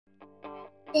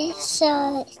This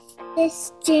show is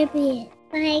distributed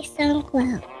by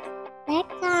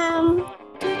StartupGuild.com.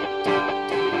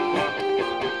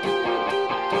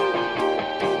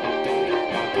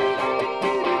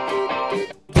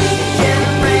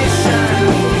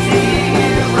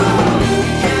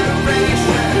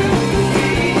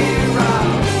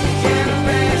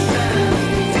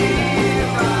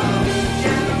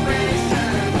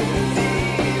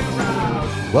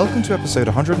 Welcome to episode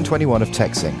 121 of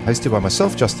TechSing, hosted by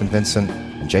myself, Justin Vincent,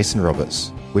 and Jason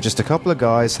Roberts. We're just a couple of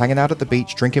guys hanging out at the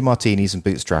beach, drinking martinis and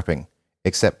bootstrapping.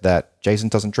 Except that Jason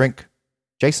doesn't drink,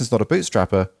 Jason's not a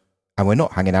bootstrapper, and we're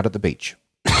not hanging out at the beach.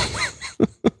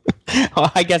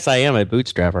 Well, I guess I am a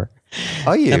bootstrapper.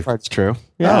 Are you? That part's true.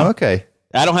 Yeah. Oh, okay.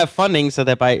 I don't have funding, so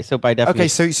by definition. Okay,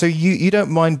 so you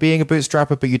don't mind being a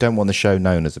bootstrapper, but you don't want the show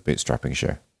known as a bootstrapping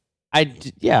show.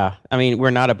 Yeah. I mean,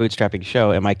 we're not a bootstrapping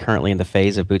show. Am I currently in the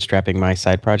phase of bootstrapping my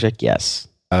side project? Yes.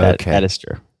 Okay. That is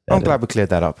true. I'm glad we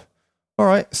cleared that up. All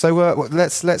right, so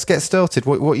let's get started.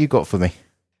 What you got for me?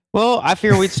 Well, I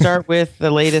figure we'd start with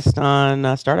the latest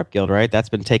on Startup Guild, right? That's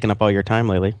been taking up all your time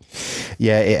lately.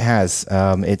 Yeah, it has.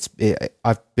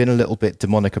 I've been a little bit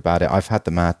demonic about it. I've had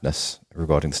the madness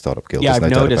regarding the Startup Guild. Yeah, There's I've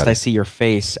no doubt noticed. about I it. see your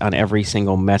face on every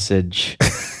single message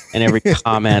and every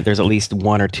comment. There's at least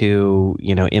one or two,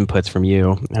 inputs from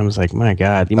you. I was like, my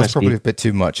God, That's probably a bit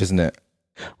too much, isn't it?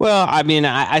 Well, I mean,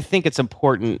 I think it's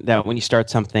important that when you start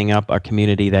something up, a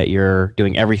community, that you're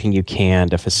doing everything you can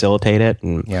to facilitate it.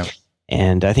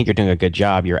 And I think you're doing a good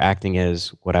job. You're acting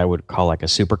as what I would call like a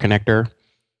super connector.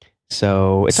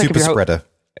 So it's super spreader.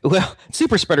 Well,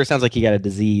 super spreader sounds like you got a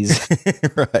disease.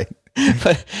 Right.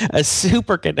 But a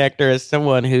super connector is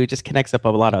someone who just connects up a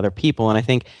lot of other people. And I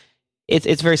think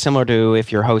it's very similar to if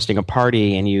you're hosting a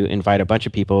party and you invite a bunch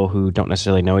of people who don't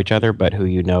necessarily know each other, but who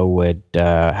would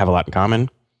have a lot in common.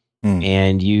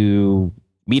 And you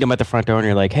meet them at the front door and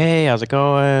you're like, hey, how's it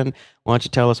going? Why don't you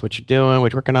tell us what you're doing,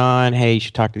 what you're working on? Hey, you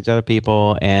should talk to these other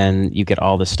people. And you get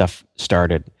all this stuff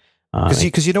started.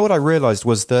 Because you know what I realized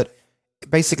was that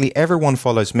basically everyone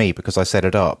follows me because I set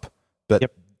it up,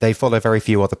 but they follow very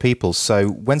few other people. So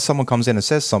when someone comes in and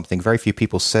says something, very few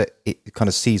people it kind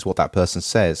of sees what that person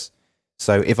says.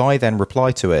 So if I then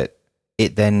reply to it,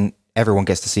 then everyone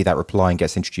gets to see that reply and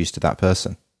gets introduced to that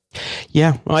person.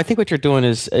 Yeah, well, I think what you're doing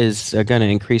is going to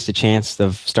increase the chance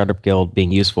of Startup Guild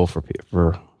being useful for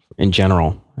in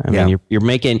general. I mean,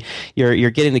 you're getting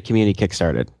the community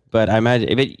kickstarted. But I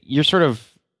imagine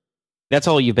that's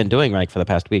all you've been doing, like, for the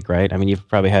past week, right? I mean, you've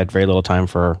probably had very little time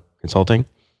for consulting.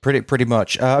 Pretty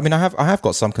much. I mean, I have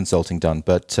got some consulting done,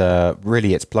 but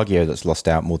really, it's Pluggio that's lost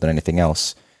out more than anything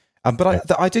else.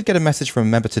 But I did get a message from a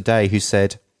member today who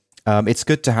said, it's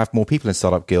good to have more people in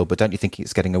Startup Guild, but don't you think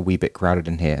it's getting a wee bit crowded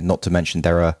in here? Not to mention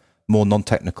there are more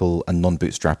non-technical and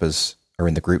non-bootstrappers are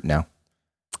in the group now.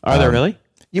 Are there really?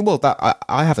 Yeah, well,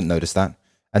 I haven't noticed that.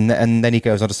 And then he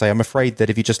goes on to say, I'm afraid that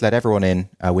if you just let everyone in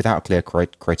without clear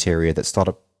criteria, that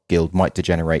Startup Guild might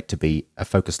degenerate to be a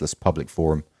focusless public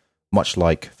forum, much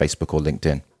like Facebook or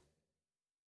LinkedIn.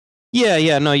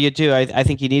 Yeah, no, you do. I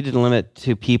think you need to limit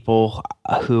to people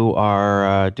who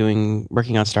are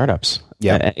working on startups.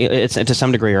 Yeah, it's to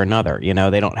some degree or another. They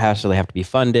don't necessarily have to be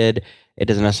funded. It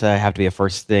doesn't necessarily have to be a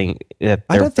first thing. I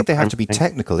don't think they have to be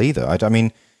technical either. I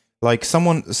mean, like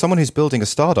someone who's building a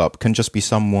startup can just be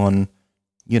someone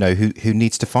who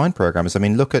needs to find programmers. I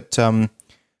mean, look at Jeff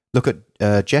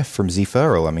from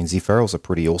Zfurl. I mean, Zfurl's a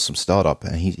pretty awesome startup,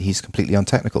 and he's completely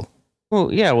untechnical.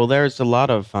 Well, yeah. Well, there's a lot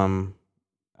of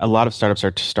startups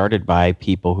are started by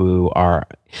people who are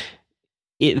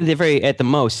they're very, at the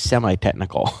most,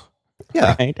 semi-technical.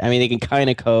 Yeah. Right? I mean, they can kind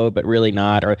of code, but really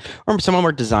not. Or some of them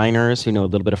are designers who know a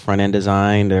little bit of front-end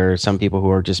design. There are some people who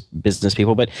are just business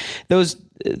people. But those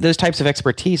types of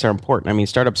expertise are important. I mean,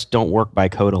 startups don't work by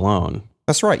code alone.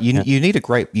 That's right. You need a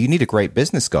great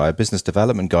business guy, a business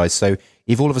development guy. So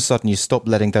if all of a sudden you stop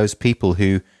letting those people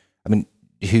who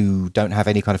don't have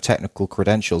any kind of technical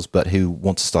credentials, but who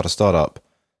want to start a startup,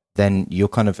 then you're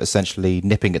kind of essentially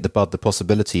nipping at the bud the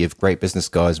possibility of great business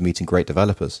guys meeting great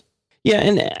developers. Yeah,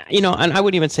 and and I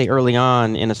would even say early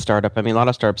on in a startup, I mean, a lot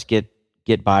of startups get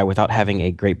by without having a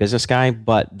great business guy,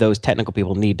 but those technical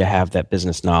people need to have that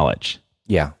business knowledge.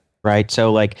 Yeah. Right.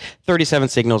 So, like, 37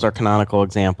 Signals, our canonical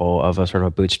example of a sort of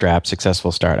a bootstrap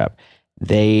successful startup.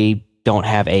 They don't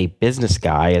have a business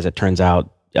guy, as it turns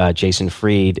out. Jason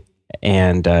Fried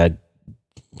and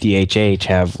DHH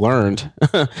have learned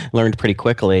pretty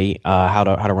quickly how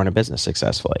to run a business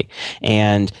successfully.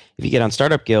 And if you get on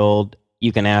Startup Guild,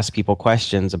 you can ask people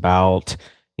questions about,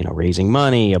 raising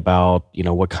money, about,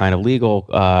 what kind of legal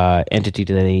entity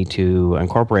do they need to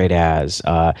incorporate as,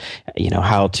 how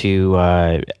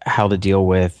to deal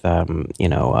with,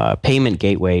 payment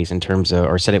gateways in terms of,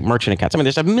 or setting merchant accounts. I mean,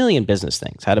 there's a million business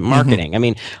things. How to marketing. I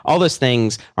mean, all those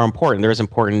things are important.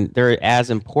 They're as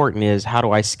important as how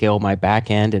do I scale my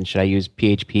back end, and should I use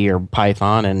PHP or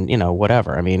Python, and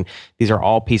whatever. I mean, these are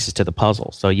all pieces to the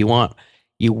puzzle. So you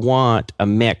want a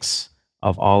mix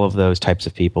of all of those types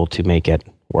of people to make it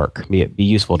work, be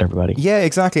useful to everybody. Yeah,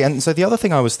 exactly. And so the other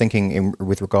thing I was thinking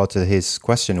with regard to his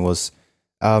question was,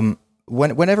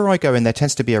 whenever I go in, there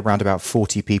tends to be around about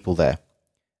 40 people there.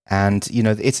 And,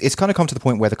 it's kind of come to the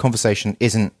point where the conversation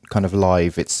isn't kind of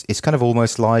live. It's kind of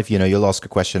almost live. You'll ask a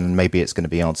question and maybe it's going to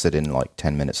be answered in like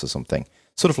 10 minutes or something.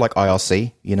 Sort of like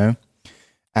IRC,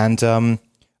 And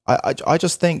I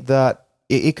just think that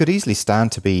it could easily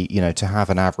stand to be, to have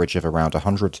an average of around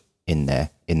 100 in there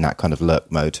in that kind of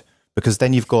lurk mode, because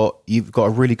then you've got a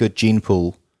really good gene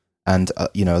pool and a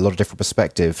lot of different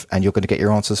perspective, and you're going to get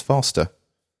your answers faster.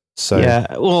 So yeah,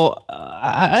 well,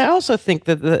 I also think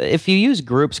that if you use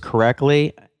groups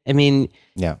correctly, I mean,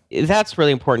 yeah, that's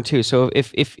really important too. So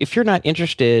if you're not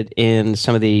interested in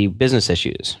some of the business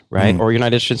issues, right, or you're not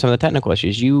interested in some of the technical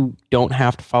issues, you don't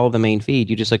have to follow the main feed.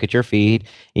 You just look at your feed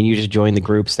and you just join the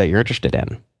groups that you're interested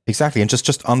in. Exactly, and just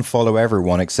unfollow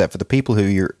everyone except for the people who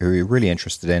you're really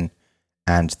interested in,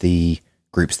 and the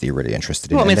groups that you're really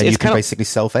interested in. Well, I mean, and then you can basically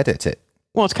self-edit it.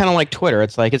 Well, it's kind of like Twitter.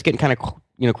 It's like it's getting kind of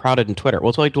crowded in Twitter. Well,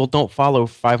 it's like, don't follow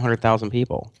 500,000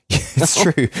 people. It's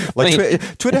true.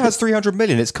 Like Twitter has 300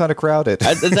 million. It's kind of crowded.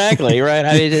 Exactly, right?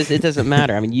 I mean, it doesn't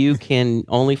matter. I mean, you can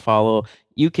only follow.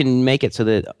 You can make it so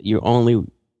that you're only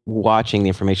watching the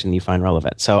information that you find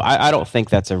relevant. So I don't think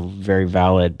that's a very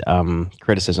valid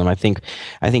criticism. I think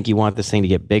you want this thing to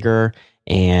get bigger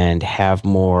and have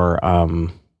more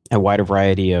a wider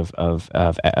variety of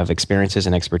experiences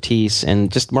and expertise,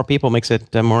 and just more people makes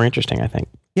it more interesting, I think.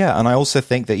 Yeah, and I also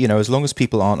think that as long as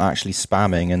people aren't actually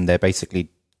spamming and they're basically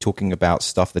talking about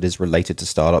stuff that is related to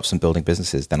startups and building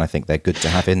businesses, then I think they're good to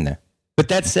have in there. But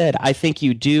that said, I think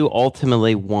you do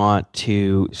ultimately want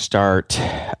to start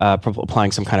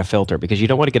applying some kind of filter, because you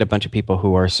don't want to get a bunch of people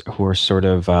who are sort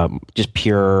of just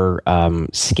pure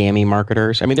scammy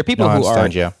marketers. I mean, there are people who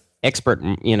are expert,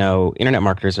 internet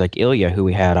marketers like Ilya, who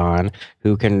we had on,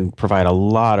 who can provide a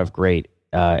lot of great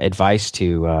advice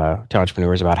to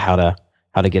entrepreneurs about how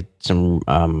to get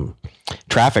some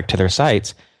traffic to their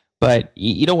sites. But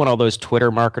you don't want all those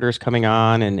Twitter marketers coming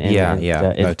on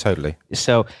no, totally.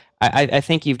 So I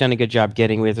think you've done a good job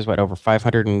getting with, over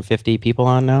 550 people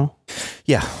on now?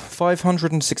 Yeah,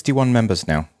 561 members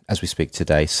now, as we speak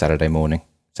today, Saturday morning,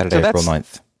 April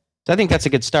 9th. So I think that's a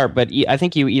good start, but I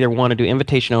think you either want to do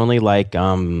invitation only, like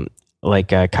Kyle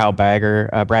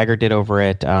Bragger did over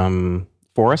at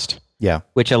Forest,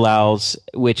 which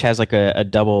has like a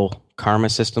double karma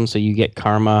system. So you get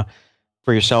karma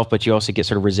for yourself, but you also get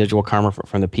sort of residual karma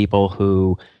from the people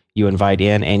who you invite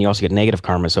in, and you also get negative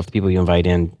karma. So if the people you invite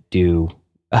in do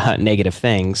negative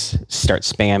things, start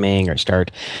spamming or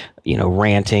start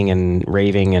ranting and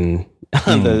raving and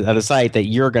on the site, that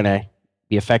you're gonna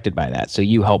be affected by that. So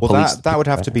you help police. That would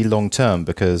have to be long term,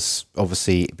 because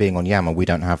obviously being on Yammer, we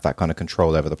don't have that kind of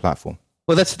control over the platform.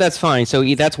 Well, that's fine. So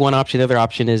that's one option. The other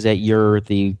option is that you're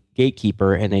the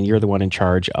gatekeeper, and then you're the one in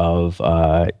charge of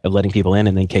letting people in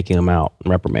and then kicking them out and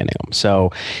reprimanding them.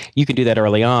 So you can do that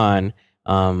early on,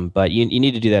 but you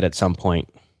need to do that at some point.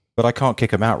 But I can't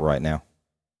kick them out right now.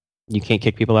 You can't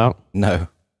kick people out? No.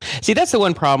 See, that's the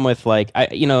one problem with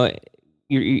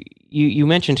you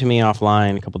mentioned to me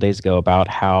offline a couple of days ago about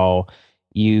how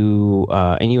you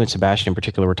and Sebastian in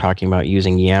particular were talking about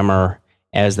using Yammer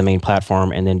as the main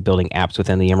platform and then building apps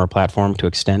within the Yammer platform to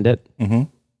extend it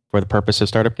for the purpose of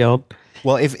StartupGuild.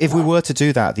 Well, if we were to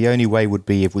do that, the only way would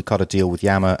be if we cut a deal with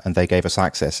Yammer and they gave us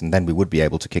access, and then we would be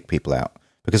able to kick people out.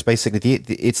 Because basically,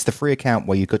 it's the free account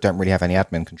where you don't really have any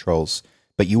admin controls,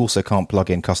 but you also can't plug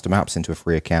in custom apps into a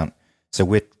free account. So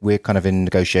we're kind of in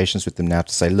negotiations with them now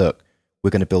to say, look, we're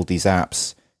going to build these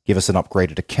apps, give us an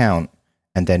upgraded account,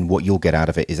 and then what you'll get out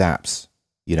of it is apps,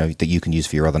 that you can use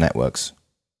for your other networks.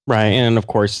 Right, and of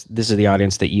course, this is the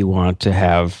audience that you want to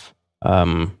have.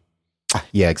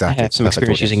 Yeah, exactly. Have some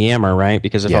experience using Yammer, right?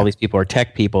 Because if all these people are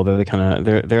tech people, they're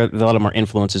a lot of more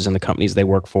influences in the companies they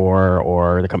work for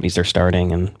or the companies they're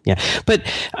starting, and But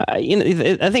I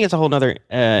think it's a whole other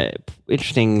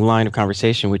interesting line of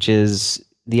conversation, which is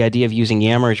the idea of using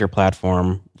Yammer as your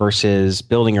platform versus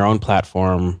building your own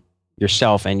platform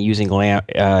yourself and using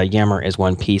Yammer as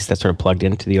one piece that's sort of plugged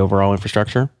into the overall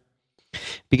infrastructure.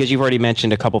 Because you've already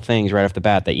mentioned a couple things right off the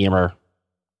bat that Yammer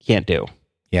can't do.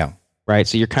 Yeah. right?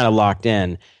 So you're kind of locked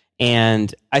in.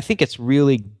 And I think it's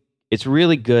really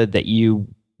good that you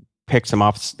pick some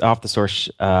off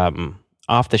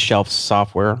the shelf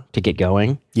software to get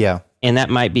going. Yeah. And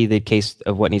that might be the case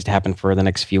of what needs to happen for the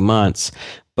next few months.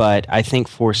 But I think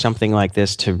for something like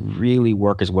this to really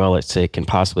work as well as it can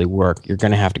possibly work, you're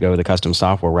going to have to go the custom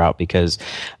software route, because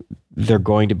there are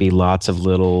going to be lots of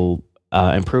little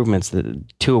improvements,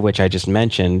 two of which I just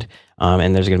mentioned,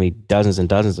 and there's going to be dozens and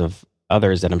dozens of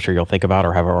others that I'm sure you'll think about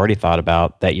or have already thought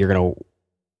about that you're going to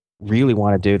really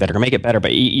want to do that are going to make it better,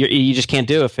 but you just can't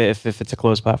do if it's a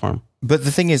closed platform. But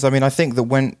the thing is, I mean, I think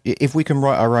that if we can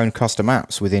write our own custom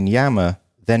apps within Yammer,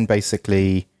 then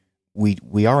basically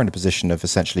we are in a position of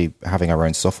essentially having our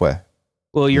own software.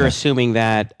 Well, you're assuming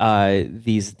that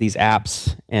these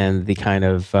apps and the kind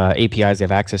of APIs they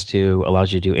have access to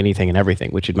allows you to do anything and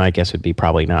everything, which my guess would be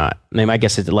probably not. I mean, my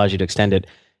guess is it allows you to extend it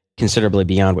considerably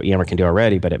beyond what Yammer can do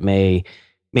already, but it may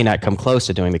not come close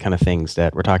to doing the kind of things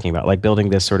that we're talking about, like building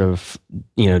this sort of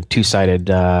two-sided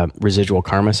residual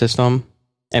karma system.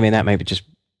 I mean, that might be just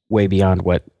way beyond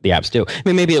what the apps do. I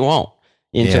mean, maybe it won't.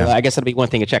 So I guess that'll be one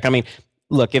thing to check. I mean,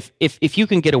 look, if you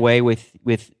can get away with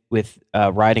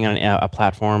riding on a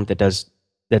platform that's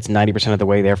 90% of the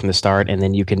way there from the start, and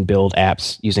then you can build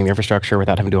apps using the infrastructure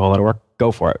without having to do a whole lot of work,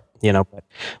 go for it. But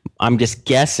I'm just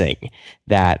guessing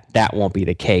that won't be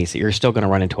the case. You're still going to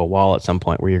run into a wall at some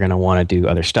point where you're going to want to do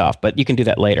other stuff, but you can do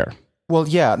that later. Well,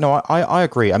 yeah, no, I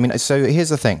agree. I mean, so here's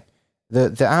the thing: the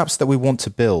apps that we want to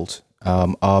build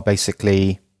are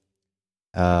basically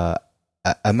a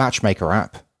matchmaker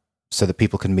app, so that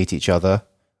people can meet each other.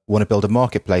 We want to build a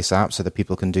marketplace app so that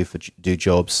people can do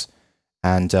jobs,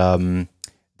 and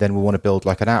then we want to build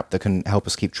like an app that can help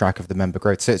us keep track of the member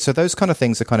growth. So those kind of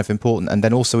things are kind of important. And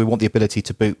then also we want the ability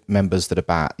to boot members that are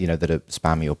bad, that are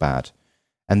spammy or bad.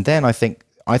 And then I think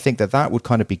that would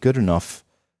kind of be good enough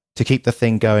to keep the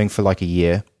thing going for like a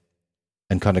year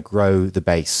and kind of grow the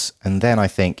base. And then I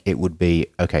think it would be,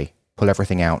 okay, pull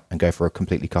everything out and go for a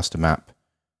completely custom app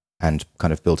and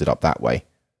kind of build it up that way.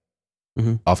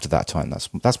 Mm-hmm. After that time, that's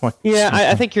my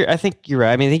I think you're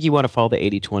right. I mean, I think you want to follow the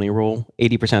 80-20 rule: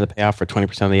 80% of the payoff for 20%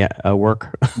 of the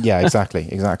work. Yeah, exactly.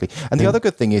 And the other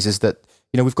good thing is that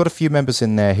we've got a few members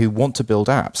in there who want to build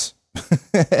apps.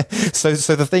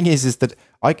 so the thing is that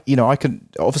I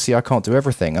can't do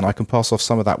everything, and I can pass off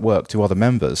some of that work to other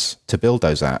members to build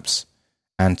those apps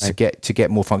and to get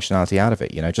more functionality out of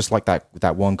it. Just like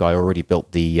that one guy already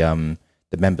built the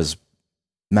members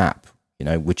map,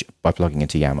 which by plugging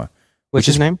into Yammer. What's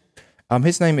his name?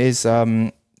 His name is I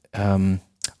don't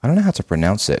know how to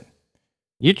pronounce it.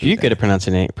 You're good at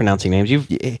pronouncing names.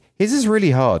 His is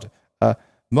really hard.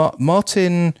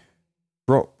 Martin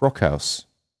Brockhaus.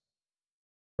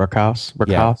 Brockhaus.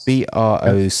 Yeah,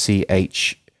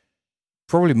 Broch.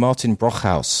 Probably Martin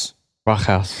Brockhaus.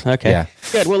 Brockhaus. Okay. Yeah.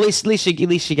 Good. Well, at least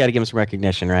you got to give him some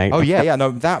recognition, right? Oh yeah.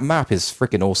 No, that map is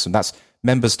freaking awesome. That's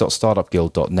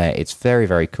members.startupguild.net. It's very,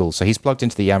 very cool. So he's plugged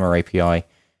into the Yammer API.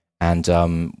 And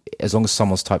as long as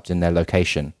someone's typed in their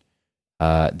location,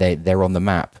 they're on the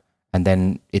map, and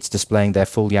then it's displaying their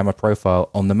full Yammer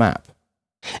profile on the map.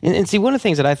 And see, one of the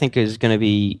things that I think is going to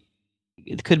be,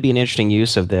 it could be an interesting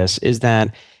use of this, is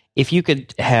that if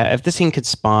this thing could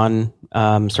spawn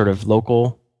sort of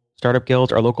local startup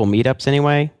guilds or local meetups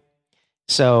anyway.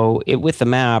 So with the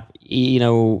map,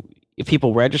 if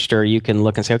people register, you can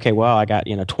look and say, okay, well, I got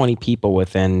 20 people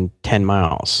within 10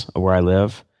 miles of where I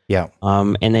live. Yeah.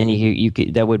 And then you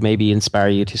could, that would maybe inspire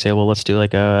you to say, well, let's do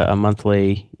like a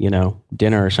monthly,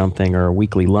 dinner or something, or a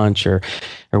weekly lunch or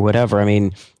whatever. I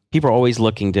mean, people are always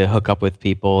looking to hook up with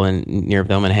people and near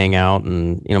them and hang out.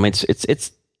 And,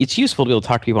 it's useful to be able to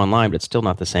talk to people online, but it's still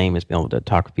not the same as being able to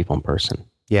talk to people in person.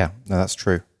 Yeah, no, that's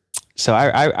true. So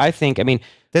I think,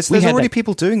 there's already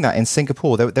people doing that in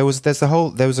Singapore. There was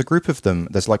a group of them.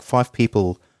 There's like 5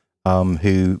 people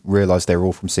who realized they were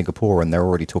all from Singapore, and they're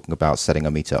already talking about setting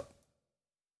a meetup.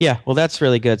 Yeah, well, that's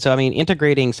really good. So,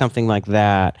 integrating something like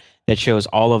that shows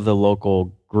all of the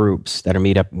local groups that are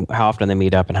meet up, how often they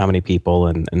meet up, and how many people,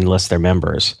 and list their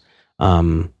members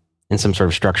in some sort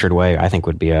of structured way, I think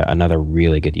would be another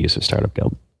really good use of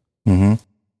StartupGuild.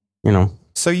 Mm-hmm.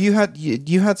 So you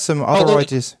had some other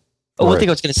ideas. One thing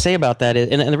I was going to say about that is,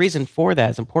 and the reason for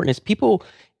that is important, is people,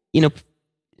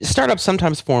 startups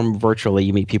sometimes form virtually.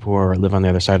 You meet people who live on the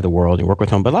other side of the world, you work with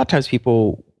them, but a lot of times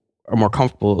people are more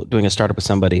comfortable doing a startup with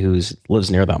somebody who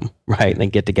lives near them, right? And they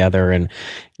get together, and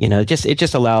it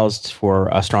just allows for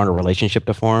a stronger relationship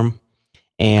to form.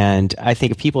 And I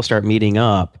think if people start meeting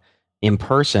up in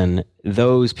person,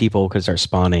 those people could start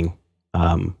spawning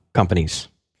companies.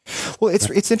 Well,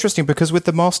 it's interesting because with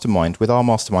our mastermind,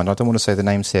 I don't want to say the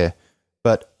names here,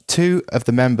 but two of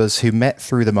the members who met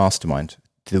through the mastermind,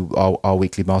 our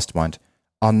weekly mastermind,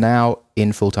 are now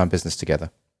in full-time business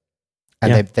together.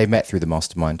 And they met through the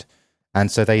mastermind. And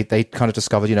so they kind of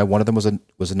discovered, one of them was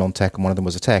a non-tech and one of them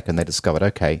was a tech, and they discovered,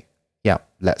 okay, yeah,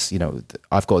 let's,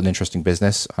 I've got an interesting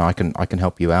business. I can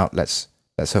help you out. Let's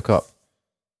hook up.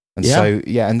 And so,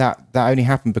 and that only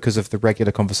happened because of the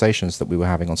regular conversations that we were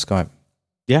having on Skype.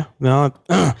 Yeah, no,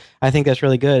 I think that's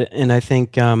really good. And I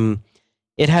think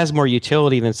it has more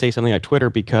utility than, say, something like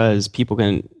Twitter, because people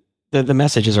can, the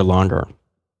messages are longer.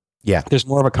 Yeah. There's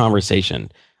more of a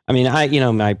conversation. I mean,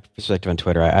 my perspective on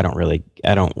Twitter, I don't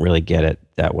really get it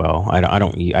that well.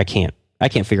 I can't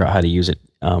figure out how to use it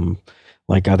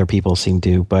like other people seem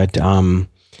to. But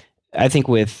I think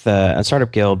with a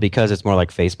Startup Guild, because it's more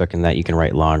like Facebook in that you can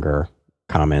write longer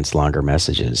comments, longer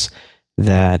messages,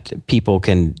 that people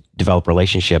can develop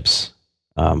relationships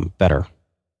better,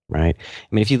 right?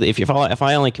 I mean, if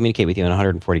I only communicate with you in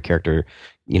 140 character,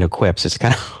 quips, it's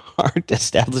kind of hard to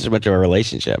establish much of a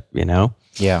relationship,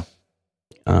 Yeah.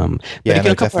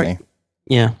 Definitely.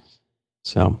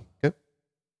 So good.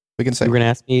 We can say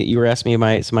you were asking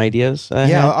me some ideas.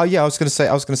 I was going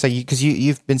to say because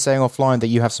you've been saying offline that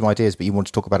you have some ideas, but you want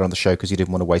to talk about it on the show because you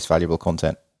didn't want to waste valuable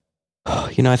content.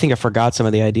 I think I forgot some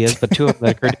of the ideas, but two of them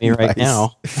that occurred to me right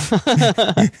now.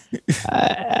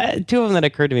 Two of them that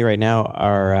occurred to me right now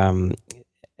are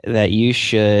that you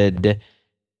should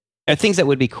are things that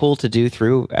would be cool to do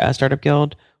through Startup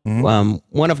Guild. Mm-hmm.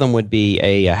 One of them would be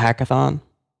a hackathon,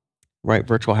 right?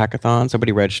 Virtual hackathon.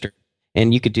 Somebody registered,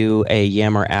 and you could do a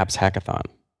Yammer Apps hackathon.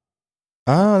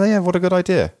 Oh, yeah! What a good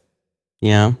idea.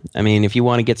 Yeah, I mean, if you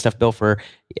want to get stuff built for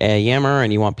Yammer,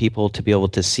 and you want people to be able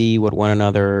to see what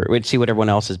everyone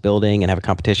else is building, and have a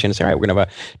competition, say, all right, we're gonna have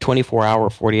a 24-hour,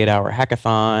 48-hour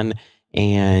hackathon,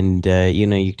 and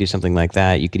you could do something like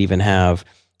that. You could even have.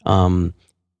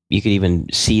 You could even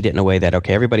seed it in a way that,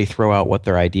 okay, everybody throw out what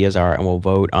their ideas are, and we'll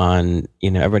vote on,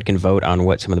 everyone can vote on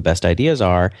what some of the best ideas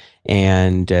are.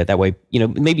 And that way,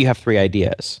 maybe you have 3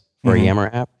 ideas for a Yammer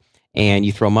app, and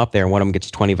you throw them up there, and one of them gets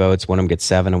 20 votes, one of them gets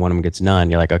 7, and one of them gets none.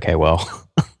 You're like, okay, well,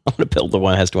 I'm going to build the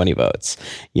one that has 20 votes,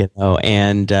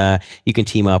 and you can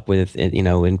team up with,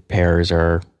 in pairs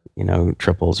or,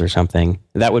 triples or something.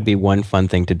 That would be one fun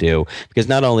thing to do, because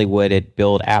not only would it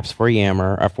build apps for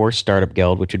Yammer or for Startup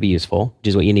Guild, which would be useful, which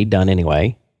is what you need done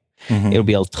anyway. Mm-hmm. It would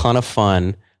be a ton of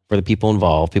fun for the people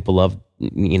involved. People love,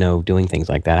 doing things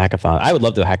like that. Hackathon. I would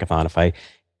love to do a hackathon if I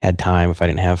had time, if I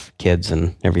didn't have kids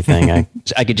and everything.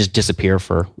 I could just disappear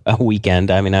for a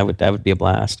weekend. I mean, that would be a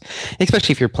blast,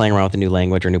 especially if you're playing around with a new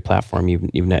language or a new platform you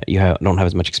don't have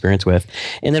as much experience with.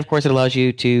 And then, of course, it allows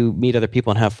you to meet other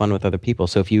people and have fun with other people.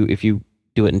 So if you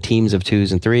do it in teams of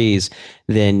 2s and 3s,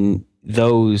 then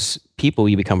those people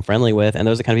you become friendly with, and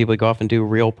those are the kind of people you go off and do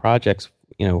real projects,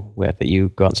 with, that you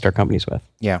go out and start companies with.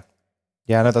 Yeah,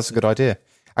 no, that's a good idea.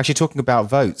 Actually, talking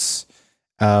about votes,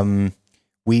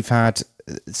 we've had.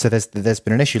 So there's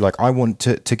been an issue. Like, I want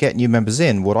to get new members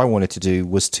in. What I wanted to do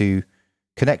was to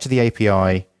connect to the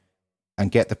API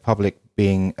and get the public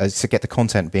to get the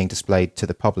content being displayed to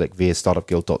the public via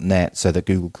startupguild.net, so that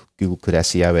Google could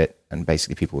SEO it, and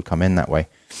basically people would come in that way.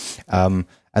 And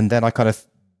then I kind of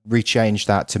rechanged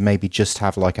that to maybe just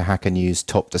have like a Hacker News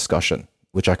top discussion,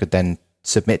 which I could then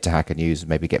submit to Hacker News and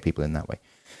maybe get people in that way.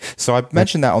 So I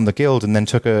mentioned that on the guild, and then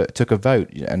took a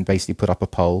vote and basically put up a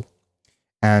poll.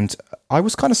 And I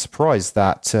was kind of surprised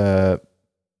that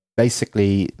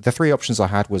basically the 3 options I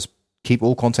had was keep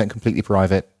all content completely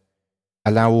private,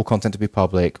 allow all content to be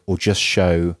public, or just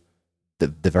show the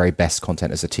very best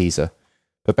content as a teaser.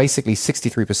 But basically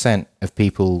 63% of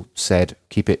people said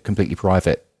keep it completely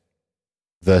private,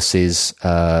 versus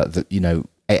only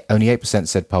 8%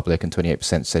 said public and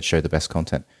 28% said show the best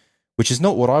content, which is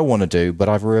not what I want to do. But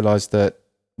I've realized that,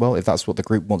 well, if that's what the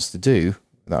group wants to do,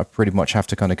 that I pretty much have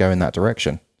to kind of go in that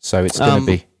direction. So it's going to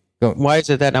be... Why is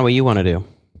it that not what you want to do?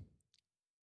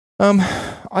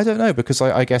 I don't know, because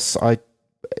I guess I'm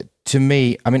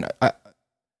a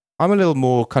little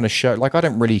more kind of I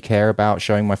don't really care about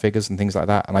showing my figures and things like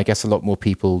that. And I guess a lot more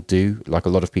people do. Like, a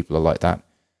lot of people are like that.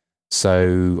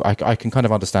 So I can kind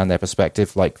of understand their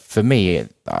perspective. Like, for me,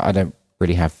 I don't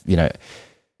really have, You don't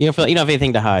have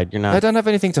anything to hide. I don't have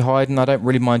anything to hide, and I don't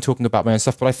really mind talking about my own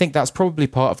stuff. But I think that's probably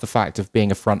part of the fact of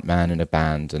being a front man in a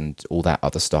band and all that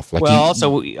other stuff. Like,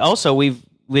 also we've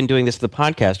been doing this to the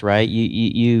podcast, right?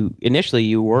 You initially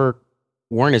you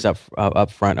weren't as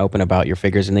up front, open about your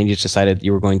figures, and then you just decided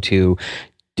you were going to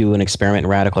do an experiment in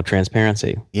radical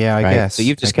transparency. Yeah, I right? guess. So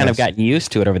you've just kind of gotten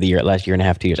used to it over the last year and a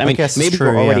half, 2 years. I mean, maybe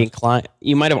you're already inclined.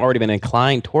 You might have already been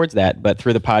inclined towards that, but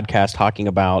through the podcast talking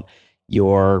about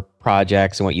your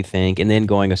projects and what you think, and then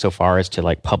going so far as to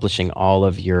like publishing all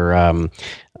of your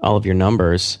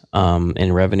numbers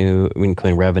and revenue,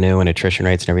 including revenue and attrition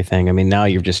rates and everything. I mean, now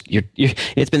you're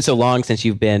it's been so long since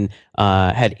you've been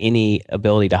had any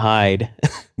ability to hide,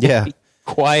 Yeah,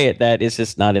 quiet, that it's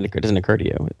just not it doesn't occur to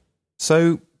you.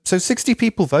 So 60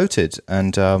 people voted,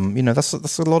 and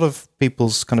that's a lot of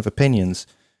people's kind of opinions,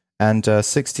 and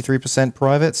 63%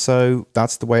 private. So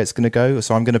that's the way it's going to go.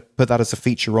 So I'm going to put that as a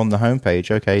feature on the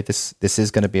homepage. Okay, this is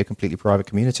going to be a completely private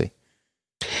community.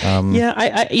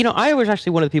 I was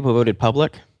actually one of the people who voted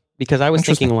public because I was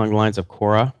thinking along the lines of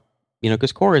Quora,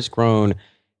 because Quora has grown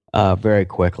very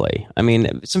quickly. I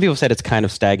mean, some people said it's kind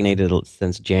of stagnated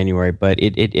since January, but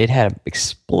it had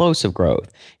explosive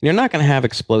growth. You're not going to have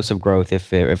explosive growth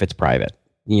if it's private.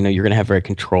 You're going to have very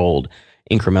controlled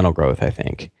incremental growth, I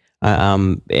think.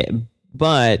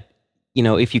 But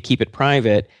if you keep it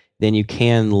private, then you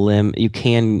can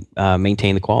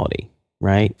maintain the quality.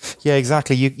 Right? Yeah,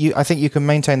 exactly. I think you can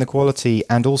maintain the quality,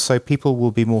 and also people will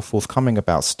be more forthcoming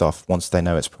about stuff once they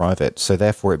know it's private. So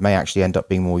therefore, it may actually end up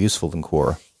being more useful than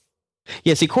Quora.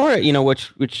 Yeah, see, Quora,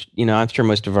 which I'm sure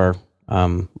most of our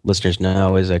listeners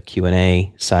know, is a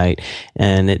Q&A site,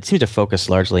 and it seems to focus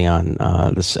largely on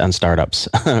startups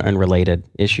and related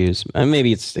issues.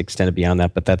 Maybe it's extended beyond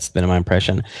that, but that's been my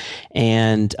impression.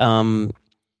 And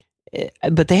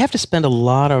but they have to spend a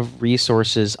lot of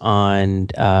resources on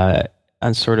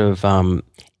sort of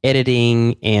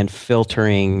editing and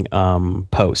filtering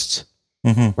posts.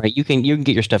 Mm-hmm. Right? You can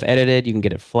get your stuff edited, you can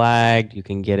get it flagged, you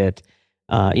can get it,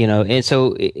 And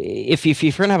so if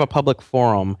you're going to have a public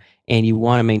forum and you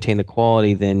want to maintain the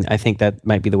quality, then I think that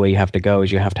might be the way you have to go.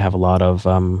 Is you have to have a lot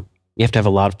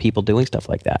of people doing stuff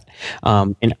like that.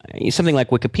 And something like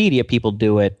Wikipedia, people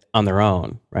do it on their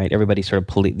own, right? Everybody sort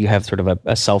of you have sort of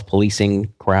a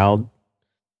self-policing crowd.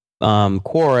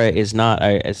 Quora is not,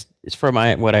 as from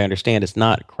what I understand, it's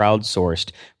not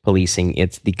crowdsourced policing.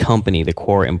 It's the company, the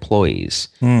Quora employees.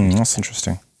 That's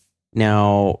interesting.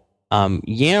 Now,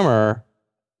 Yammer,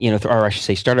 or I should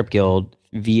say StartupGuild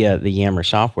via the Yammer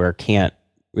software can't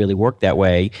really work that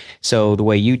way. So the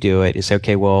way you do it is,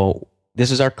 okay, well,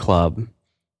 this is our club,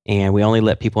 and we only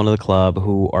let people into the club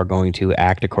who are going to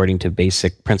act according to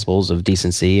basic principles of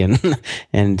decency and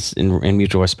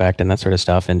mutual respect and that sort of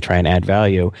stuff, and try and add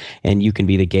value. And you can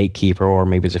be the gatekeeper, or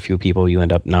maybe there's a few people you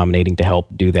end up nominating to help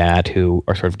do that who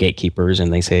are sort of gatekeepers,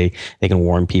 and they say they can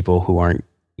warn people who aren't,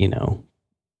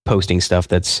 posting stuff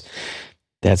that's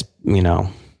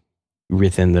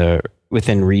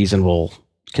within reasonable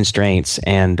constraints.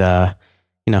 And so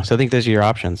I think those are your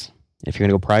options. If you're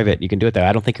going to go private, you can do it there.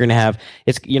 I don't think you're going to have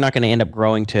you're not going to end up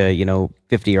growing to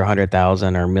 50 or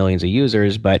 100,000 or millions of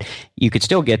users, but you could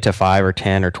still get to 5 or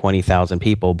 10 or 20,000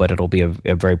 people, but it'll be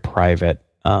a very private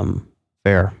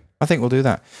affair. I think we'll do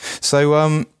that.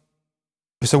 So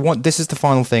this is the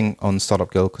final thing on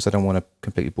StartupGuild, because I don't want to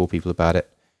completely bore people about it.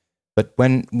 But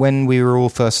when we were all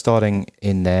first starting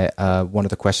in there, one of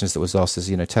the questions that was asked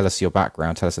is, tell us your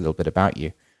background, tell us a little bit about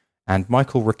you. And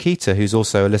Michael Rakita, who's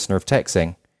also a listener of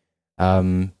TechZing,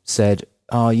 said,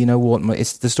 you know what,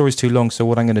 the story's too long, so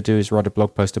what I'm going to do is write a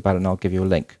blog post about it and I'll give you a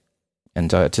link.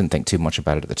 And I didn't think too much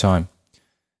about it at the time.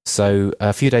 So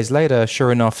a few days later,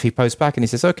 sure enough, he posts back and he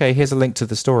says, okay, here's a link to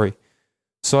the story.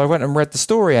 So I went and read the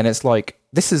story, and it's like,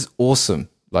 this is awesome.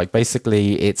 Like,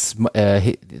 basically, it's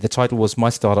the title was My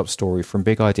Startup Story, From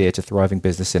Big Idea to Thriving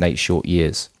Business in 8 Short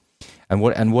Years. And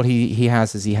what he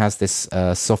has this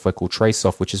software called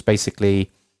TraceOff, which is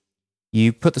basically,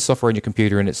 you put the software in your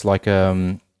computer, and it's like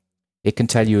it can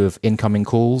tell you of incoming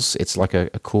calls. It's like a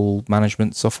call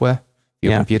management software for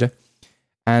your computer.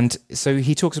 And so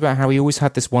he talks about how he always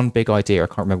had this one big idea. I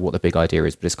can't remember what the big idea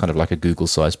is, but it's kind of like a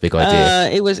Google-sized big idea.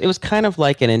 It was kind of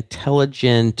like an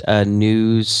intelligent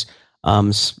news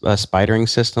spidering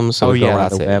system. So go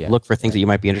around the web, look for things that you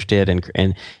might be interested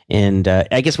in, and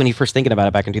I guess when he first thinking about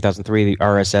it back in 2003, the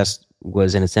RSS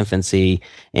was in its infancy,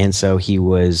 and so he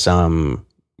was going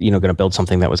to build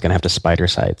something that was going to have to spider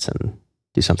sites and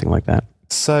do something like that.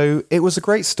 So it was a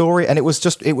great story, and it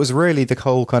was really the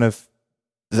whole kind of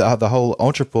the whole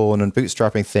entrepreneur and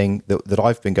bootstrapping thing that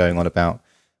I've been going on about,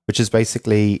 which is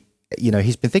basically,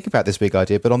 he's been thinking about this big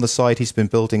idea, but on the side he's been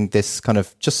building this kind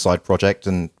of just side project,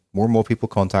 and more people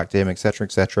contact him, etc.,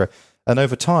 etc. And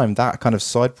over time, that kind of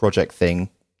side project thing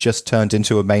just turned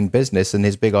into a main business, and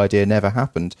his big idea never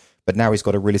happened. But now he's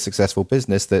got a really successful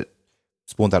business that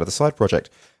spawned out of the side project.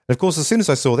 And of course, as soon as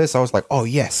I saw this, I was like, "Oh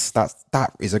yes,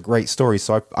 that is a great story."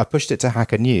 So I pushed it to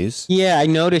Hacker News. Yeah, I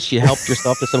noticed you helped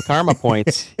yourself to some karma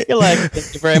points. You're like,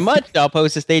 thank you very much. I'll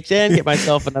post this HN, get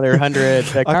myself another 100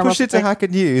 karma I pushed it to points. Hacker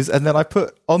News, and then I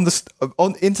put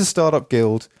into Startup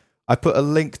Guild. I put a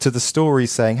link to the story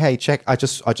saying, "Hey, check! I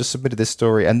just submitted this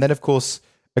story." And then, of course,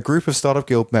 a group of Startup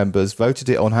Guild members voted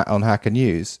it on Hacker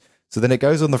News. So then it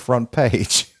goes on the front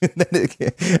page,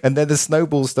 and then the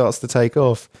snowball starts to take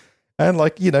off. And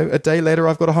a day later,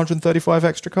 I've got 135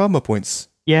 extra karma points.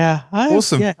 Yeah,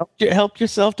 Awesome. Yeah, helped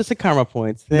yourself to some karma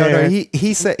points. There. No,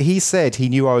 he said he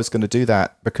knew I was going to do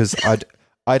that because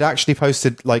I'd actually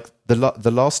posted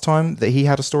the last time that he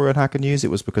had a story on Hacker News,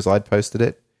 it was because I'd posted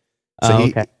it.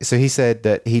 So he said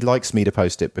that he likes me to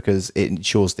post it because it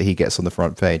ensures that he gets on the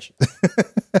front page.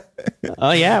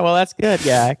 Oh yeah, well that's good.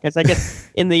 Yeah, because I guess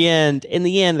in the end,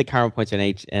 the karma points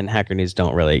and Hacker News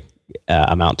don't really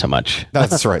amount to much.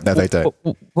 That's right. No, they don't.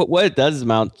 What it does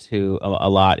amount to a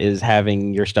lot is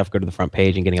having your stuff go to the front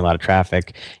page and getting a lot of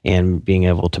traffic and being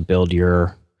able to build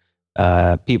your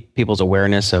people's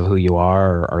awareness of who you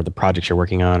are or the projects you're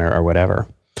working on or whatever.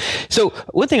 So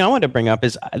one thing I wanted to bring up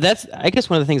is I guess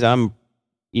one of the things I'm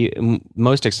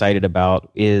most excited about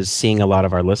is seeing a lot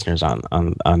of our listeners on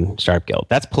Startup Guild.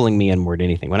 That's pulling me in more than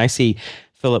anything. When I see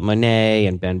Philip Monet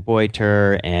and Ben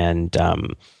Boiter and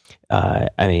who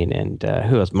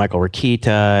else? Michael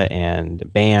Rakita and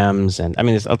BAMS, and I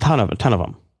mean, there's a ton of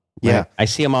them. Right? Yeah, I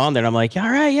see them on there, and I'm like, all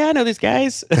right, yeah, I know these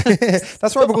guys.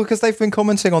 That's right, because they've been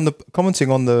commenting on the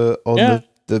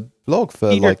blog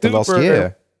for Peter the last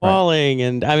year. Falling,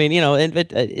 and I mean,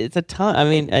 it's a ton. I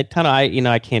mean, a ton of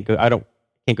I can't go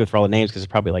through all the names because there's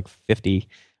probably like 50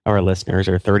 of our listeners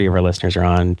or 30 of our listeners are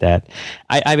on that.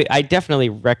 I definitely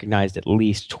recognized at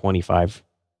least 25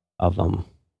 of them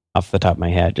off the top of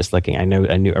my head. Just looking, I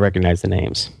recognized the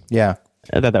names. Yeah,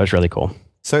 I thought that was really cool.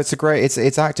 So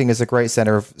it's acting as a great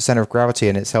center of gravity,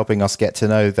 and it's helping us get to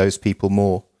know those people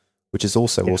more, which is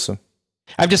also awesome.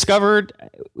 I've discovered,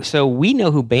 so we know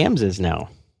who BAMS is now.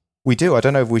 We do. I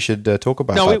don't know if we should talk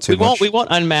about that too much. We won't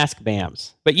unmask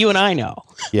BAMS, but you and I know.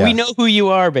 Yeah. We know who you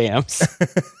are, BAMS.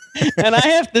 And I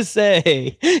have to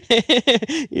say,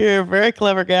 you're a very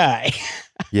clever guy.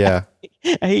 Yeah.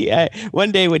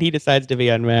 One day when he decides to be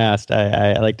unmasked,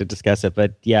 I like to discuss it.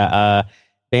 But yeah,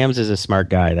 BAMS is a smart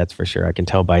guy, that's for sure. I can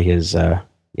tell by his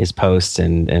posts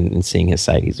and seeing his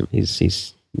site. He's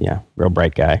real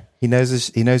bright guy. He knows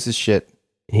his shit.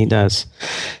 He does.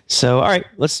 So, all right,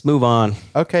 let's move on.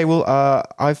 Okay, well,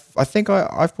 I think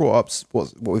I've brought up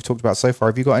what we've talked about so far.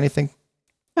 Have you got anything?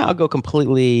 I'll go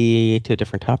completely to a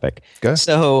different topic. Go.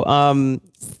 So,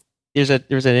 there's an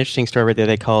interesting story right there.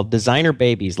 They call "Designer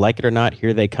Babies." Like it or not,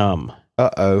 here they come.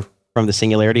 Uh-oh. From the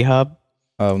Singularity Hub.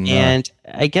 Oh no. And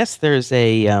I guess there's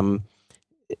a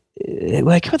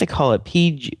like what they call it,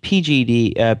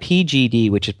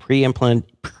 PGD, which is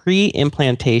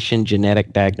pre-implantation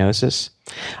genetic diagnosis,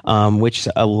 which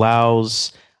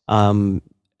allows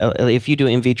if you do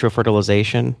in vitro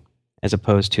fertilization as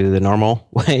opposed to the normal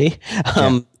way,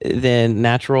 then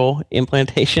natural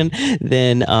implantation,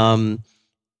 then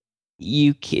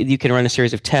you can run a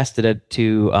series of tests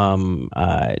to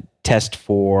test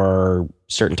for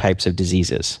certain types of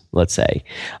diseases, let's say,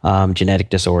 genetic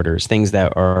disorders, things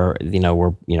that are,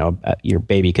 your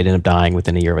baby could end up dying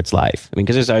within a year of its life. I mean,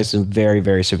 because there's always some very,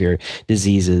 very severe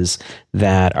diseases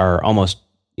that are almost,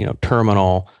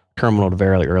 terminal to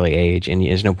very early age, and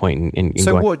there's no point in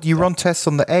so going. What, you run tests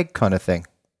on the egg kind of thing?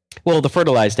 Well, the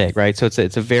fertilized egg, right? So it's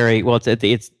a very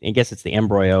I guess it's the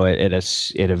embryo at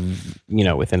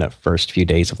within the first few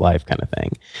days of life kind of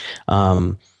thing.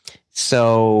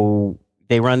 So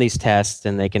they run these tests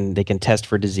and they can test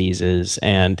for diseases,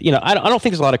 and I don't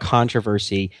think there's a lot of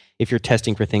controversy if you're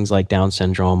testing for things like Down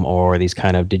syndrome or these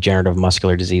kind of degenerative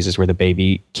muscular diseases where the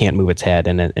baby can't move its head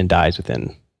and dies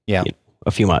within a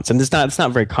few months. And it's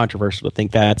not very controversial to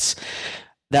think that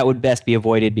would best be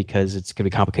avoided because it's going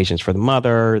to be complications for the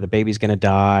mother. The baby's going to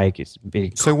die.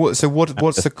 So what's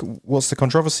the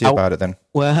controversy about it then?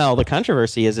 Well, the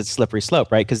controversy is it's slippery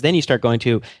slope, right? Because then you start going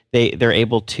to they're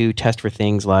able to test for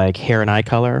things like hair and eye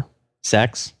color,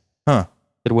 sex. Huh?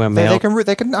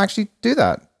 They can actually do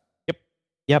that.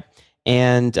 Yep.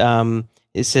 And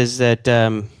it says that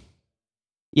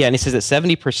and it says that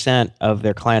 70% of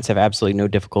their clients have absolutely no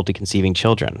difficulty conceiving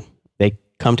children. They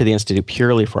come to the institute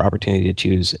purely for opportunity to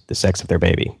choose the sex of their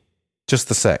baby. Just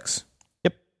the sex.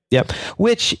 Yep.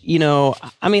 Which,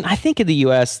 I think in the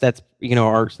U.S. that's,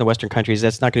 or the Western countries,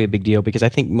 that's not going to be a big deal because I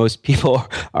think most people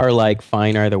are like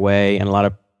fine either way. And a lot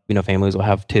of, families will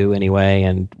have two anyway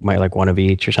and might like one of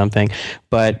each or something.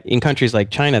 But in countries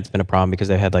like China, it's been a problem because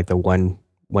they had like the one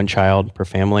one child per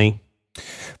family.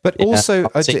 But also,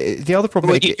 the other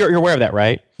problem... You're aware of that,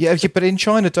 right? Yeah, but in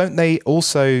China, don't they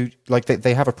also, like,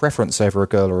 they have a preference over a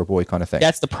girl or a boy kind of thing?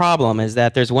 That's the problem, is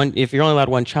that there's one... If you're only allowed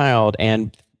one child,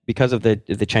 and because of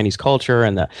the Chinese culture,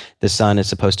 and the son is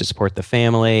supposed to support the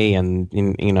family, and,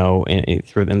 you know,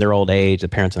 in their old age, the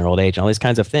parents in their old age, and all these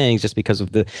kinds of things, just because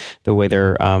of the way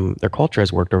their culture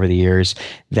has worked over the years,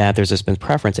 that there's this been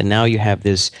preference, and now you have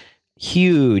this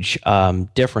huge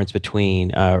difference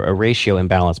between a ratio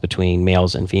imbalance between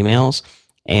males and females,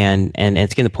 and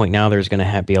it's getting to the point now there's going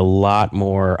to be a lot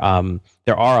more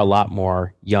there are a lot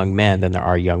more young men than there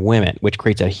are young women, which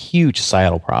creates a huge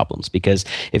societal problems, because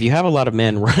if you have a lot of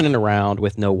men running around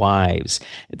with no wives,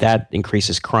 that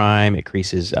increases crime, it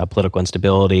increases political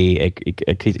instability,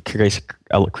 it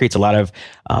creates a lot of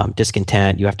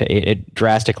discontent. It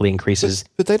drastically increases.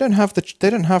 But they don't have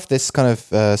this kind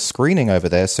of screening over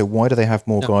there. So why do they have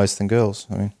more guys than girls?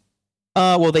 I mean,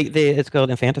 well, it's called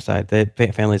infanticide.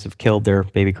 The families have killed their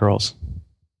baby girls.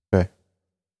 Okay.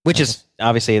 Which is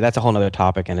obviously, that's a whole other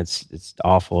topic, and it's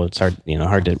awful. It's hard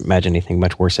to imagine anything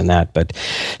much worse than that. But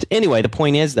anyway, the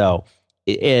point is, though,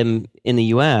 in the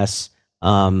U.S.,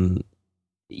 I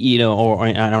think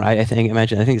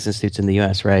this institute's in the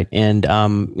U.S., right? And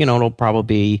it'll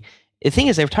probably, the thing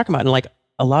is, they were talking about, like,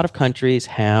 a lot of countries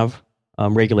have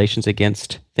regulations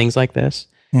against things like this,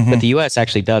 but the U.S.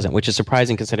 actually doesn't, which is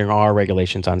surprising considering all our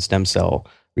regulations on stem cell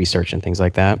research and things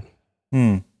like that.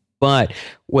 But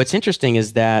what's interesting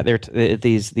is that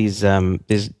these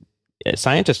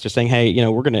scientists are saying,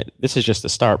 hey, this is just the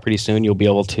start. Pretty soon you'll be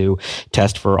able to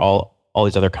test for all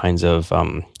these other kinds of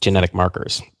genetic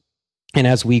markers. And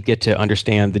as we get to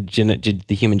understand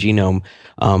the human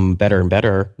genome better and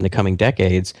better in the coming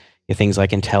decades, things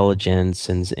like intelligence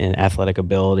and athletic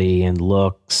ability and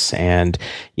looks and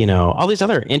all these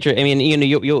other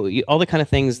all the kind of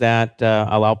things that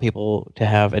allow people to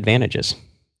have advantages.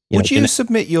 Would you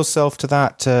submit yourself to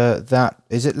that?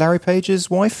 Is it Larry Page's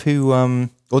wife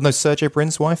Sergey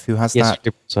Brin's wife who has that? Yes,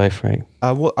 Sergey Brin's wife, right?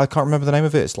 I can't remember the name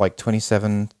of it. It's like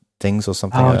 27 things or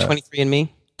something. 23andMe?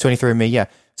 23andMe, yeah.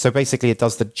 So basically it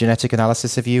does the genetic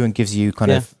analysis of you and gives you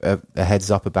kind of a heads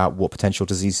up about what potential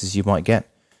diseases you might get.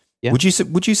 Yeah. Would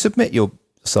you submit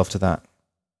yourself to that?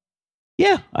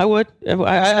 Yeah, I would.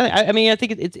 I mean, I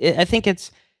think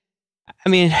it's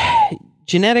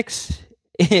genetics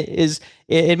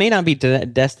it may not be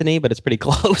destiny, but it's pretty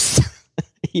close.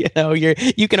 You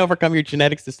can overcome your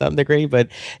genetics to some degree, but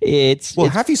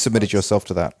have you submitted yourself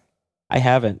to that? I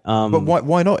haven't. But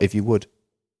why not? If you would,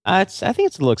 I think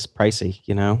it looks pricey.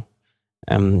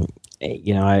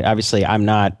 Obviously I'm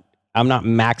not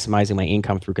maximizing my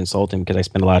income through consulting because I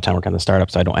spend a lot of time working on the startup,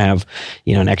 so I don't have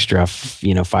an extra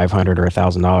 $500 or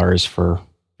 $1,000 for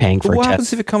paying for. What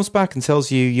happens if it comes back and tells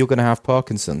you you're going to have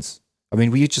Parkinson's? I mean,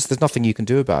 there's nothing you can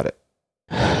do about it.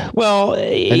 Well,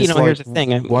 here's the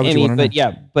thing.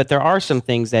 But there are some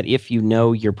things that if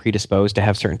you're predisposed to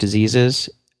have certain diseases,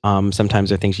 sometimes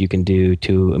there are things you can do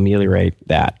to ameliorate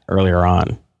that earlier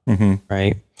on,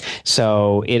 right?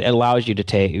 So it allows you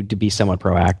to be somewhat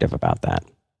proactive about that.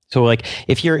 So, like,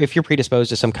 if you're predisposed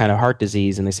to some kind of heart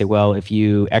disease, and they say, well, if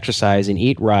you exercise and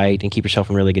eat right and keep yourself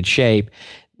in really good shape,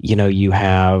 you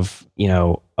have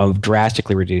a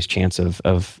drastically reduced chance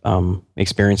of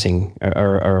experiencing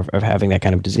or of having that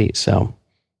kind of disease. So,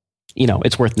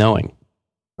 it's worth knowing,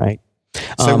 right?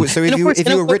 So if you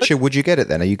were richer, would you get it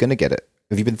then? Are you going to get it?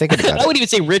 Have you been thinking about it? I wouldn't even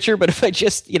say richer, but if I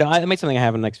just, I made something I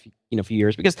have in the next few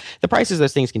years, because the prices of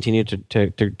those things continue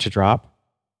to drop,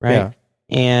 right? Yeah.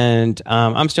 And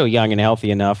I'm still young and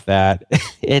healthy enough that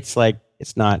it's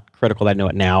not critical that I know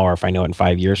it now, or if I know it in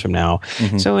 5 years from now.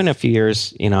 So in a few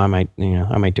years, I might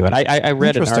do it. I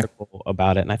read an article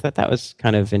about it, and I thought that was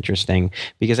kind of interesting,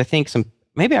 because I think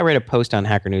maybe I read a post on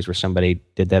Hacker News where somebody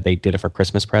did that. They did it for a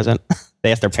Christmas present.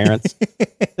 They asked their parents.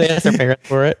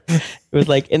 For it. It was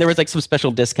like, and there was like some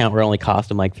special discount where it only cost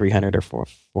them like $300 or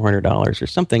 $400 or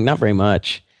something, not very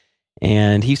much.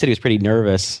 And he said he was pretty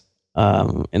nervous.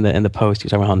 In the post, he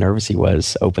was talking about how nervous he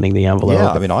was opening the envelope.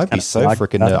 Yeah, I mean, I'd be so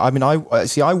freaking nervous. I mean,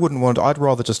 I wouldn't want. I'd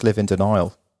rather just live in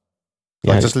denial.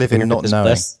 Just live in not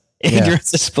knowing.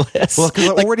 Ignorance is bliss. Well, because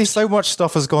already so much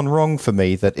stuff has gone wrong for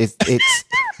me that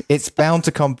it's bound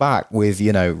to come back with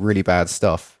really bad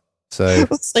stuff. So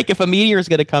it's like if a meteor is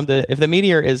going to come if the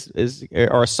meteor is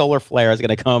or a solar flare is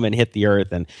going to come and hit the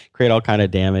Earth and create all kind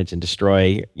of damage and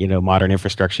destroy modern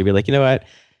infrastructure, you'd be like, you know what?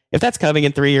 If that's coming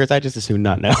in 3 years, I just assume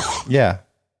not know. Yeah.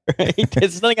 Right?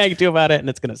 There's nothing I can do about it, and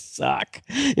it's going to suck.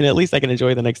 At least I can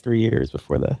enjoy the next 3 years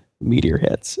before the meteor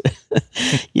hits.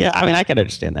 Yeah, I mean, I can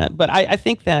understand that. But I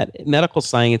think that medical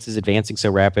science is advancing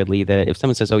so rapidly that if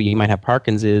someone says, oh, you might have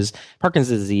Parkinson's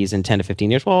disease in 10 to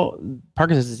 15 years, well,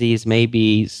 Parkinson's disease may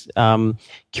be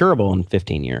curable in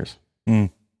 15 years. Mm.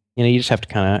 You just have to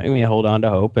kind of hold on to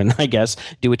hope, and I guess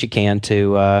do what you can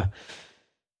to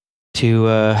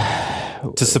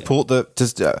support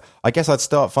I guess I'd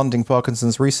start funding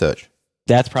Parkinson's research.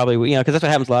 That's probably, because that's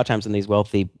what happens a lot of times in these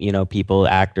wealthy, people,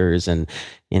 actors and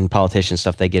politicians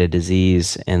stuff. They get a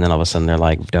disease, and then all of a sudden they're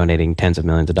like donating tens of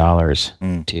millions of dollars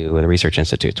to the research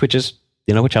institutes, which is,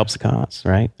 which helps the cause,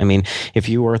 right? I mean, if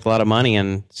you were worth a lot of money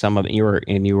and you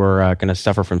were going to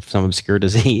suffer from some obscure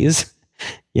disease,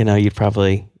 you'd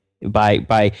probably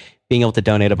by being able to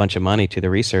donate a bunch of money to the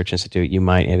research institute, you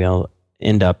might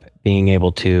end up being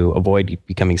able to avoid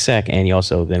becoming sick, and you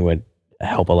also then would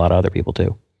help a lot of other people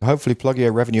too. Hopefully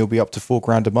Pluggio revenue will be up to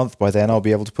 $4,000 a month by then. I'll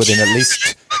be able to put in at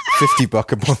least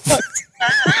 $50 a month.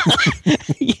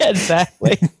 Yeah,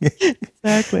 exactly.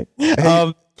 Exactly.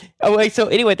 So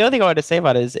anyway, the other thing I wanted to say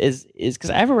about it is because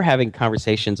I remember having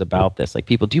conversations about this, like,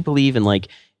 people, do you believe in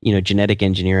genetic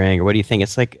engineering, or what do you think?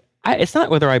 It's like, it's not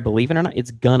whether I believe it or not,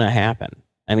 it's gonna happen.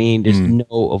 I mean, there's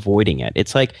no avoiding it.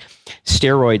 It's like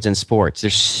steroids in sports.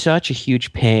 There's such a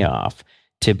huge payoff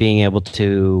to being able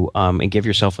to and give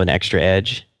yourself an extra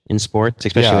edge in sports,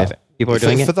 especially if people are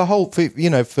doing it. For the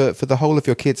whole of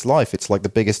your kid's life, it's like the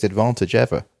biggest advantage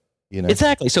ever.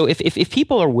 Exactly. So if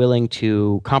people are willing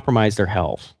to compromise their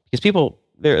health, because people,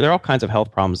 there are all kinds of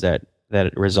health problems that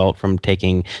result from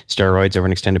taking steroids over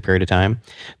an extended period of time.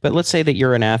 But let's say that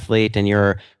you're an athlete and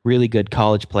you're a really good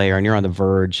college player and you're on the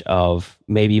verge of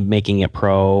maybe making it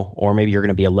pro, or maybe you're going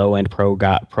to be a low-end pro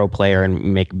player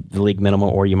and make the league minimum,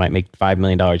 or you might make $5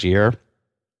 million a year.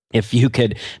 If you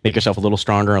could make yourself a little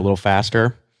stronger, a little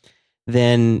faster,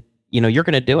 then you're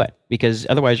going to do it, because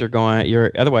otherwise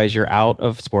you're out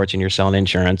of sports and you're selling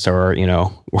insurance, or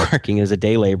working as a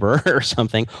day laborer or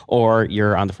something, or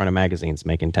you're on the front of magazines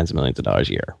making tens of millions of dollars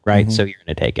a year, right? Mm-hmm. So you're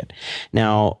going to take it.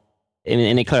 Now, and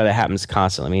it clearly that happens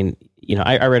constantly. I mean,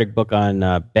 I read a book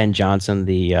on Ben Johnson,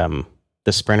 the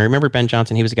sprinter. Remember Ben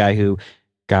Johnson? He was a guy who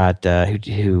got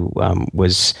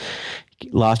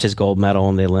lost his gold medal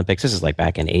in the Olympics. This is like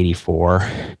back in '84.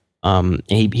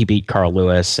 He beat Carl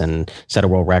Lewis and set a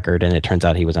world record, and it turns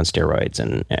out he was on steroids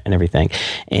and everything.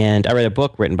 And I read a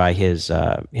book written by his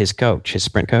coach, his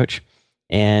sprint coach,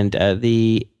 and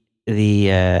the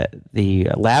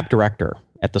lab director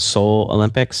at the Seoul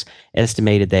Olympics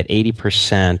estimated that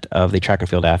 80% of the track and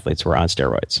field athletes were on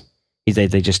steroids.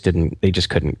 They just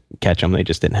couldn't catch them. They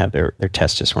just didn't have their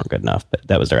tests just weren't good enough. But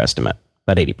that was their estimate.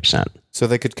 About 80%. So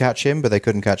they could catch him, but they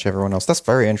couldn't catch everyone else. That's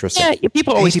very interesting. Yeah,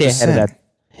 people always 80%. Stay ahead of that.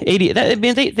 80. That, I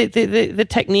mean, the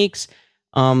techniques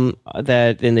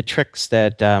that and the tricks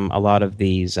that a lot of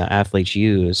these athletes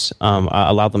use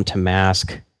allow them to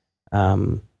mask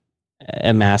the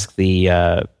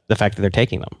fact that they're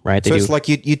taking them. Right. So it's like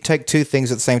you'd take two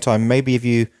things at the same time. Maybe if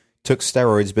you took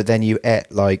steroids, but then you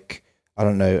ate, like, I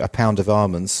don't know, a pound of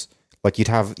almonds, like you'd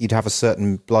have a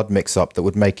certain blood mix up that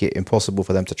would make it impossible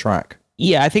for them to track.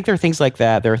 Yeah, I think there are things like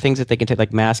that. There are things that they can take,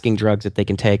 like masking drugs that they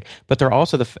can take. But it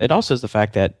also is the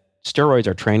fact that steroids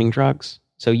are training drugs.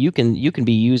 So you can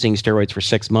be using steroids for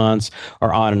 6 months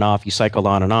or on and off. You cycle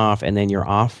on and off, and then you're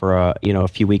off for a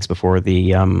few weeks before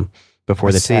the then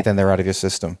they're out of your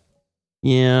system.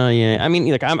 Yeah. I mean,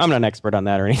 like, I'm not an expert on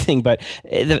that or anything, but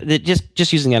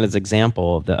just using that as an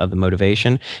example of the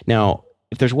motivation. Now,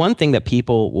 if there's one thing that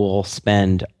people will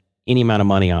spend any amount of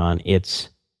money on, it's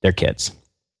their kids.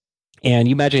 And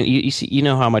you imagine, you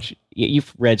know how much,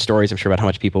 you've read stories, I'm sure, about how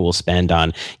much people will spend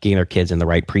on getting their kids in the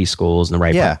right preschools and the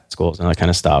right schools and all that kind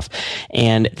of stuff.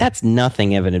 And that's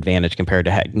nothing of an advantage compared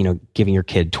to, giving your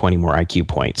kid 20 more IQ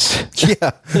points. Yeah,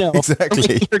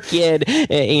 exactly. Your kid,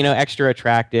 extra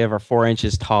attractive or 4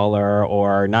 inches taller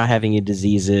or not having any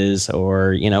diseases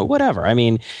or, whatever. I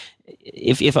mean,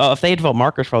 if they develop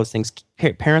markers for all those things,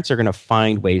 parents are going to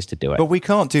find ways to do it. But we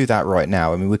can't do that right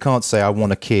now. I mean, we can't say I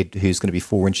want a kid who's going to be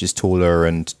 4 inches taller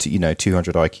and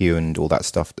 200 IQ and all that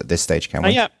stuff at this stage, can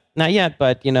we? Not yet.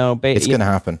 But it's going to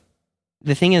happen.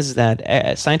 The thing is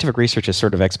that scientific research is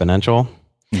sort of exponential,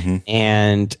 mm-hmm.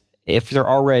 and if they're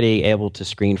already able to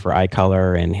screen for eye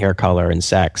color and hair color and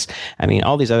sex, I mean,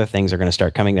 all these other things are going to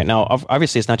start coming. Now,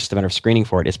 obviously, it's not just a matter of screening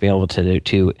for it; it's being able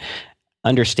to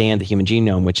understand the human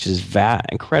genome, which is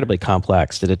incredibly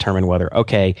complex, to determine whether,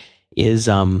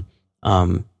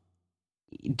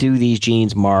 do these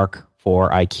genes mark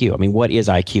for IQ. I mean, what is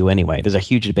IQ anyway? There's a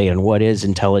huge debate on what is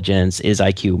intelligence. Is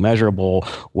IQ measurable?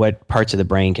 What parts of the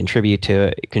brain contribute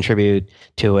to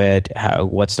it?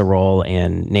 What's the role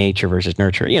in nature versus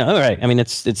nurture? All right. I mean,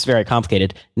 it's very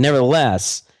complicated.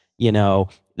 Nevertheless,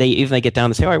 they get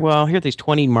down to say, all right, well, here are these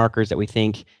 20 markers that we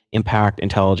think impact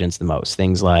intelligence the most.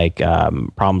 Things like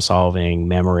problem solving,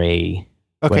 memory.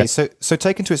 Okay, so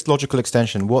taken to its logical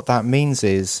extension, what that means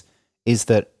is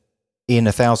that in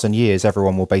 1,000 years,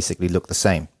 everyone will basically look the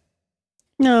same.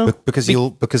 No, because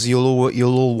you'll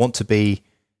all want to be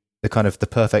the kind of the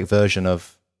perfect version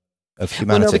of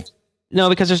humanity. Well, no,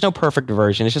 because there's no perfect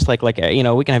version. It's just like we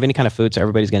can have any kind of food, so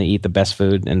everybody's going to eat the best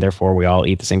food, and therefore we all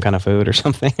eat the same kind of food or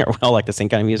something, or we all like the same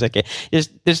kind of music. There's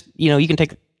you can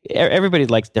take everybody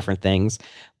likes different things,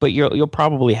 but you'll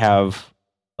probably have.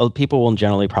 People will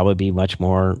generally probably be much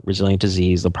more resilient to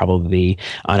disease. They'll probably be,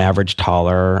 on average,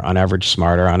 taller, on average,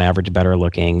 smarter, on average, better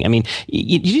looking. I mean,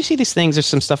 did you see these things? There's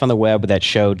some stuff on the web that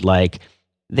showed like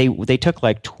they took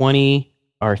like 20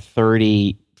 or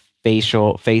 30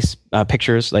 face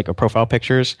pictures, like profile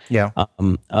pictures,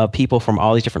 of people from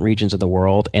all these different regions of the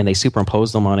world, and they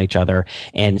superimposed them on each other,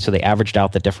 and so they averaged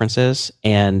out the differences,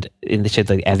 and they said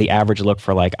the average look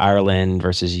for like Ireland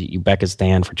versus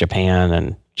Uzbekistan for Japan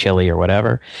and Chile or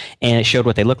whatever, and it showed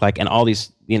what they looked like, and all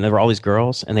these, there were all these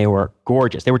girls, and they were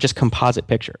gorgeous. They were just composite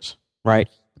pictures, right?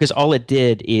 Because all it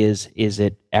did is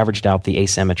it averaged out the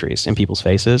asymmetries in people's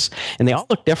faces, and they all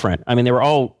looked different. I mean, they were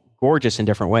all gorgeous in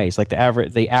different ways. Like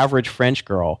the average French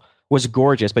girl was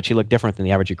gorgeous, but she looked different than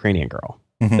the average Ukrainian girl.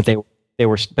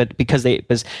 Mm-hmm. But because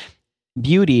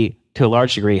beauty to a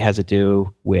large degree has to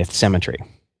do with symmetry.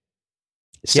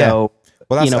 So,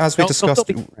 well, as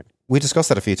we discussed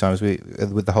that a few times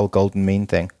with the whole golden mean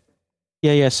thing.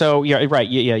 Yeah. So yeah, right.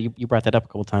 Yeah, you brought that up a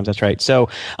couple of times. That's right. So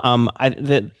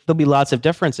there'll be lots of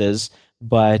differences,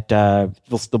 but there'll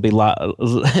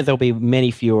be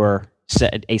many fewer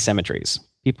asymmetries.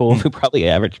 People who probably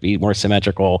average be more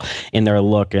symmetrical in their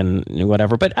look and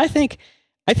whatever. But I think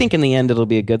in the end it'll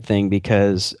be a good thing,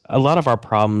 because a lot of our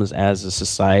problems as a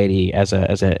society, as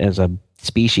a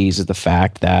species, is the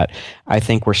fact that I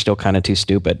think we're still kind of too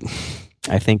stupid.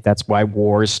 I think that's why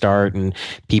wars start and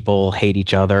people hate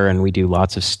each other and we do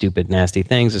lots of stupid, nasty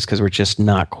things, is because we're just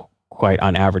not quite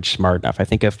on average smart enough. I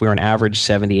think if we were an average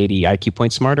 70, 80 IQ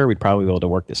points smarter, we'd probably be able to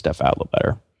work this stuff out a little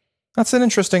better. That's an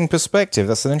interesting perspective.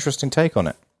 That's an interesting take on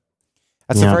it.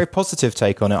 That's a very positive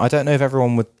take on it. I don't know if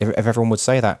everyone would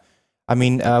say that. I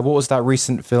mean, what was that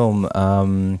recent film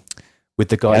with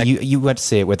the guy you went to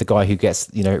see it, with the guy who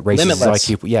gets raises his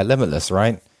IQ? Yeah, Limitless,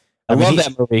 right? I love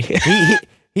that movie.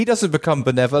 he doesn't become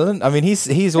benevolent. I mean,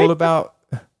 he's all about.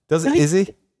 Is he? In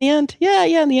the end, yeah.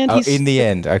 In the end, in the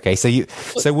end, okay. So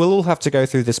we'll all have to go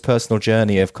through this personal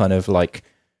journey of kind of like,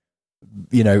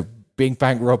 being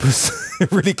bank robbers,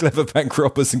 really clever bank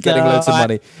robbers, and getting loads of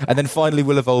money, and then finally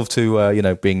we'll evolve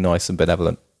to being nice and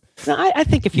benevolent. No, I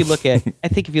think if you look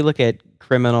at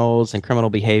criminals and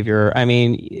criminal behavior, I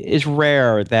mean, it's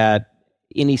rare that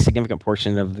any significant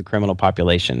portion of the criminal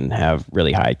population have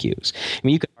really high IQs. I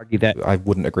mean, you could argue that. I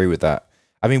wouldn't agree with that.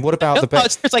 I mean, what about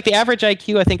it's like the average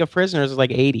IQ, I think, of prisoners is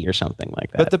like 80 or something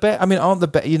like that.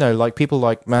 But like people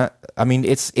like Matt. I mean,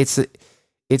 it's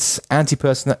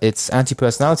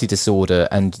anti-personality disorder,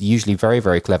 and usually very,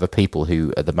 very clever people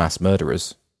who are the mass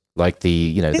murderers, like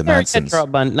the Mansons,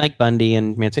 like Bundy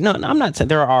and Manson. No, I'm not saying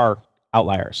there are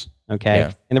outliers. Okay,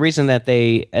 yeah. And the reason that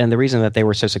they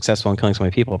were so successful in killing so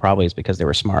many people probably is because they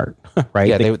were smart, right?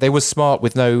 Yeah, they were smart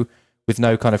with no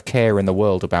kind of care in the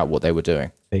world about what they were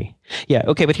doing. Yeah.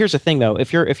 Okay. But here's the thing, though.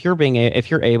 If you're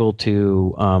able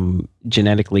to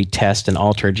genetically test and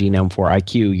alter a genome for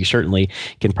IQ, you certainly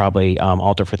can probably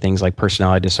alter for things like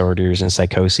personality disorders and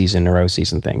psychoses and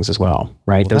neuroses and things as well,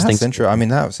 right? Those things. I mean,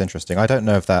 that was interesting. I don't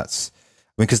know if that's.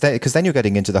 I mean, because then you're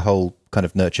getting into the whole kind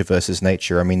of nurture versus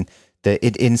nature. I mean,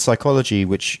 in psychology,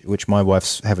 which my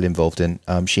wife's heavily involved in,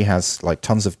 she has like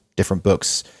tons of different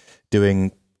books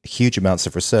doing huge amounts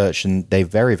of research, and they're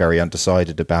very, very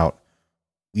undecided about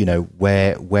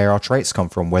where our traits come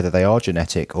from, whether they are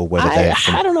genetic or whether they're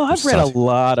from, I don't know. I've read a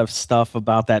lot of stuff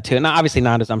about that too. Now, obviously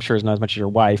not as much as your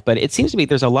wife, but it seems to me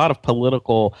there's a lot of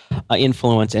political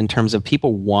influence in terms of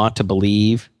people want to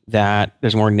believe that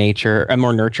there's more nature and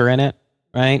more nurture in it,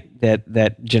 right?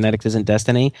 That genetics isn't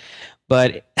destiny.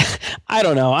 But I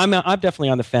don't know. I'm definitely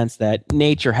on the fence that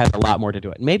nature has a lot more to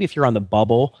do it. Maybe if you're on the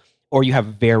bubble or you have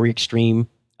very extreme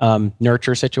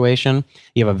nurture situation,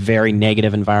 you have a very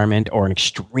negative environment or an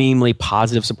extremely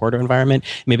positive supportive environment,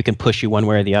 maybe it can push you one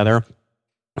way or the other.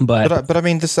 But But I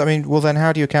mean, this. I mean, well, then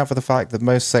how do you account for the fact that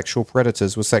most sexual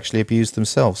predators were sexually abused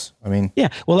themselves? I mean, yeah,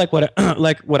 well, like what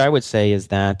like what I would say is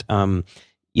that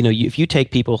if you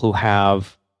take people who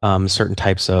have certain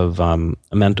types of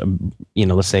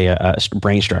let's say a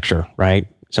brain structure, right?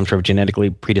 Some sort of genetically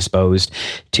predisposed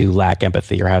to lack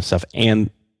empathy or have stuff, and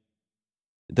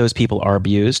those people are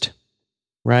abused,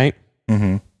 right?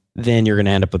 mm-hmm. Then you're going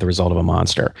to end up with the result of a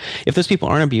monster. If those people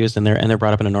aren't abused and they're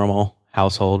brought up in a normal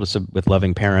household with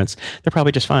loving parents, they're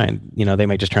probably just fine. They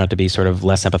might just turn out to be sort of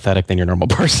less empathetic than your normal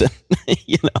person.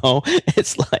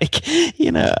 It's like,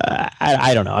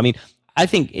 I don't know. I mean, I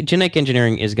think genetic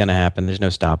engineering is going to happen. There's no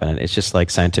stopping it. It's just like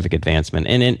scientific advancement,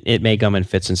 and it may come in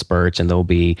fits and spurts, and there'll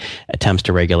be attempts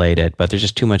to regulate it. But there's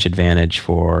just too much advantage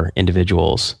for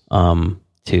individuals that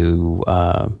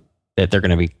they're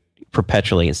going to be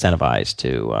perpetually incentivized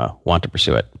to want to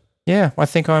pursue it. Yeah, I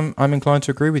think I'm inclined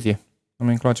to agree with you. I'm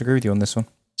inclined to agree with you on this one.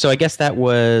 So I guess that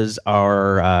was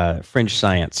our fringe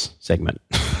science segment.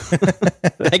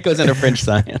 That goes into fringe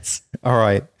science. All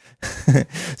right.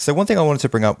 So one thing I wanted to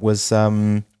bring up was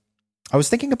I was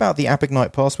thinking about the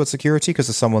AppIgnite password security because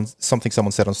of something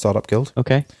someone said on StartupGuild.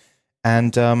 Okay.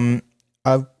 And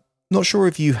I'm not sure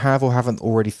if you have or haven't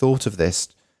already thought of this,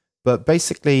 but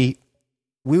basically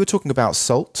we were talking about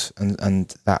salt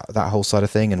and that whole side of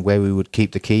thing and where we would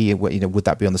keep the key, would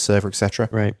that be on the server, etc.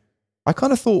 Right. I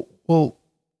kind of thought, well,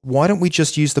 why don't we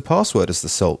just use the password as the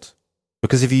salt?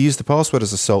 Because if you use the password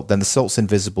as a salt, then the salt's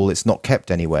invisible, it's not kept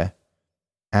anywhere.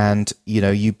 And,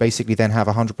 you basically then have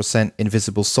 100%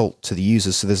 invisible salt to the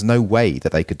users, so there's no way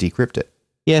that they could decrypt it.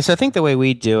 Yeah, so I think the way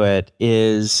we do it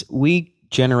is we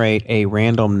generate a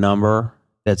random number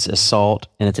that's a salt,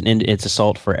 and it's a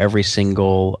salt for every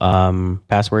single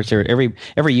password. So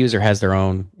every user has their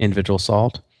own individual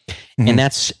salt, mm-hmm. and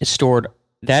that's stored.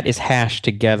 That is hashed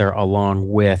together along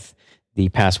with the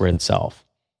password itself.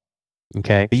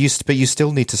 Okay, but you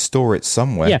still need to store it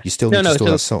somewhere. Yeah. You still need to store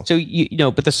that salt. So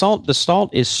but the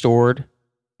salt is stored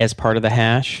as part of the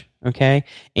hash. Okay,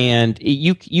 and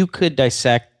you could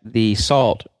dissect the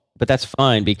salt, but that's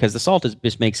fine because the salt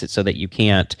just makes it so that you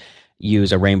can't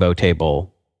use a rainbow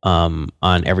table on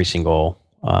every single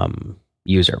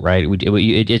user, right?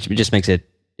 It just makes it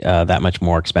that much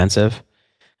more expensive.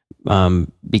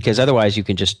 Because otherwise you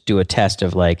can just do a test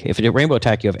of like, if a rainbow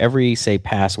attack, you have every, say,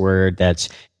 password that's...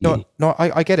 No,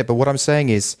 I get it. But what I'm saying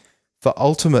is for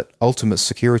ultimate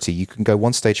security, you can go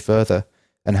one stage further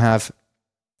and have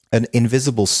an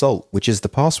invisible salt, which is the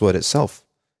password itself.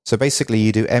 So basically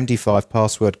you do MD5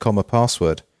 password,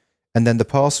 password, and then the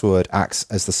password acts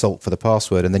as the salt for the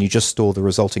password, and then you just store the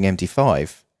resulting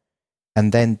MD5.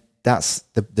 And then that's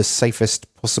the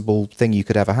safest possible thing you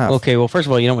could ever have. Okay, well, first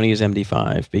of all, you don't want to use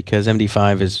MD5 because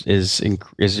MD5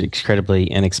 is incredibly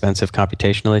inexpensive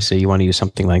computationally. So you want to use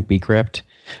something like bcrypt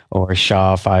or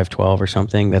SHA-512 or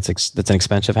something. That's an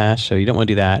expensive hash. So you don't want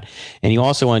to do that. And you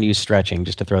also want to use stretching,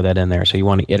 just to throw that in there. So you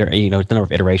want to the number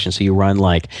of iterations. So you run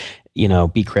like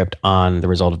bcrypt on the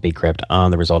result of bcrypt on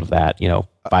the result of that.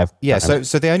 5. Yeah.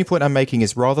 So the only point I'm making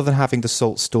is rather than having the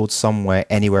salt stored somewhere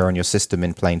anywhere on your system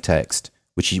in plain text,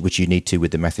 which you need to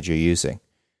with the method you're using,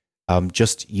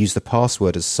 just use the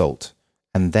password as salt,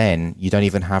 and then you don't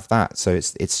even have that. So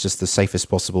it's just the safest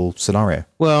possible scenario.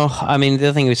 Well, I mean, the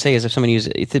other thing we say is if someone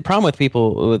uses the problem with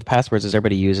people with passwords is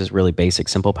everybody uses really basic,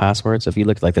 simple passwords. If you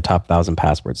look at like the top 1,000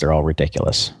 passwords, they're all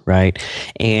ridiculous, right?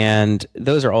 And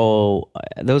there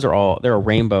are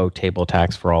rainbow table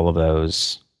attacks for all of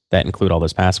those that include all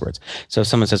those passwords. So if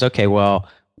someone says, okay, well,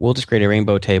 we'll just create a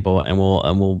rainbow table and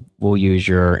we'll use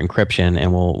your encryption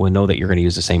and we'll know that you're going to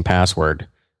use the same password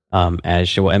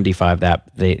as we'll MD5 that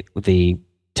the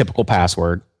typical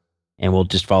password, and we'll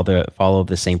just follow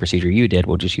the same procedure you did.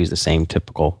 We'll just use the same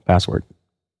typical password.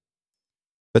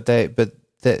 But then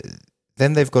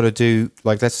they've got to do,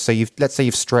 like, let's say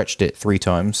you've stretched it 3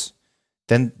 times,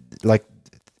 then like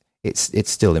it's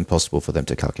still impossible for them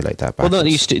to calculate that backwards. Well,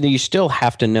 no, you still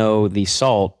have to know the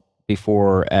salt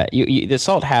before the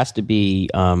salt has to be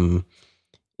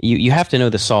you have to know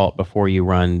the salt before you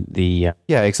run the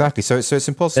yeah, exactly. So it's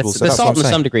impossible. So the salt to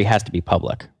some degree has to be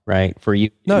public, right? For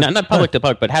you, not public to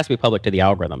public, but it has to be public to the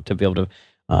algorithm to be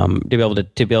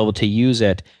able to use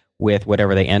it with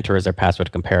whatever they enter as their password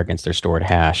to compare against their stored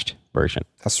hashed version.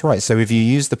 That's right. So if you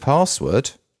use the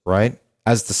password, right,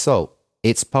 as the salt,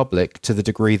 it's public to the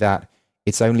degree that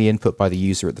it's only input by the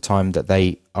user at the time that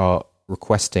they are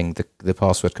requesting the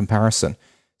password comparison.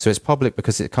 So it's public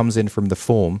because it comes in from the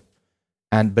form,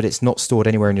 but it's not stored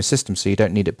anywhere in your system, so you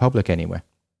don't need it public anywhere.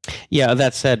 Yeah,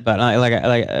 that said, but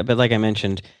like I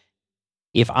mentioned,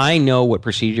 if I know what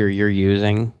procedure you're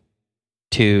using,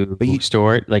 to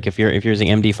store it. Like if you're using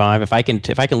MD5, if I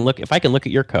can look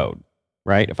at your code,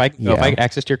 right? If I get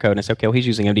access to your code and I say, okay, well, he's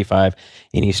using MD5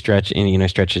 and he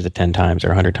stretches it 10 times or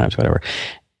 100 times, whatever.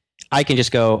 I can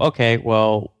just go, okay,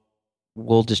 well,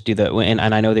 we'll just do that. And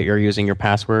I know that you're using your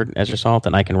password as your salt,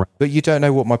 and I can. But you don't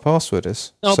know what my password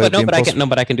is. But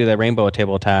I can do the rainbow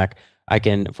table attack. I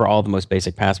can for all the most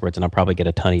basic passwords, and I'll probably get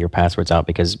a ton of your passwords out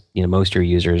because most of your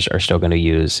users are still going to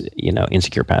use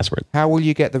insecure passwords. How will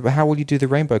you do the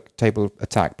rainbow table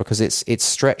attack? Because it's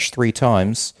stretched 3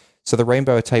 times, so the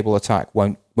rainbow table attack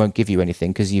won't give you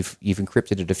anything because you've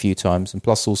encrypted it a few times, and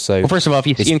plus also. Well, first of all, if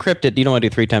you encrypt it, you don't want to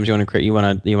do 3 times. You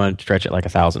want to stretch it like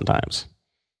 1,000 times.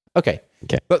 Okay.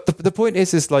 But the point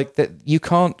is like that you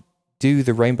can't do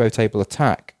the rainbow table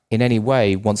attack in any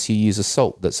way once you use a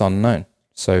salt that's unknown.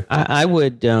 So I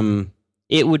would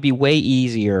it would be way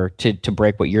easier to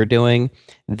break what you're doing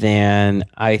than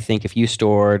I think if you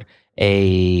stored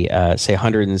a say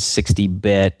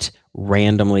 160-bit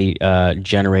randomly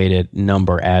generated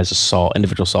number as a salt,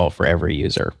 individual salt for every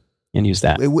user, and use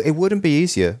that. It wouldn't be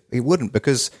easier. It wouldn't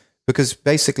because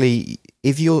basically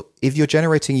if you're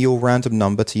generating your random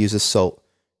number to use as salt,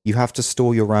 you have to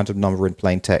store your random number in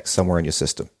plain text somewhere in your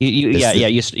system.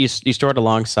 You store it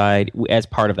alongside as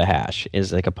part of the hash. It's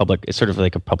sort of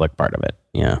like a public part of it.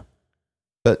 Yeah.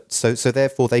 But so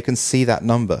therefore they can see that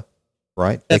number,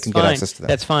 right? They can get access to that.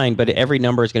 That's fine, but every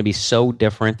number is going to be so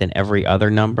different than every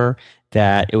other number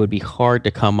that it would be hard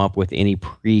to come up with any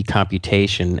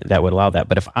pre-computation that would allow that.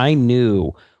 But if I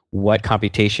knew what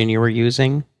computation you were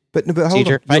using, but hold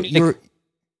on,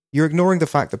 you're ignoring the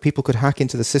fact that people could hack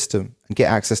into the system and get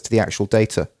access to the actual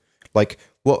data. Like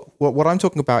what I'm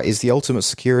talking about is the ultimate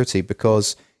security,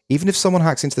 because even if someone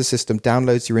hacks into the system,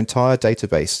 downloads your entire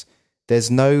database,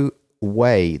 there's no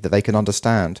way that they can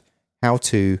understand how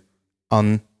to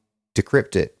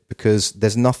undecrypt it because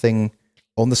there's nothing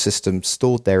on the system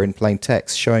stored there in plain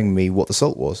text showing me what the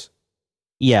salt was.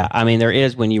 Yeah, I mean there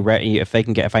is when if I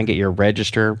can get your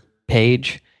register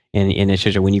page. And it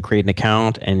shows you when you create an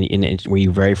account and where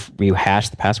you hash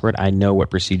the password, I know what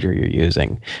procedure you're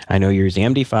using. I know you're using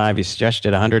MD5. You stretched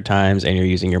it 100 times, and you're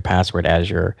using your password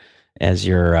as a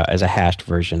hashed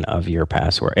version of your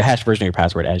password, a hashed version of your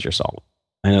password as your salt.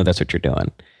 I know that's what you're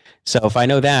doing. So if I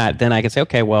know that, then I can say,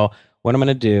 okay, well, what I'm going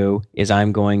to do is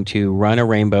I'm going to run a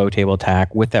rainbow table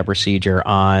attack with that procedure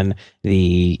on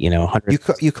the 100.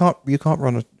 You can't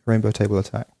run a rainbow table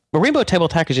attack. But rainbow table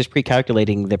attack is just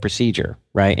pre-calculating the procedure,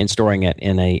 right, and storing it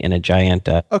in a giant.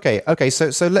 Okay.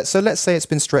 So let's say it's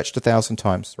been stretched 1,000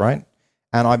 times, right?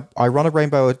 And I run a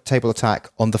rainbow table attack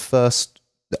on the first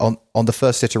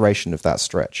iteration of that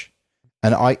stretch,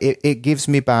 and it gives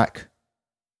me back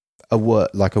a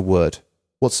word.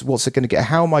 What's it going to get?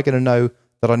 How am I going to know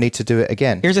that I need to do it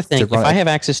again? Here's the thing: if I have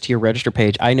access to your register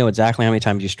page, I know exactly how many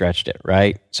times you stretched it,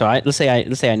 right? So let's say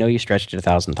I know you stretched it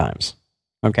 1,000 times.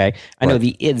 Okay, I know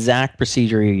the exact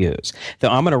procedure you use. So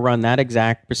I'm going to run that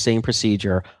exact same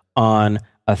procedure on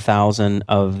 1,000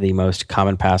 of the most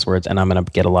common passwords, and I'm going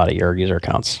to get a lot of your user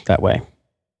accounts that way.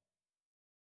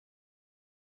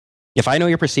 If I know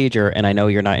your procedure and I know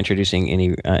you're not introducing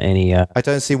any, I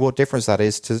don't see what difference that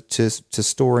is to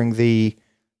storing to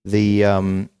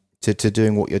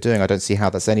doing what you're doing. I don't see how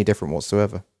that's any different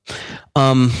whatsoever.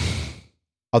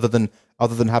 Other than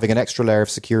having an extra layer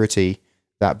of security.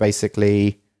 That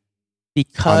basically,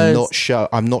 because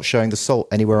I'm not showing the salt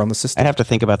anywhere on the system. I have to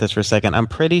think about this for a second. I'm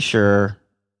pretty sure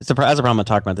it's a problem. I'm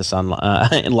talking about this on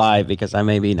live because I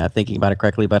may be not thinking about it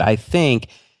correctly. But I think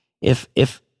if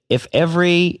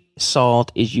every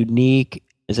salt is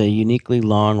a uniquely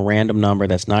long random number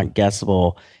that's not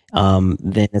guessable,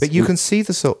 then but you can see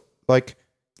the salt like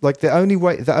the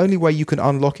only way you can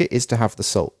unlock it is to have the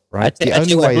salt. Right. Let's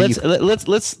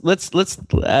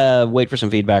wait for some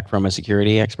feedback from a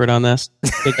security expert on this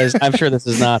because I'm sure this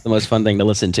is not the most fun thing to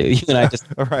listen to. You and I just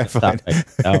all right, fine.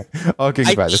 I'll give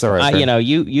you back. That's all right.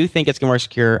 You think it's more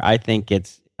secure. I think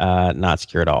it's not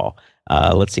secure at all.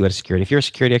 Let's see what security. If you're a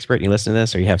security expert and you listen to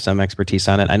this, or you have some expertise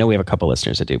on it, I know we have a couple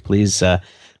listeners that do. Please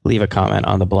leave a comment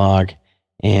on the blog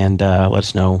and let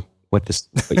us know what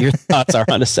your thoughts are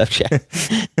on the subject.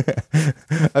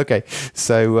 Okay,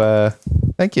 so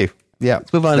thank you. Yeah,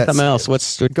 let's move on to something else.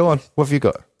 Go on? What have you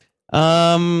got?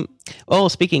 Well,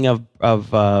 speaking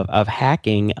of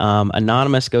hacking,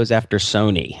 Anonymous goes after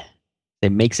Sony.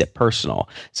 It makes it personal.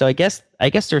 So I guess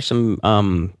there's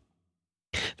some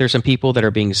people that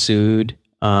are being sued,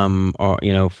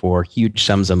 for huge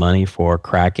sums of money for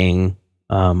cracking,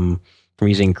 from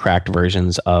using cracked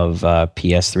versions of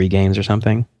PS3 games or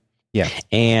something. Yeah,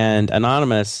 and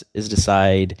Anonymous is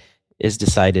decided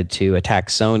to attack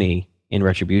Sony in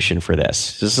retribution for this.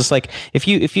 So it's just like if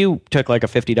you took like a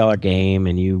 $50 game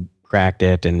and you cracked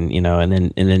it, and and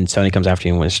then Sony comes after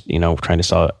you and was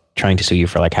trying to sue you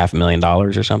for like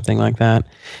 $500,000 or something like that,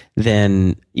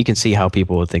 then you can see how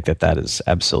people would think that is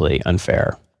absolutely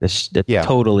unfair.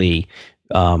 Totally.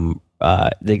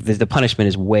 The punishment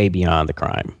is way beyond the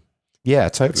crime. Yeah,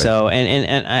 totally. So,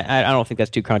 and I don't think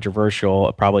that's too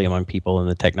controversial, probably among people in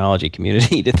the technology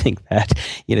community, to think that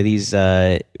these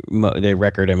the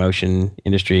record and motion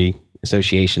industry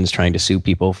associations trying to sue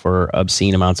people for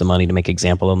obscene amounts of money to make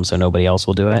example of them so nobody else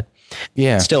will do it.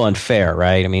 Yeah, it's still unfair,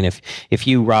 right? I mean, if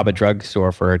you rob a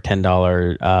drugstore for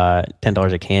 $10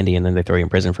 of candy and then they throw you in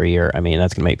prison for a year, I mean,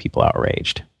 that's going to make people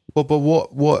outraged. Well, but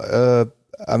what are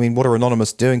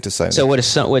Anonymous doing to Sony? So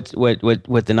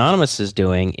what Anonymous is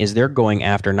doing is they're going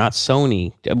after not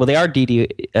Sony. Well, they are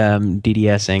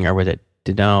DDSing, or was it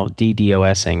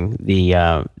DDoSing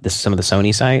some of the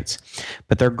Sony sites,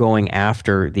 but they're going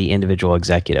after the individual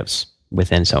executives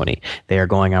within Sony. They are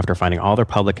going after finding all their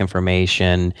public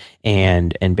information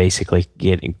and basically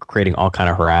creating all kind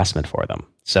of harassment for them.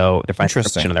 So they're finding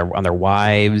information on their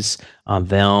wives, on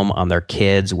them, on their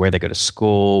kids, where they go to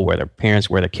school, where their parents,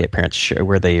 where their parents,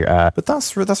 where they. But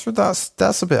that's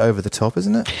a bit over the top,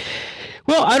 isn't it?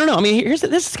 Well, I don't know. I mean, this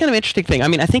is kind of an interesting thing. I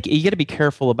mean, I think you got to be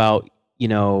careful about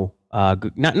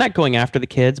not going after the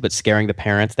kids, but scaring the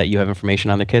parents that you have information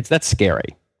on their kids. That's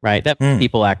scary, right? That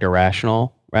people act irrationally.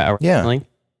 Yeah.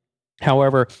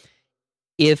 However,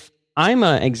 if I'm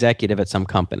an executive at some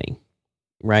company,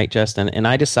 right, Justin, and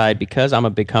I decide because I'm a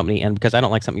big company and because I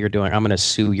don't like something you're doing, I'm going to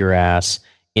sue your ass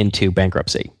into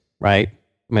bankruptcy, right?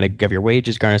 I'm going to give your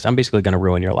wages garnished. I'm basically going to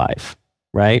ruin your life,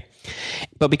 right?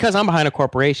 But because I'm behind a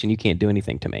corporation, you can't do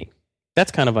anything to me.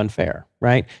 That's kind of unfair,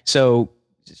 right? So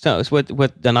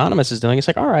what Anonymous is doing is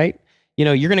like, all right,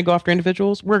 you're going to go after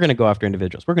individuals. We're going to go after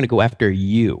individuals. We're going to go after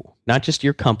you, not just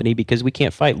your company, because we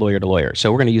can't fight lawyer to lawyer.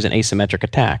 So we're going to use an asymmetric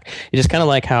attack. It's just kind of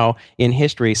like how in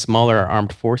history, smaller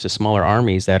armed forces, smaller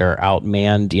armies that are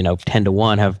outmanned,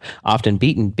 10-1 have often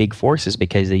beaten big forces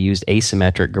because they used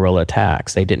asymmetric guerrilla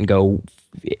attacks. They didn't go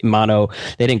they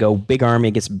didn't go big army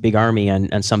against big army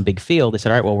on some big field. They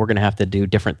said, all right, well, we're going to have to do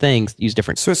different things, use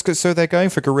different. So they're going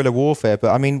for guerrilla warfare,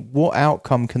 but I mean, what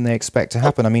outcome can they expect to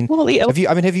happen? I mean, have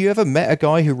you ever met a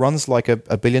guy who runs like a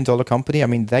 $1 billion company? I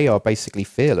mean, they are basically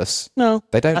fearless. No,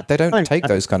 they don't take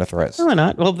those kind of threats. No, they're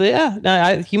not. Well,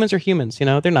 humans are humans.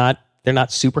 They're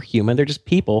not superhuman. They're just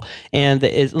people. And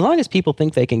as long as people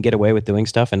think they can get away with doing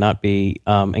stuff and not be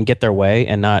and get their way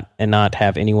and not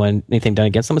have anything done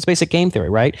against them, it's basic game theory,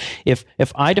 right? If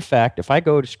I defect, if I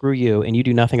go to screw you and you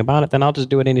do nothing about it, then I'll just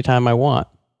do it anytime I want,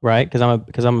 right? Because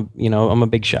I'm a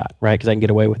big shot, right? Because I can get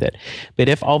away with it. But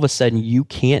if all of a sudden you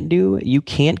can't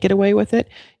get away with it,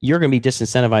 you're going to be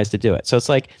disincentivized to do it. So it's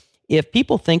like if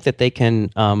people think that they can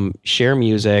share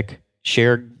music,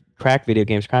 crack video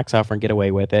games, crack software, and get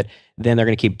away with it, then they're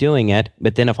going to keep doing it.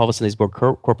 But then if all of a sudden these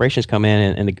corporations come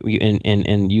in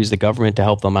and use the government to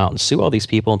help them out and sue all these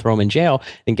people and throw them in jail,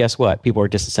 then guess what? People are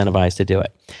disincentivized to do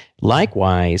it.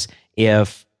 Likewise,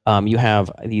 if you have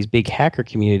these big hacker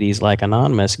communities like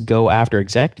Anonymous go after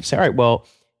executives, say, all right, well,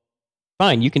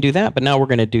 fine, you can do that, but now we're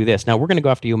going to do this. Now we're going to go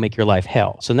after you and make your life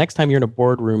hell. So next time you're in a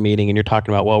boardroom meeting and you're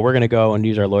talking about, well, we're going to go and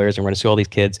use our lawyers and we're going to sue all these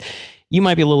kids, you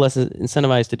might be a little less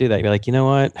incentivized to do that. You're like, you know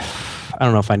what? I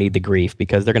don't know if I need the grief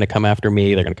because they're going to come after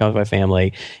me. They're going to come after my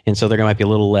family. And so they're going to might be a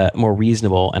little more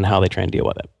reasonable in how they try and deal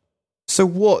with it. So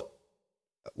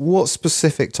what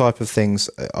specific type of things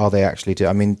are they actually doing?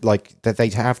 I mean, like that they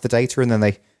have the data and then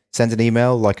they send an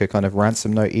email, like a kind of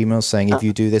ransom note email saying, if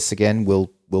you do this again, we'll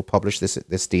publish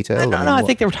this detail. I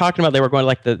think they were talking about, they were going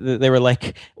like they were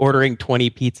like ordering 20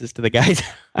 pizzas to the guy's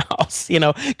house,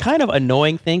 kind of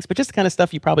annoying things, but just the kind of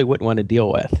stuff you probably wouldn't want to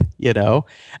deal with,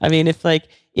 I mean, if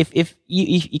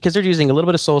because they're using a little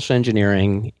bit of social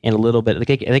engineering and a little bit,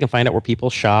 they can find out where people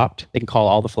shopped. They can call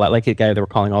all the like the guy, they were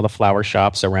calling all the flower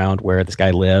shops around where this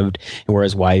guy lived and where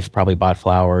his wife probably bought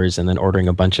flowers, and then ordering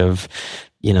a bunch of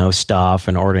stuff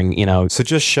and ordering, So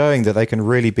just showing that they can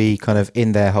really be kind of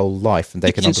in their whole life and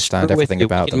they can understand everything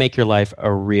about them. Make your life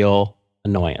a real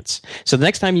annoyance. So the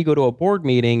next time you go to a board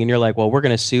meeting and you're like, well, we're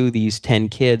going to sue these 10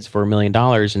 kids for $1 million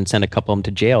and send a couple of them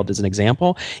to jail as an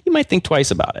example, you might think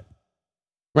twice about it,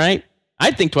 right?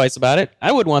 I'd think twice about it.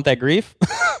 I wouldn't want that grief,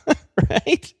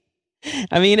 right?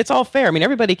 I mean, it's all fair. I mean,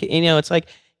 everybody, it's like,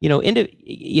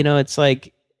 it's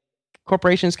like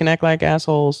corporations can act like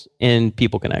assholes and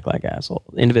people can act like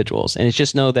individuals. And it's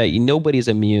just know that nobody's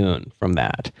immune from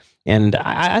that. And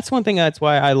that's one thing. That's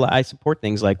why I support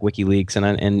things like WikiLeaks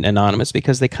and Anonymous,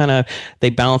 because they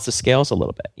balance the scales a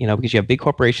little bit. Because you have big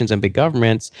corporations and big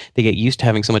governments, they get used to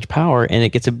having so much power, and it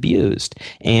gets abused.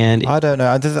 And I don't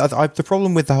know. The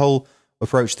problem with the whole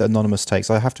approach that Anonymous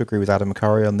takes, I have to agree with Adam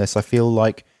McCurry on this. I feel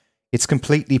like it's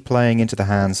completely playing into the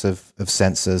hands of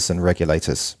censors and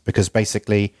regulators, because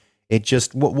basically it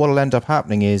just what'll end up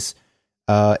happening is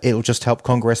it'll just help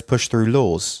Congress push through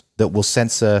laws that will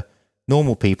censor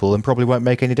normal people and probably won't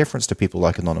make any difference to people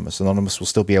like Anonymous. Anonymous will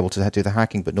still be able to do the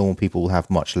hacking, but normal people will have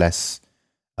much less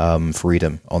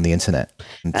freedom on the internet.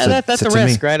 That's a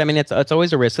risk, right? I mean, it's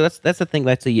always a risk. So that's the thing.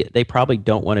 They probably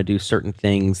don't want to do certain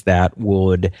things that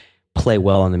would play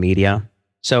well in the media.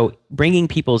 So bringing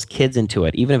people's kids into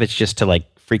it, even if it's just to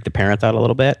like freak the parents out a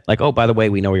little bit, like, oh, by the way,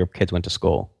 we know where your kids went to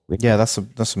school. Yeah, that's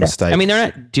a mistake. I mean,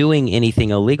 they're not doing anything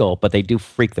illegal, but they do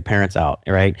freak the parents out,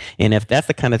 right? And if that's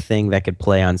the kind of thing that could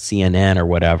play on CNN or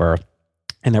whatever,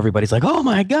 and everybody's like, "Oh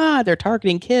my God, they're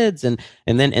targeting kids," and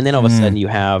then all of a sudden you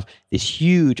have this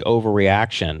huge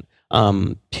overreaction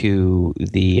to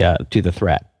the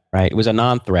threat. Right, it was a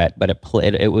non-threat, but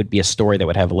it would be a story that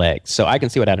would have legs. So I can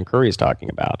see what Adam Curry is talking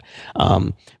about.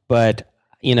 But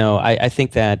I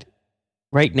think that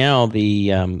right now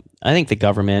I think the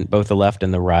government, both the left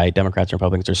and the right, Democrats and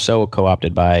Republicans, are so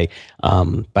co-opted by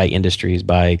industries,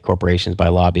 by corporations, by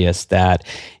lobbyists that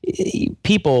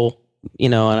people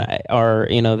are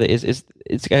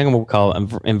it's kind of what we call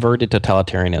inverted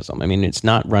totalitarianism. I mean, it's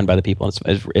not run by the people.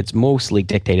 It's mostly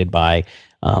dictated by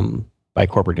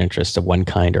corporate interests of one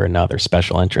kind or another,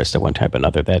 special interests of one type or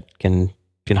another that can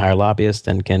hire lobbyists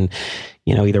and can,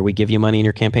 either we give you money in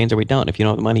your campaigns or we don't. If you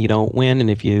don't have the money, you don't win. And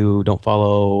if you don't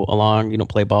follow along, you don't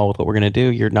play ball with what we're going to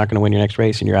do, you're not going to win your next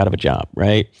race and you're out of a job,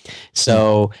 right?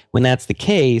 So when that's the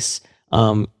case,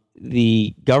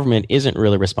 the government isn't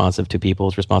really responsive to people,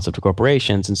 it's responsive to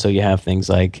corporations. And so you have things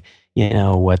like,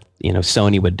 what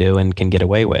Sony would do and can get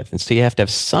away with. And so you have to have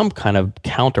some kind of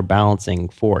counterbalancing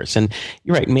force. And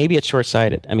you're right, maybe it's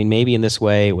short-sighted. I mean, maybe in this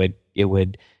way it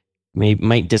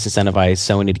might disincentivize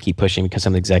Sony to keep pushing because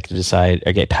some executives decide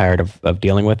or get tired of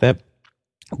dealing with it.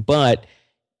 But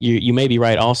you may be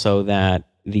right also that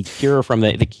the cure from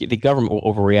the government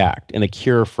will overreact, and the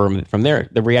cure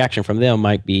the reaction from them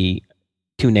might be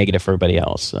too negative for everybody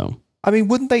else. So I mean,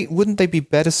 wouldn't they be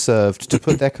better served to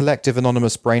put their collective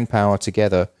anonymous brain power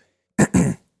together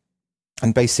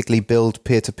and basically build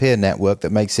peer-to-peer network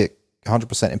that makes it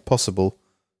 100% impossible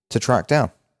to track down?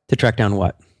 To track down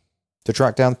what? To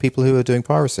track down the people who are doing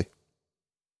piracy.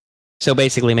 So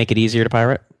basically make it easier to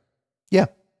pirate? Yeah.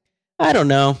 I don't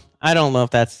know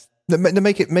if that's...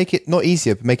 Make it not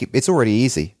easier, but it's already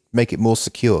easy. Make it more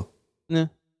secure.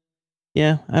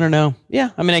 Yeah, I don't know. Yeah,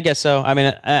 I mean, I guess so. I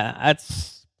mean, I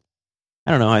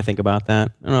don't know how I think about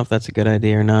that. I don't know if that's a good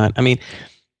idea or not. I mean,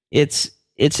 it's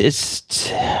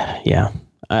yeah.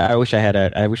 I wish I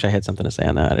had something to say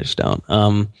on that. I just don't.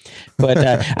 But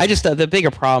I just the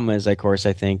bigger problem is, of course,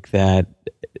 I think that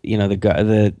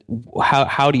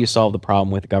how do you solve the problem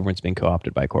with governments being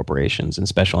co-opted by corporations and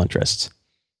special interests?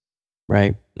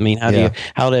 Right. I mean,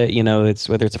 it's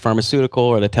whether it's a pharmaceutical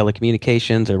or the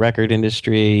telecommunications or record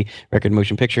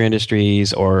motion picture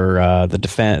industries, or the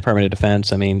Department of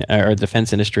Defense. I mean, or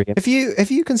defense industry. Have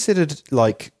you considered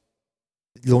like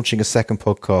launching a second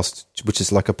podcast, which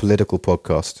is like a political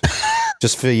podcast,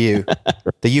 just for you,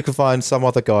 that you can find some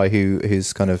other guy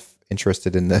who's kind of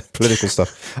interested in the political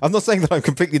stuff? I'm not saying that I'm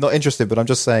completely not interested, but I'm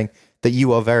just saying that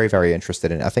you are very, very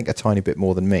interested in it. I think a tiny bit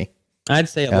more than me. I'd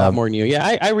say a lot more than you.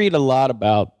 Yeah, I read a lot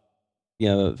about,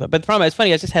 but the problem, it's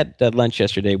funny, I just had lunch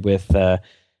yesterday with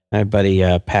my buddy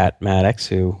Pat Maddox,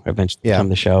 who eventually came on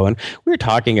the show, and we were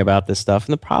talking about this stuff.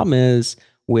 And the problem is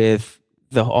with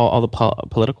all the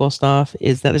political stuff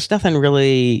is that there's nothing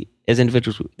really, as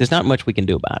individuals, there's not much we can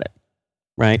do about it,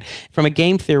 right? From a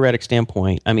game theoretic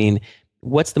standpoint, I mean,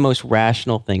 what's the most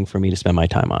rational thing for me to spend my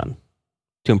time on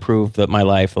to improve my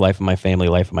life, the life of my family,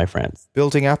 the life of my friends?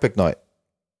 Building AppIgnite.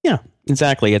 Yeah,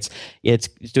 exactly. It's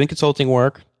doing consulting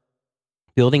work,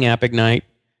 building AppIgnite,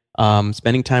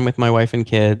 spending time with my wife and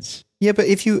kids. Yeah, but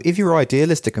if you're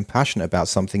idealistic and passionate about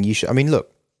something, you should. I mean,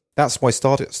 look, that's why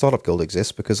StartupGuild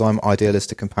exists, because I'm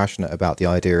idealistic and passionate about the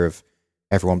idea of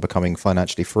everyone becoming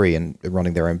financially free and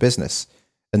running their own business.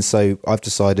 And so I've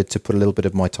decided to put a little bit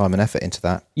of my time and effort into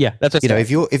that. Yeah, that's what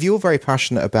if you're very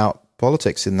passionate about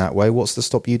politics in that way, what's to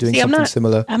stop you doing something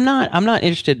similar? I'm not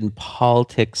interested in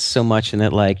politics so much in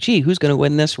that, like, gee, who's going to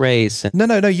win this race?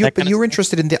 No. You're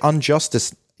interested in the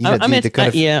injustice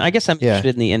I guess I'm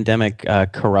interested in the endemic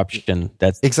corruption.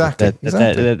 That's exactly.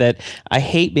 That I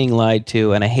hate being lied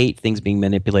to, and I hate things being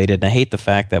manipulated, and I hate the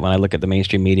fact that when I look at the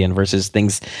mainstream media and versus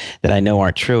things that I know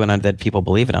aren't true and that people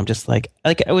believe it, I'm just like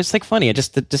it was like funny.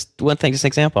 Just one thing, just an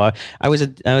example. I was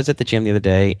at the gym the other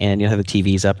day, and you have the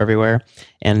TVs up everywhere,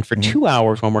 and for 2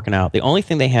 hours while I'm working out, the only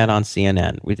thing they had on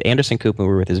CNN with Anderson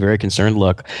Cooper with his very concerned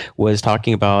look was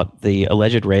talking about the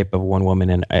alleged rape of one woman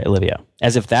in Libya,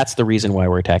 as if that's the reason why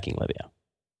we're attacking Libya.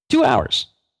 2 hours.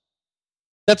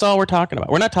 That's all we're talking about.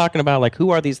 We're not talking about like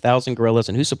who are these 1,000 guerrillas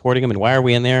and who's supporting them and why are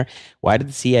we in there? Why did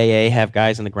the CIA have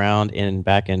guys on the ground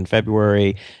back in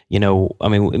February? We've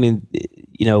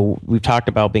talked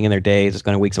about being in their days. It's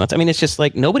going to weeks, months. I mean, it's just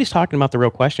like nobody's talking about the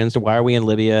real questions. So why are we in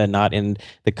Libya and not in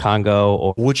the Congo?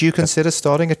 Or would you consider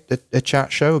starting a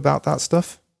chat show about that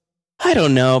stuff? I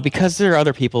don't know, because there are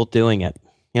other people doing it.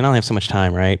 I don't have so much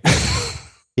time, right?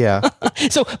 Yeah.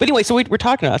 But anyway, we're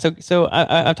talking about I'm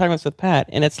talking about this with Pat,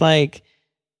 and it's like,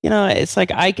 it's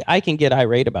like I can get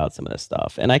irate about some of this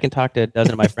stuff, and I can talk to a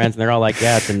dozen of my friends, and they're all like,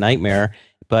 "Yeah, it's a nightmare."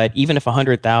 But even if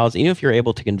 100,000, even if you're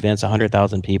able to convince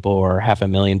 100,000 people or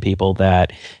 500,000 people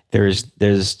that there's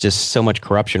just so much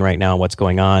corruption right now, what's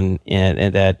going on,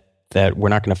 and that we're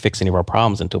not going to fix any of our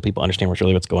problems until people understand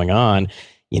what's going on,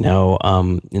 in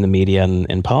the media and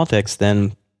in politics,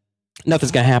 then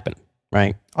nothing's going to happen.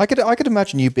 Right. I could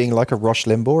imagine you being like a Rush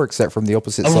Limbaugh, except from the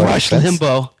opposite side. Rush of the fence.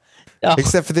 Limbaugh. Oh.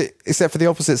 Except for the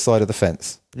opposite side of the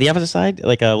fence. The opposite side,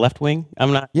 like a left wing.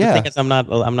 I'm not. Yeah. The thing is, I'm not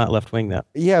left wing though.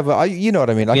 Yeah, but you know what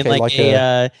I mean. Okay, like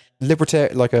a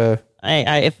libertarian, like a.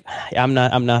 I'm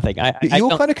nothing.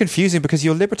 You're kind of confusing because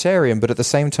you're libertarian, but at the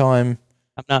same time,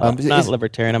 I'm not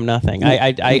libertarian. I'm nothing.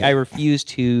 I refuse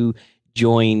to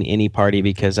join any party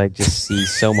because I just see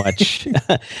so much.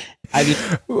 I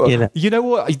mean, you know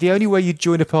what? The only way you'd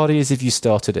join a party is if you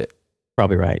started it.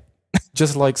 Probably right.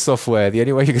 Just like software, the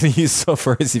only way you're going to use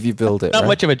software is if you build it. Not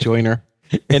much of a joiner.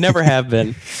 I never have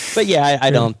been. But yeah, I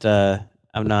don't.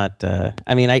 I'm not.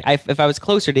 I mean, if I was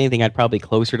closer to anything, I'd probably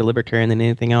closer to libertarian than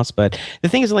anything else. But the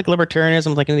thing is, like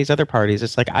libertarianism, like in these other parties,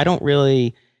 it's like I don't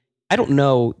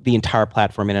know the entire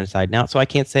platform inside and out, so I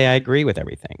can't say I agree with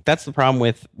everything. That's the problem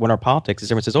with when our politics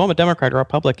is everyone says, "Oh, I'm a Democrat or a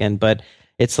Republican," but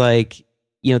it's like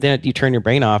then you turn your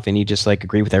brain off and you just like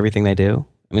agree with everything they do.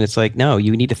 I mean, it's like, no,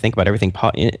 you need to think about everything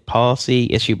policy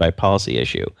issue by policy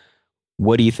issue.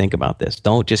 What do you think about this?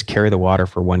 Don't just carry the water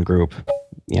for one group.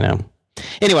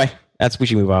 Anyway, we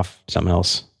should move off to something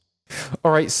else.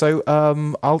 All right, so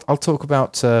I'll talk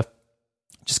about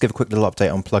just give a quick little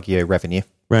update on Pluggio revenue.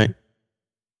 Right.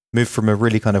 Move from a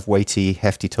really kind of weighty,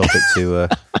 hefty topic to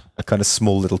a kind of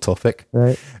small little topic.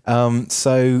 Right.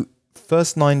 So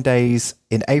first 9 days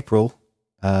in April,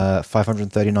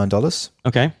 $539.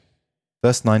 Okay.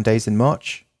 First 9 days in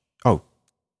March. Oh,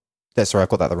 that's right. I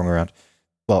got that the wrong way around.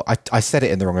 Well, I said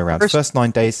it in the wrong way around. First 9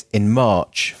 days in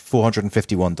March,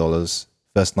 $451.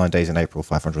 First 9 days in April,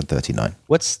 $539.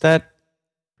 What's that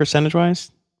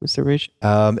percentage-wise? What's the ratio?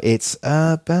 It's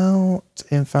about,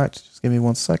 in fact, just give me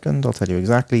 1 second. I'll tell you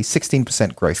exactly.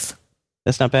 16% growth.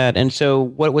 That's not bad. And so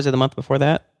what was it the month before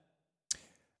that?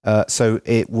 So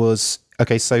it was,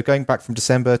 okay, so going back from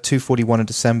December, 241 in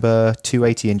December,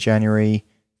 280 in January,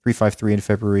 353 in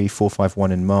February,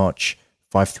 451 in March,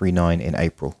 539 in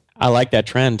April. I like that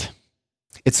trend.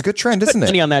 It's a good trend, isn't it?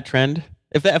 Money on that trend.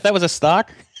 If that was a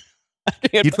stock,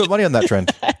 you'd put money on that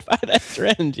trend. I'd buy that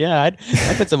trend. Yeah, I'd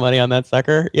put some money on that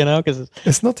sucker. Because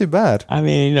it's not too bad. I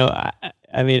mean,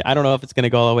 I don't know if it's going to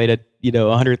go all the way to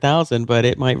 100,000, but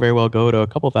it might very well go to a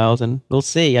couple thousand. We'll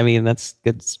see. I mean, that's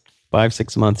a good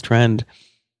 5-6 month trend.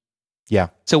 Yeah.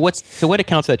 So what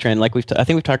accounts for that trend? Like I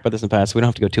think we've talked about this in the past, so we don't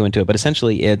have to go too into it, but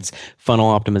essentially it's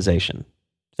funnel optimization.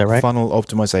 Is that right? Funnel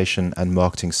optimization and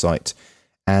marketing site.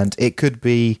 And it could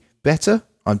be better.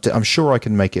 I'm sure I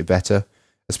can make it better,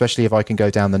 especially if I can go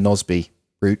down the Nosby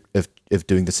route of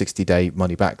doing the 60-day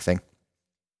money back thing.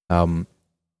 The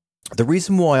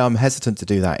reason why I'm hesitant to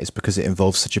do that is because it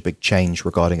involves such a big change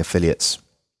regarding affiliates.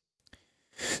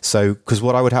 So, because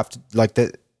what I would have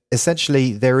to,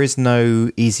 essentially, there is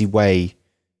no easy way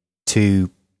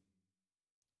to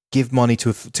give money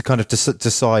to kind of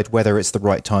decide whether it's the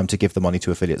right time to give the money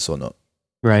to affiliates or not.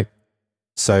 Right.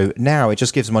 So now it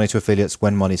just gives money to affiliates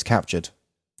when money's captured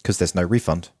because there's no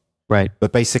refund. Right.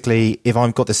 But basically, if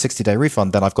I've got the 60-day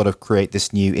refund, then I've got to create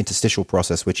this new interstitial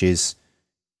process, which is,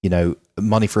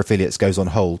 money for affiliates goes on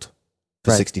hold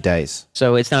for 60 days.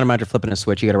 So it's not a matter of flipping a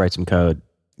switch. You got to write some code.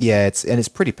 Yeah, it's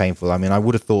pretty painful. I mean, I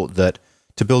would have thought that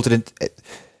to build it in...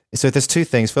 So there's two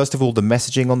things. First of all, the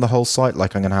messaging on the whole site,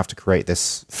 like I'm going to have to create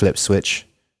this flip switch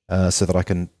so that I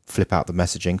can flip out the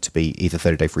messaging to be either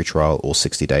 30-day free trial or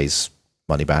 60 days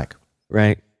money back.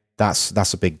 Right.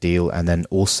 That's a big deal. And then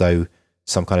also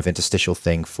some kind of interstitial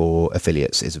thing for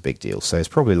affiliates is a big deal. So it's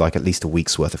probably like at least a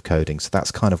week's worth of coding. So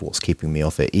that's kind of what's keeping me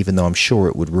off it, even though I'm sure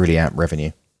it would really amp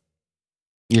revenue.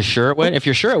 You're sure it would? If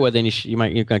you're sure it would, then you're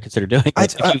going to consider doing it.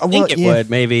 If you think it would,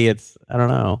 maybe it's, I don't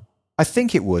know. I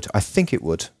think it would. I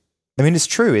mean, it's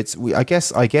true. I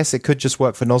guess it could just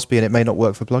work for Nosby and it may not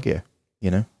work for Pluggio,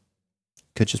 you know?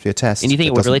 Could just be a test. And you think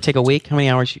it would really take a week? How many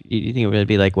hours? You think it would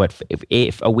be like what?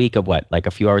 If a week of what? Like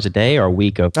a few hours a day, or a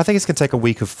week of? I think it's going to take a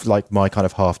week of like my kind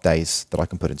of half days that I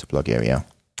can put into Pluggio. Yeah.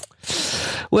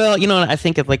 Well, you know, I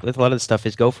think like with a lot of the stuff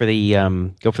is go for the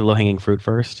low hanging fruit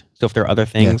first. So if there are other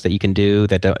things that you can do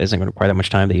that isn't going to require that much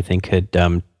time that you think could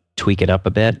tweak it up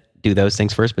a bit, do those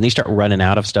things first. But when you start running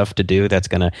out of stuff to do, that's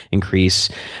going to increase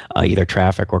either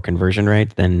traffic or conversion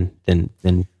rate. Then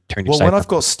turn your site. Well, when I've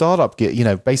got StartupGuild, you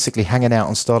know, basically hanging out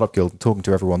on StartupGuild and talking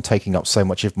to everyone, taking up so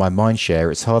much of my mind share,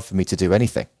 it's hard for me to do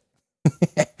anything.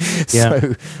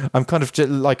 So I'm kind of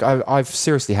like I've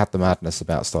seriously had the madness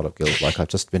about StartupGuild. Like I've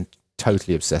just been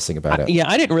totally obsessing about it. Yeah,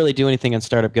 I didn't really do anything on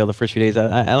StartupGuild the first few days. The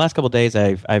last couple of days,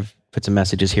 I've put some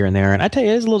messages here and there, and I tell you,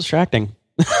 it is a little distracting.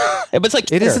 But it's like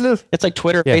Twitter. It is a little. It's like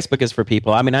Twitter. Facebook is for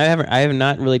people. I mean, I have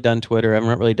not really done Twitter. I'm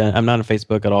not on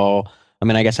Facebook at all. I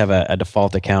mean, I guess I have a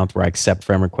default account where I accept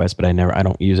friend requests, but I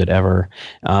don't use it ever.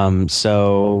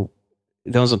 So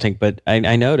those don't take. But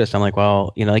I noticed, I'm like,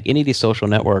 well, you know, like any social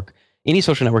network you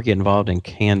get involved in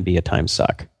can be a time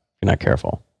suck if you're not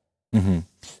careful. Mm-hmm.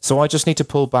 So I just need to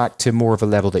pull back to more of a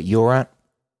level that you're at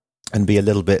and be a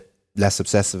little bit less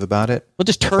obsessive about it. Well,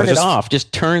 just turn it off.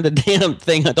 Just turn the damn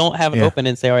thing. Don't have it open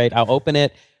and say, all right, I'll open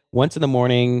it once in the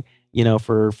morning, you know,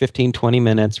 for 15, 20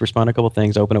 minutes, respond to a couple of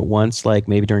things, open it once, like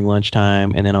maybe during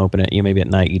lunchtime, and then open it, maybe at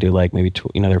night you do like maybe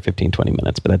another 15, 20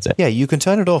 minutes, but that's it. Yeah, you can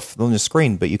turn it off on the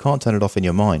screen, but you can't turn it off in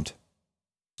your mind.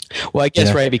 Well, I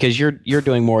guess, right, because you're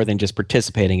doing more than just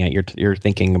participating at you're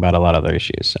thinking about a lot of other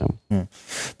issues. So,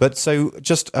 But so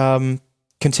just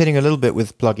continuing a little bit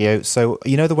with Pluggio. So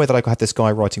you know the way that I had this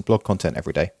guy writing blog content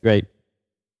every day? Right.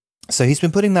 So he's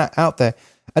been putting that out there.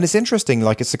 And it's interesting,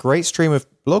 like it's a great stream of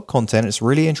blog content. It's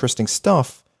really interesting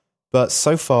stuff. But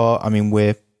so far, I mean,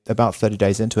 we're about 30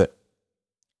 days into it.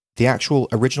 The actual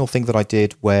original thing that I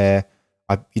did where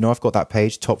I've got that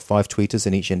page, top 5 tweeters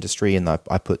in each industry, and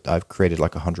I've created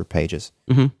like 100 pages.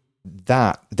 Mm-hmm.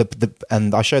 That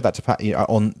and I showed that to Pat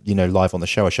on live on the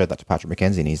show. I showed that to Patrick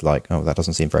McKenzie, and he's like, "Oh, that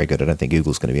doesn't seem very good. I don't think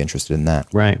Google's going to be interested in that."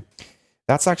 Right.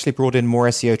 That's actually brought in more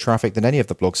SEO traffic than any of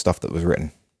the blog stuff that was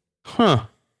written. Huh.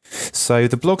 So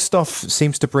the blog stuff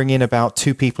seems to bring in about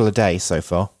 2 people a day so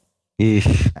far.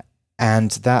 Eesh. And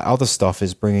that other stuff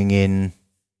is bringing in,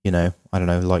 I don't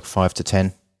know, like 5 to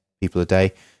 10 people a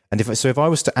day. And if I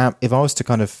was to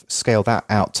kind of scale that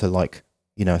out to like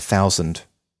 1,000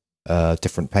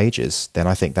 different pages, then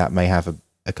I think that may have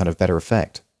a kind of better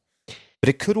effect. But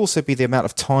it could also be the amount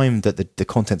of time that the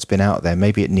content's been out there.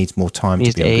 Maybe it needs more time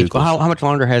to be on Google. How much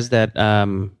longer has that?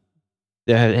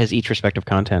 Has each respective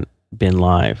content been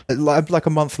live? Like a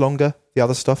month longer. The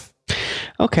other stuff.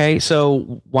 Okay,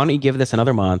 so why don't you give this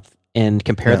another month and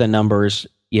compare the numbers?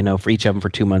 For each of them for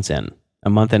 2 months in. A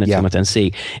month in and 2 months in.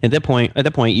 See, at that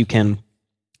point, you can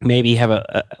maybe have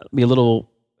it'll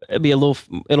be a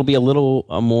little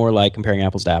more like comparing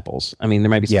apples to apples. I mean,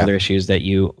 there might be some other issues that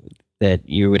you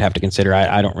would have to consider.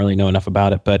 I don't really know enough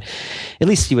about it, but at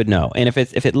least you would know. And if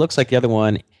it looks like the other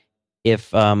one, I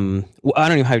don't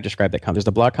know how to describe that. There's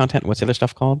the blog content. What's the other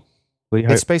stuff called?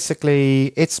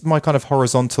 It's my kind of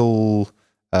horizontal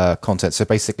content. So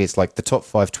basically, it's like the top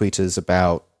 5 tweeters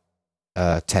about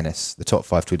tennis, the top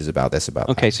 5 tweeters about this, about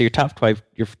okay, that. So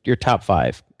your top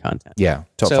 5 content. Yeah,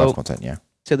 top 5 content, yeah.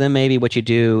 So then maybe what you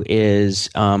do is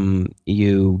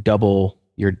you double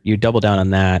down on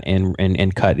that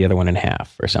and cut the other one in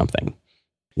half or something.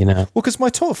 Well, because my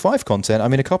top 5 content, I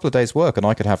mean, a couple of days work and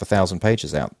I could have 1,000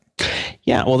 pages out.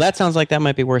 Yeah, well, that sounds like that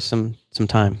might be worth some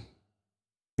time.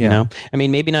 I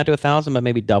mean, maybe not do 1,000, but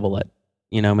maybe double it.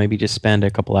 Maybe just spend a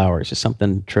couple hours, just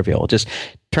something trivial. Just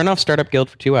turn off StartupGuild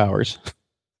for 2 hours,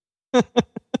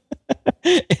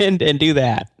 and do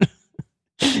that.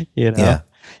 Yeah.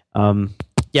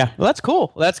 Yeah. Well, that's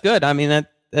cool. Well, that's good. I mean,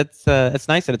 that's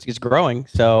nice that it's growing.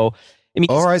 So,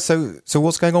 all right. So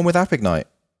what's going on with App Ignite?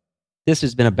 This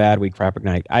has been a bad week for App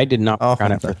Ignite. I did not work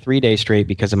on it for 3 days straight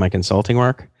because of my consulting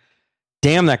work.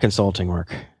 Damn that consulting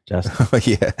work, Justin.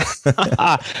 Yeah.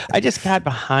 I just got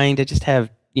behind. I just have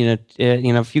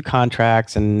a few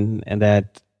contracts and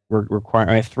that require.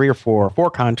 I have 3 or 4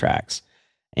 contracts,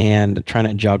 and trying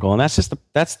to juggle. And that's just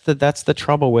that's the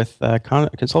trouble with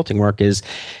consulting work is,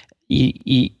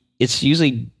 it's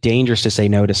usually dangerous to say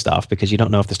no to stuff because you don't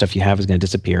know if the stuff you have is going to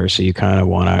disappear. So you kind of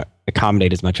want to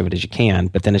accommodate as much of it as you can,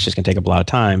 but then it's just going to take up a lot of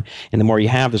time. And the more you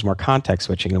have, there's more context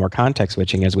switching. The more context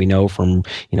switching, as we know from,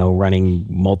 running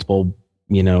multiple,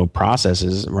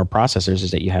 processes or processors,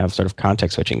 is that you have sort of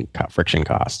context switching friction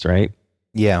costs, right?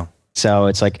 Yeah. So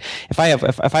it's like if I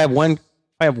have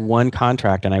one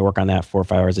contract and I work on that 4 or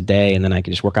 5 hours a day, and then I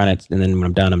can just work on it, and then when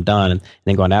I'm done, and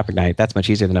then go on AppIgnite. That's much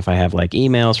easier than if I have like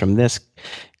emails from this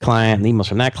client and emails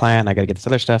from that client, and I got to get this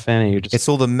other stuff in, and it's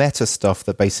all the meta stuff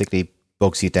that basically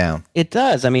bogs you down. It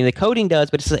does. I mean, the coding does,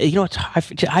 but it's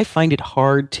I find it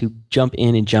hard to jump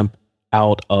in and jump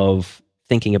out of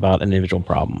thinking about an individual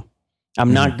problem.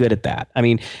 I'm not good at that. I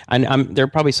mean, there are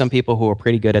probably some people who are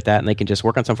pretty good at that, and they can just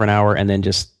work on something for an hour and then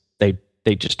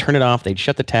they just turn it off. They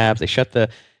shut the tabs. They shut the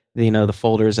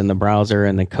folders and the browser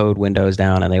and the code windows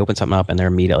down, and they open something up and they're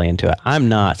immediately into it. I'm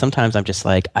not. Sometimes I'm just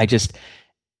like, I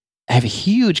have a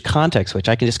huge context switch.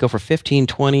 I can just go for 15,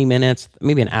 20 minutes,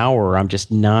 maybe an hour. I'm just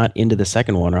not into the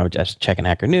second one, or I'm just checking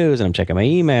Hacker News and I'm checking my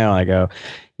email. I go,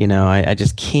 I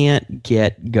just can't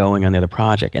get going on the other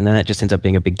project. And then that just ends up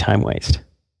being a big time waste.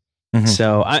 Mm-hmm.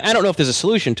 So I don't know if there's a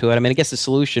solution to it. I mean, I guess the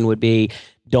solution would be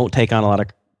don't take on a lot of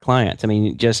clients. I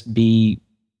mean,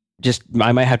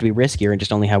 I might have to be riskier and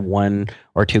just only have 1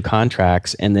 or 2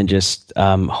 contracts, and then just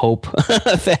hope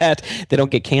that they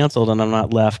don't get canceled and I'm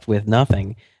not left with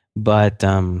nothing. But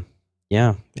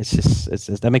yeah, it's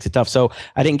just that makes it tough. So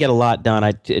I didn't get a lot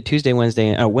done. Tuesday,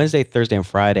 Wednesday, Thursday, and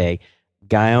Friday,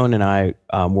 Guyon and I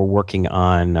were working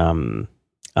on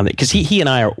because he and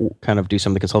I kind of do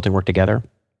some of the consulting work together.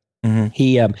 Mm-hmm.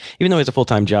 He, even though he has a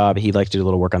full-time job, he likes to do a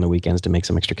little work on the weekends to make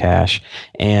some extra cash.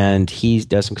 And he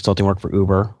does some consulting work for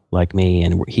Uber, like me.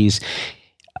 And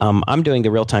I'm doing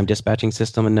the real-time dispatching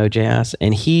system in Node.js,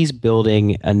 and he's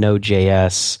building a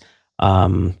Node.js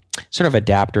sort of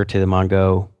adapter to the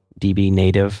MongoDB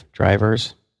native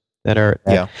drivers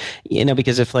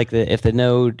because if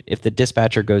the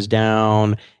dispatcher goes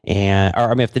down,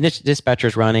 if the dispatcher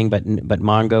is running but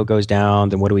Mongo goes down,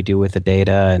 then what do we do with the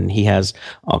data? And he has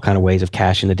all kind of ways of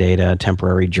caching the data,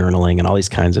 temporary journaling, and all these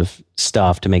kinds of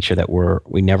stuff to make sure that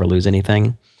we never lose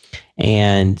anything.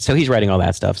 And so he's writing all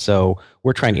that stuff. So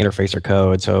we're trying to interface our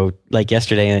code. So like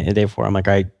yesterday and the day before, I'm like,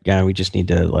 we just need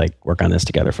to like work on this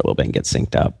together for a little bit and get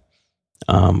synced up,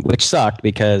 which sucked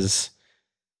because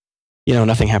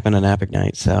nothing happened on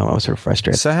AppIgnite, so I was sort of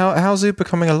frustrated. So how's Uber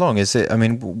coming along? Is it? I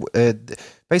mean,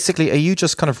 basically, are you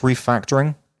just kind of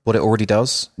refactoring what it already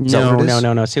does?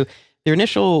 No. So the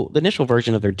initial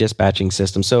version of their dispatching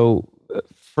system. So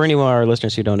for any of our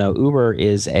listeners who don't know, Uber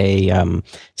is a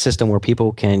system where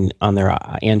people can, on their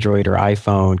Android or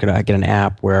iPhone, get an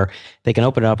app where they can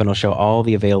open it up and it'll show all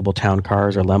the available town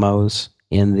cars or lemos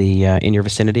in your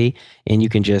vicinity, and you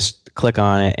can just click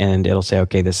on it and it'll say,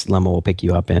 okay, this limo will pick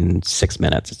you up in 6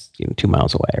 minutes. It's 2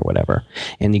 miles away or whatever.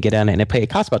 And you get on it, and it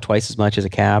costs about twice as much as a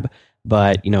cab,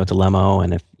 but it's a limo.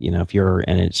 And if you're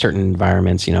in certain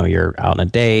environments, you're out on a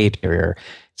date or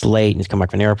it's late and you come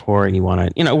back from an airport and you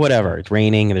want to, whatever, it's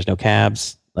raining and there's no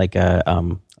cabs, like a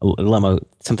limo,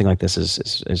 something like this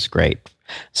is great.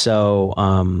 So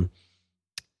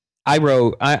they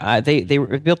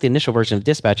built the initial version of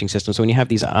dispatching system. So when you have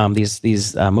these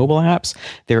mobile apps,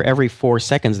 they're every 4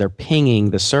 seconds they're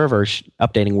pinging the server,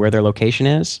 updating where their location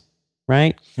is,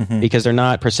 right? Mm-hmm. Because they're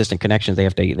not persistent connections. They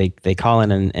have to they call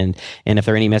in and if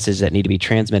there are any messages that need to be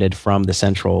transmitted from the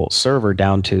central server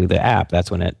down to the app,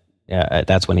 that's when it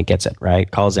gets it, right?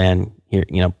 Calls in here,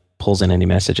 pulls in any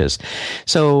messages.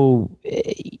 So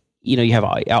you have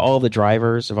all the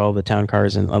drivers of all the town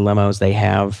cars and limos. They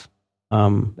have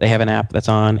an app that's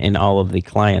on, and all of the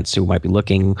clients who might be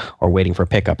looking or waiting for a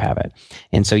pickup have it.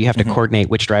 And so you have to coordinate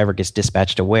which driver gets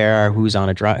dispatched to where, who's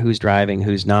on who's driving,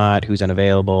 who's not, who's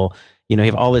unavailable. You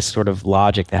have all this sort of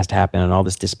logic that has to happen and all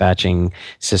this dispatching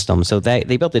system. So they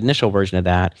built the initial version of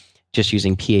that just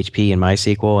using PHP and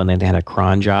MySQL, and then they had a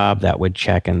cron job that would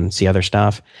check and see other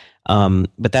stuff.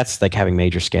 But that's like having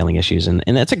major scaling issues. And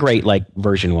that's a great like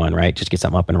version 1, right? Just get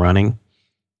something up and running.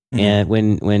 Mm-hmm.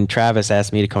 And when Travis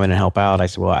asked me to come in and help out, I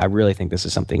said, well, I really think this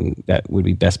is something that would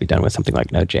be best be done with something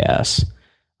like Node.js,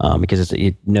 because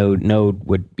Node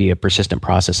would be a persistent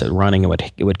process at running.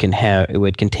 It would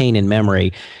contain in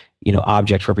memory,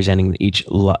 objects representing each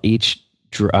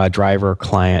driver,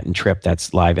 client, and trip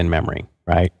that's live in memory.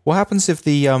 Right. What happens if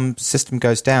the system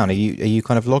goes down? Are you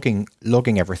kind of logging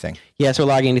everything? Yeah, so we're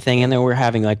logging anything, and then we're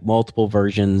having like multiple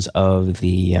versions of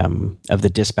the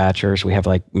dispatchers. We have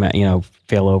like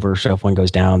failover, so if one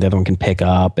goes down, the other one can pick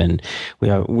up, and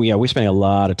we're spending a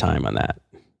lot of time on that.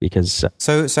 because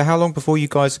So how long before you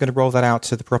guys are going to roll that out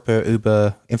to the proper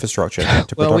Uber infrastructure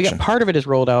to well, we production? got part of it is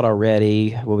rolled out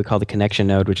already. What we call the connection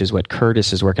node, which is what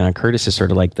Curtis is working on. Curtis is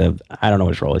sort of like I don't know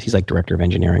what his role is. He's like director of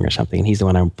engineering or something, and he's the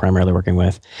one I'm primarily working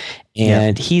with.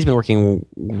 And he's been working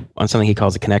on something he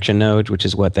calls the connection node, which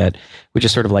is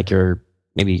sort of like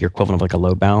maybe your equivalent of like a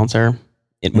load balancer.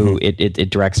 It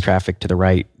directs traffic to the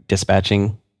right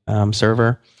dispatching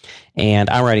server. And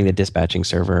I'm writing the dispatching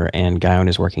server, and Guyon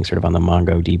is working sort of on the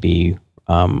MongoDB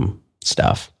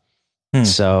stuff.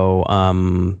 So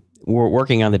we're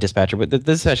working on the dispatcher, but the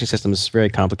dispatching system is very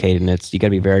complicated, and you got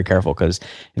to be very careful because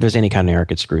if there's any kind of error, it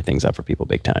could screw things up for people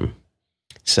big time.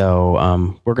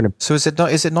 So we're going to. So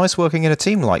is it nice working in a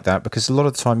team like that? Because a lot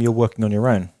of the time you're working on your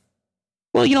own.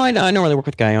 Well, I normally work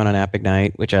with Guyon on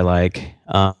AppIgnite, which I like.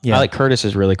 I like Curtis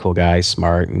is a really cool guy,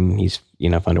 smart, and he's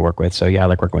fun to work with. So yeah, I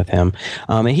like working with him.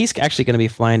 And he's actually going to be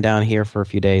flying down here for a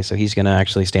few days. So he's going to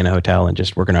actually stay in a hotel and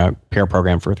just work on a pair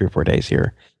program for 3 or 4 days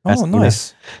here. Oh,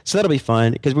 nice. So that'll be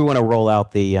fun because we want to roll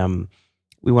out the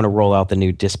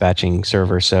new dispatching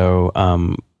server.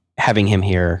 So having him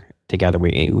here together,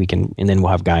 we can, and then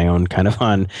we'll have Guyon kind of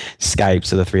on Skype.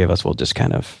 So the three of us will just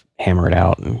kind of hammer it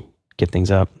out and get things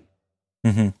up.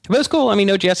 Mm-hmm. But it's cool. I mean,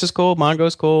 Node.js is cool. Mongo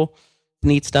is cool.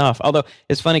 Neat stuff. Although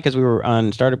it's funny because we were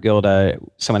on StartupGuild,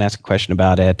 someone asked a question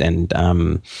about it, and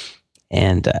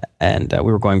we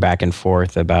were going back and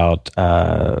forth about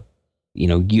how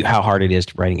hard it is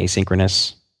to writing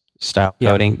asynchronous style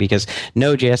coding, because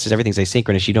Node.js is everything's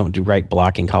asynchronous. You don't do write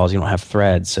blocking calls. You don't have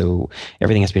threads, so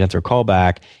everything has to be done through a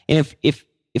callback. And if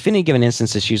any given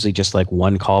instance, it's usually just like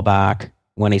one callback,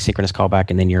 one asynchronous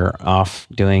callback, and then you're off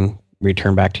doing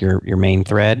return back to your main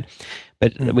thread.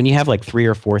 But when you have like 3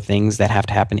 or 4 things that have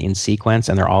to happen in sequence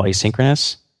and they're all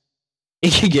asynchronous,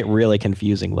 it can get really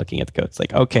confusing looking at the code. It's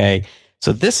like, okay,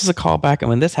 so this is a callback, and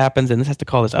when this happens, and this has to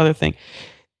call this other thing,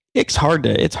 it's hard.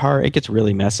 It gets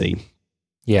really messy.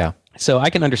 Yeah. So I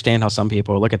can understand how some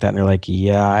people look at that and they're like,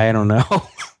 yeah, I don't know.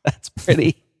 That's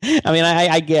pretty. I mean,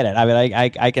 I get it. I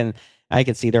mean, I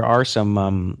can see there are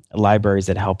some libraries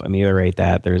that help ameliorate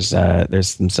that. There's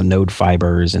some node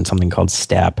fibers and something called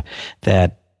step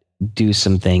that do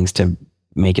some things to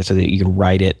make it so that you can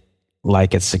write it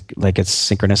like it's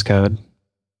synchronous code.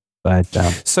 But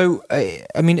so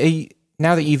I mean,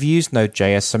 now that you've used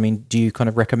Node.js, I mean, do you kind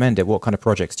of recommend it? What kind of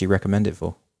projects do you recommend it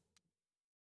for?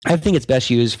 I think it's best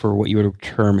used for what you would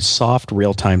term soft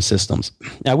real-time systems.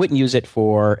 I wouldn't use it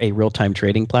for a real-time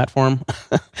trading platform,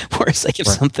 where it's like if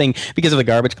something, because of the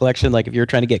garbage collection, like if you're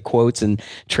trying to get quotes and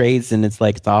trades and it's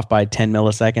like it's off by 10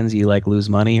 milliseconds, you like lose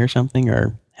money or something,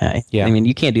 or I mean,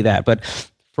 you can't do that. But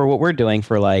for what we're doing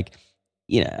for like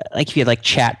if you had like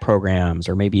chat programs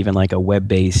or maybe even like a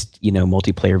web-based,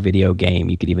 multiplayer video game,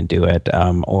 you could even do it.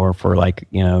 Or for like,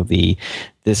 the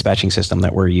dispatching system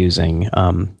that we're using,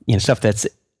 stuff that's,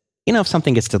 if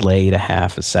something gets delayed a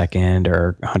half a second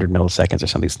or 100 milliseconds or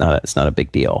something, it's not a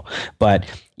big deal. But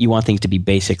you want things to be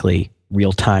basically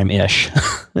real-time-ish,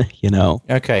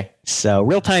 Okay. So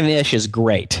real-time-ish is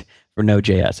great for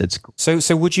Node.js. It's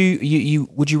so would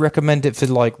you recommend it for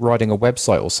like writing a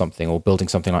website or something, or building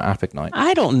something like AppIgnite?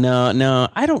 I don't know. No,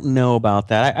 I don't know about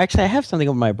that. I have something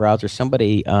on my browser.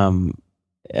 Somebody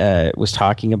was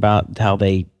talking about how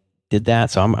they did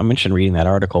that, so I'm interested in reading that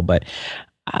article. But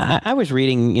I was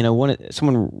reading,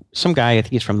 some guy, I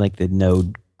think he's from like the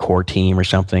Node core team or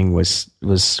something, was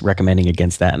recommending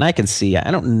against that, and I can see.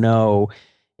 I don't know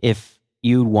if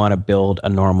you'd want to build a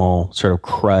normal sort of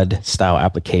CRUD style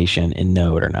application in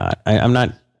Node or not. I'm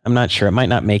not sure. It might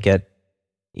not make it.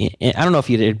 I don't know if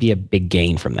it'd be a big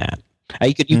gain from that.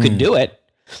 You could do it.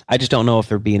 I just don't know if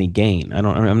there'd be any gain.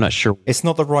 I'm not sure. It's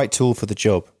not the right tool for the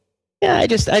job. Yeah, I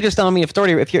just don't mean if you're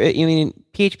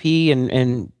PHP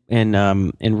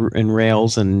and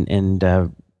Rails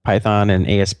and Python and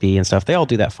ASP and stuff, they all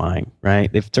do that fine,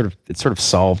 right? It's sort of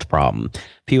solved problem.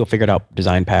 People figured out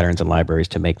design patterns and libraries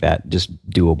to make that just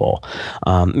doable.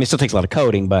 It still takes a lot of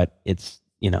coding, but it's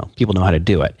people know how to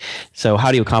do it. So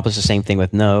how do you accomplish the same thing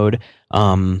with Node?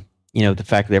 The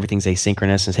fact that everything's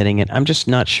asynchronous and hitting it, I'm just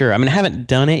not sure. I mean, I haven't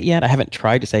done it yet. I haven't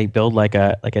tried to say build like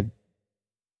a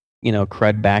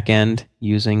CRUD backend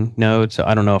using Node. So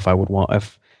I don't know if I would want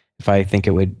if I think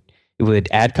it would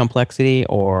add complexity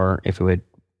or if it would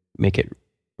make it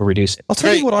reduce it. I'll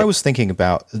tell you what I was thinking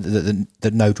about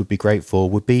that Node would be great for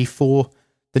would be for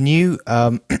the new,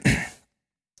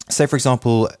 say for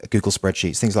example, Google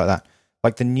spreadsheets, things like that.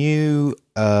 Like the new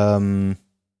avalanche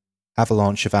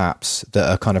of apps that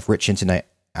are kind of rich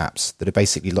internet apps that are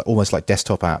basically almost like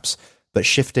desktop apps, but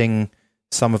shifting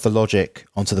some of the logic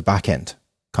onto the back end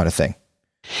kind of thing.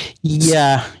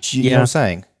 Yeah. You know what I'm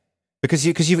saying? because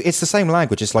it's the same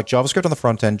language. It's like JavaScript on the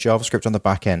front end, JavaScript on the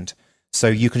back end. So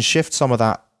you can shift some of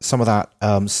that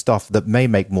stuff that may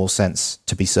make more sense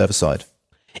to be server side.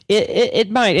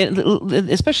 It might,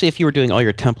 especially if you were doing all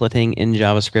your templating in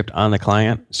JavaScript on the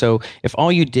client. So if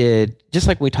all you did, just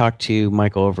like we talked to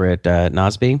Michael over at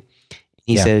Nosby,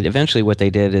 he said eventually what they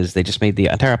did is they just made the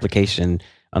entire application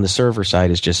on the server side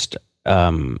is just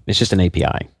it's just an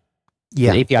API.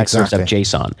 Yeah, the API serves up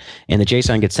JSON, and the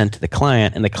JSON gets sent to the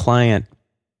client, and the client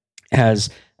has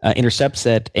intercepts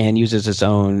it and uses its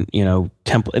own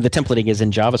template. The templating is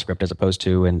in JavaScript as opposed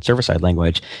to in server side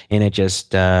language, and it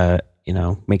just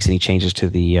makes any changes to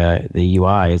the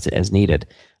UI as needed.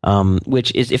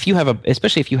 Which is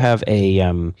especially if you have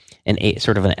a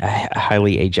sort of a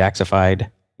highly Ajaxified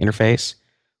interface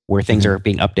where things are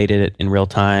being updated in real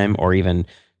time or even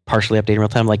partially updated in real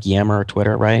time, like Yammer or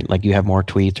Twitter, right? Like you have more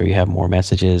tweets or you have more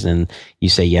messages and you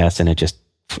say yes and it just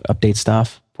updates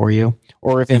stuff for you.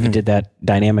 Or if it did that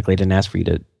dynamically, it didn't ask for you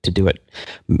to do it.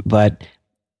 But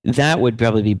that would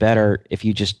probably be better if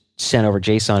you just sent over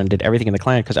JSON and did everything in the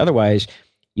client, because otherwise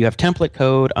you have template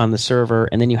code on the server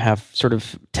and then you have sort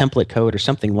of template code or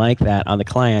something like that on the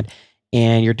client,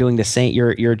 and you're doing the same.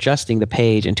 You're adjusting the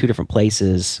page in two different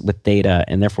places with data,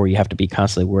 and therefore you have to be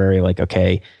constantly wary. Like,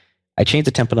 okay, I changed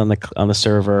the template on the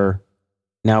server.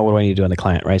 Now what do I need to do on the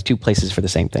client? Right, it's two places for the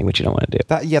same thing, which you don't want to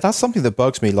do. That's something that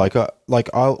bugs me. Like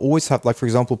I'll always have, like, for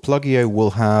example, Pluggio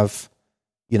will have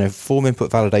form input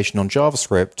validation on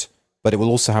JavaScript, but it will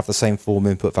also have the same form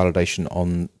input validation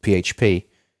on PHP.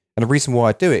 And the reason why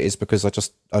I do it is because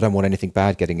I don't want anything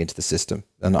bad getting into the system.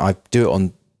 And I do it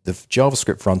on the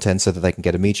JavaScript front end so that they can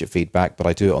get immediate feedback, but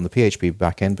I do it on the PHP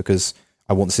back end because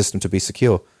I want the system to be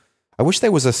secure. I wish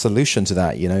there was a solution to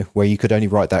that, where you could only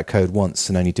write that code once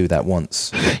and only do that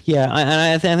once. Yeah,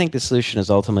 I think the solution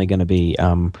is ultimately going to be,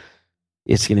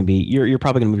 it's going to be, you're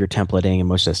probably going to move your templating and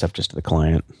most of that stuff just to the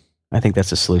client. I think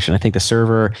that's the solution. I think the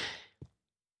server,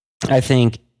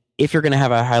 if you're going to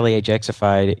have a highly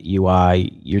Ajaxified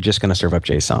UI, you're just going to serve up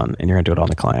JSON and you're going to do it on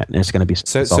the client, and it's going to be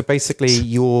so basically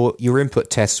your input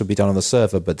tests will be done on the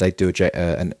server, but they do a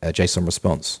JSON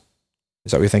response.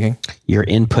 Is that what you're thinking? Your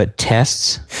input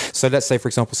tests. So let's say, for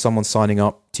example, someone's signing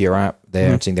up to your app,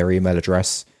 they're entering their email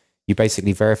address. You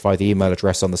basically verify the email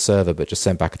address on the server, but just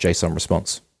send back a JSON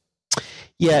response.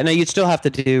 Yeah, no, you'd still have to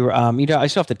do. I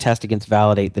still have to test against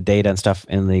validate the data and stuff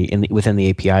within the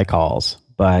API calls.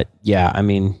 But yeah, I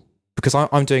mean, because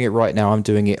I'm doing it right now, I'm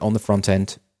doing it on the front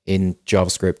end in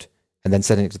JavaScript and then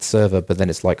sending it to the server. But then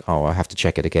it's like, oh, I have to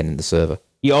check it again in the server.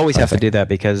 You always have to do that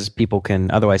because people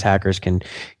can, otherwise hackers can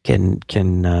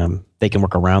they can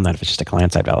work around that if it's just a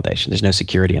client-side validation. There's no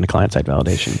security in a client-side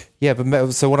validation. Yeah,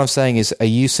 but so what I'm saying is, are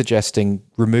you suggesting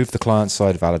remove the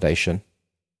client-side validation,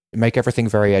 make everything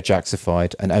very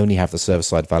Ajaxified, and only have the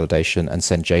server-side validation and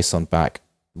send JSON back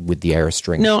with the error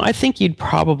string? No, I think you'd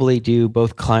probably do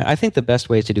both client. I think the best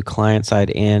way is to do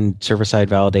client-side and server-side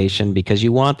validation, because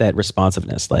you want that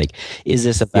responsiveness. Like, is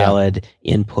this a valid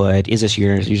input? Is this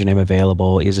username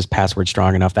available? Is this password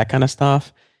strong enough? That kind of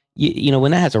stuff.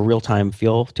 When that has a real-time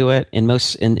feel to it, in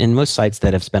most sites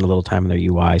that have spent a little time in their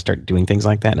UI start doing things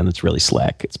like that, and it's really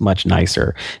slick. It's much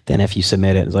nicer than if you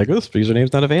submit it. It's like, oh, this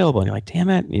username's not available. And you're like, damn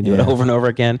it. And you do it over and over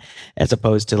again, as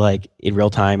opposed to like in real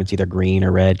time, it's either green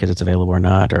or red because it's available or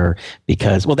not, or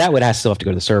because, well, that would still have to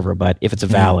go to the server. But if it's a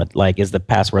valid, like, is the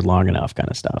password long enough kind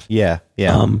of stuff. Yeah.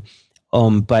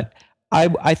 But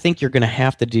I think you're going to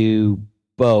have to do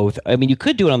both. I mean, you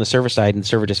could do it on the server side and the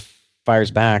server just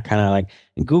fires back, kind of like,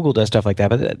 and Google does stuff like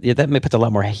that, but that may put a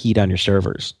lot more heat on your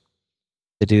servers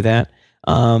to do that.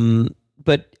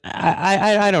 But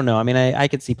I don't know. I mean, I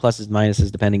could see pluses and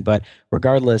minuses depending, but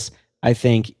regardless, I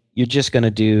think you're just going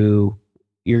to do.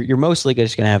 You're mostly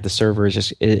just going to have the server is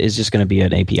just going to be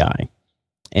an API,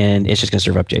 and it's just going to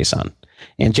serve up JSON.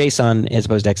 And JSON as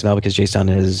opposed to XML, because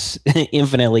JSON is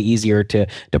infinitely easier to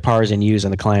parse and use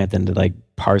on the client than to like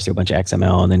parse through a bunch of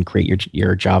XML and then create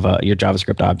your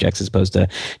JavaScript objects, as opposed to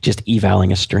just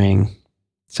evaling a string.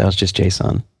 So it's just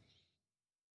JSON.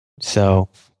 So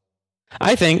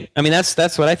I think,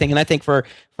 that's what I think. And I think for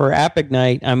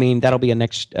AppIgnite, that'll be a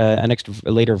next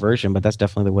later version, but that's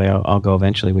definitely the way I'll go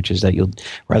eventually, which is that you'll,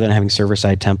 rather than having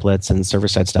server-side templates and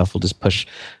server-side stuff, we'll just push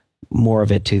more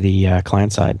of it to the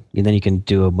client side, and then you can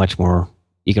do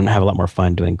you can have a lot more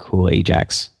fun doing cool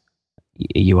Ajax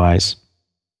UIs.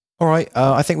 All right,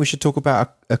 I think we should talk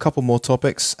about a couple more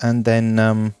topics and then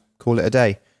call it a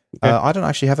day. Okay. I don't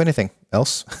actually have anything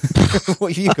else.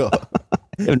 What have you got?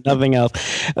 Nothing else.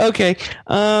 Okay,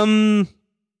 let's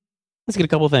get a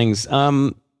couple things.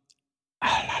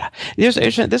 This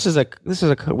is a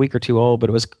week or two old, but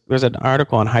there's an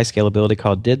article on high scalability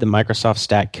called "Did the Microsoft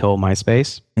Stack Kill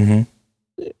MySpace?" Mm-hmm.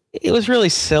 It was really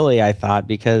silly, I thought,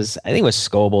 because I think it was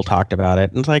Scoble talked about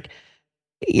it, and it's like,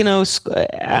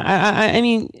 I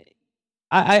mean,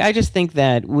 I just think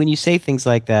that when you say things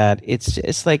like that,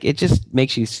 it's like it just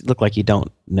makes you look like you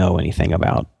don't know anything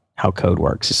about how code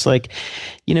works. It's like,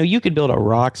 you could build a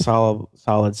rock solid,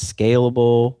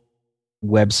 scalable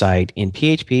website in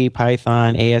PHP,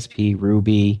 Python, ASP,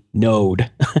 Ruby,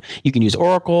 Node. You can use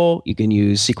Oracle, you can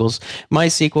use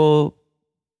MySQL,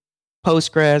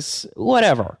 Postgres,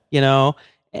 whatever, I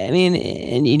mean,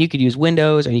 and you could use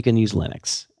Windows or you can use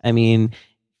Linux. I mean,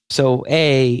 so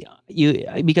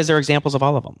because there are examples of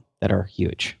all of them that are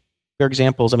huge. There are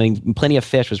examples. I mean, Plenty of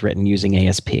Fish was written using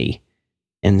ASP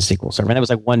in SQL Server, and it was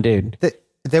like one dude.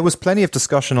 There was plenty of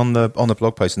discussion on the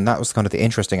blog post, and that was kind of the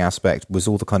interesting aspect, was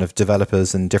all the kind of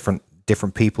developers and different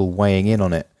people weighing in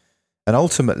on it. And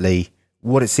ultimately,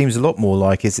 what it seems a lot more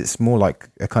like is it's more like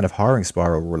a kind of hiring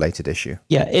spiral related issue.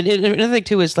 Yeah, another thing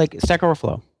too is like Stack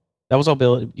Overflow. That was all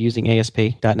built using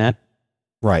ASP.NET.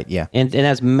 Right, yeah. And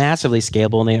that's massively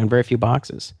scalable, and they own very few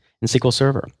boxes in SQL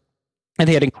Server. And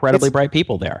they had incredibly bright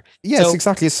people there. Yes, so,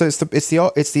 exactly. So it's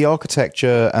the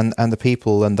architecture and the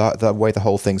people and the way the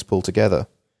whole thing's pulled together.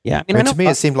 Yeah, I mean, to me,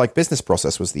 it seemed like business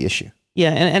process was the issue.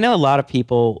 Yeah, and I know a lot of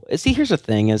people. See, here's the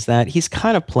thing: is that he's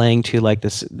kind of playing to like the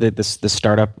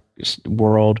startup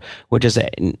world, which is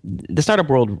the startup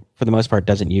world for the most part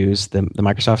doesn't use the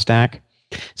Microsoft stack.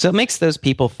 So it makes those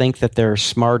people think that they're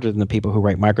smarter than the people who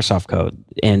write Microsoft code.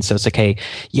 And so it's like, hey,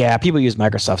 yeah, people who use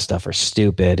Microsoft stuff are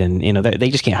stupid. And, they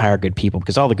just can't hire good people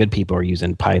because all the good people are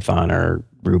using Python or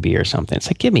Ruby or something. It's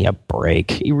like, give me a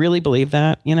break. You really believe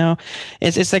that?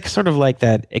 It's like sort of like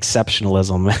that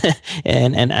exceptionalism.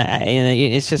 and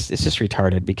it's just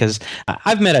retarded because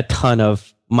I've met a ton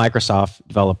of Microsoft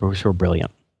developers who are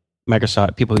brilliant.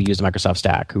 People who use the Microsoft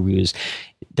stack, who use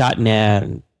 .NET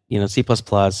and C++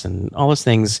 and all those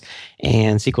things,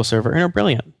 and SQL Server, and are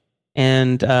brilliant.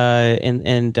 And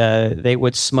they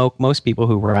would smoke most people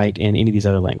who write in any of these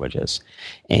other languages.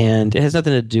 And it has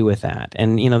nothing to do with that.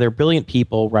 And they're brilliant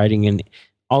people writing in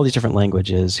all these different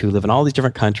languages who live in all these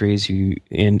different countries.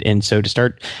 And so to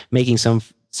start making some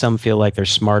feel like they're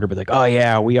smarter, but like, oh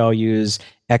yeah, we all use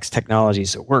X technology,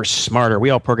 so we're smarter. We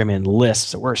all program in Lisp,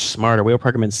 so we're smarter. We all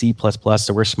program in C++,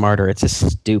 so we're smarter. It's just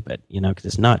stupid, because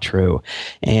it's not true.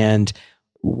 And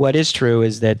what is true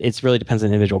is that it really depends on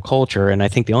individual culture. And I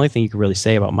think the only thing you can really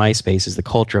say about MySpace is the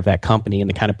culture of that company and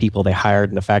the kind of people they hired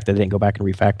and the fact that they didn't go back and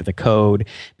refactor the code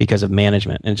because of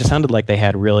management. And it just sounded like they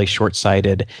had really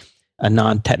short-sighted,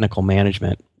 non-technical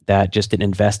management that just didn't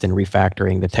invest in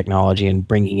refactoring the technology and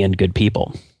bringing in good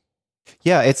people.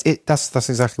 Yeah, that's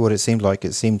exactly what it seemed like.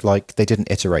 It seemed like they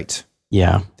didn't iterate.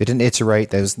 Yeah, they didn't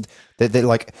iterate. They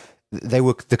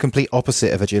were the complete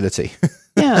opposite of agility.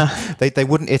 Yeah, they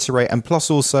wouldn't iterate, and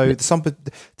plus also some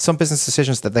business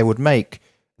decisions that they would make,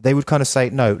 they would kind of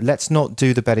say, no, let's not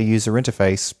do the better user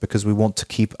interface because we want to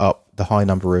keep up the high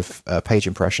number of page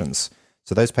impressions.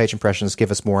 So those page impressions give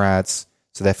us more ads,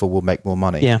 so therefore we'll make more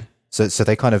money. Yeah. So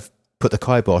they kind of put the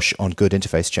kibosh on good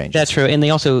interface changes. That's true. And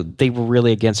they were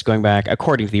really against going back,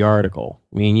 according to the article.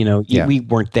 I mean, we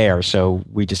weren't there, so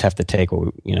we just have to take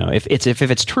if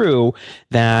it's true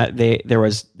that they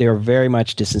were very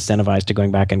much disincentivized to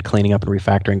going back and cleaning up and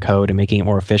refactoring code and making it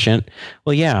more efficient.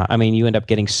 Well, yeah, I mean, you end up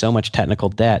getting so much technical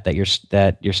debt that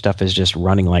your stuff is just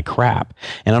running like crap.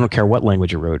 And I don't care what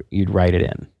language you'd write it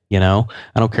in. I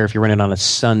don't care if you're running on a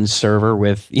Sun server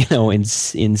with, in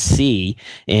C,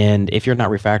 and if you're not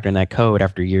refactoring that code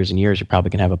after years and years, you're probably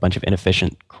going to have a bunch of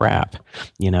inefficient crap,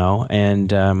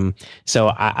 And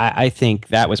so I think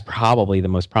that was probably the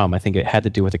most problem. I think it had to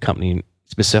do with the company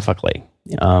specifically.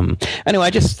 Anyway, I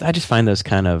just find those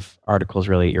kind of articles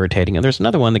really irritating. And there's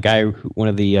another one, the guy, one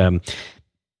of the, I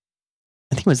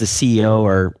think it was the CEO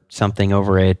or something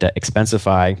over at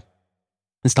Expensify,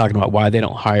 is talking about why they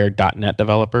don't hire .NET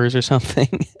developers or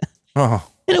something. Oh.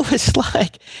 And it was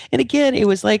like, and again, it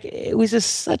was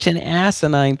just such an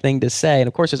asinine thing to say. And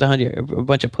of course, there's a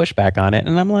bunch of pushback on it.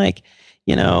 And I'm like,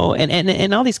 and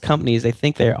all these companies, they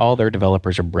think all their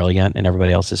developers are brilliant and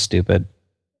everybody else is stupid.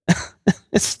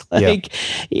 It's like,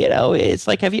 it's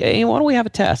like, why don't we have a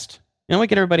test? We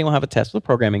get everybody, we'll have a test, a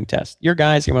programming test. Your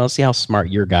guys, we'll see how smart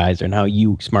your guys are and how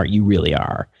smart you really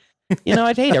are.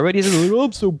 I'd hate everybody's like, oh,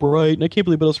 I'm so bright and I can't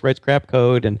believe anybody else writes crap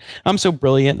code and I'm so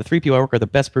brilliant. The 3 people I work with are the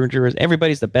best programmers.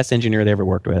 Everybody's the best engineer they ever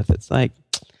worked with. It's like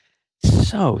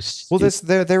so stupid.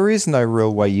 Well, there is no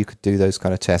real way you could do those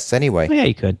kind of tests anyway. Oh, yeah,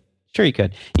 you could. Sure, you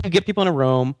could. You could get people in a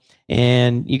room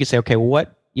and you could say, okay,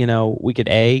 what, we could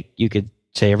you could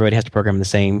say everybody has to program the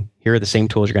same. Here are the same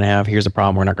tools you're going to have. Here's the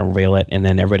problem. We're not going to reveal it. And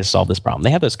then everybody solve this problem.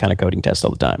 They have those kind of coding tests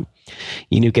all the time.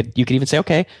 You could even say,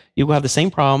 okay, you will have the same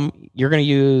problem. You're going to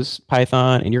use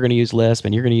Python and you're going to use Lisp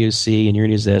and you're going to use C and you're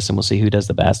going to use this and we'll see who does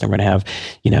the best. And we're going to have,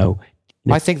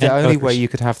 I think the only way you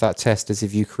could have that test is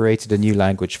if you created a new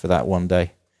language for that one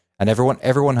day, and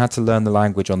everyone had to learn the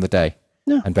language on the day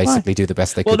and basically do the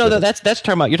best they could. Well, no, that's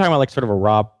talking about, you're talking about like sort of a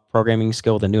raw programming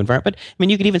skill with a new environment. But I mean,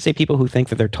 you could even say people who think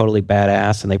that they're totally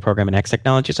badass and they program in X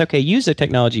technology. It's okay, use the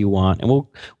technology you want, and we'll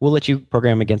let you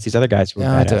program against these other guys who are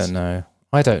badass.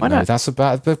 I don't know. That's a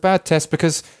bad test,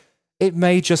 because it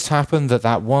may just happen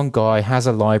that one guy has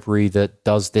a library that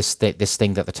does this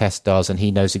thing that the test does, and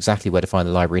he knows exactly where to find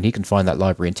the library, and he can find that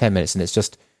library in 10 minutes, and it's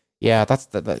just, that's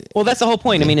well, that's the whole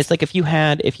point. I mean, it's like if you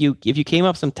came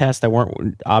up with some tests that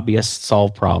weren't obvious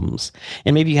solved problems,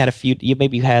 and maybe you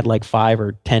had like 5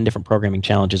 or 10 different programming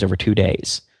challenges over 2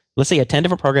 days. Let's say you had 10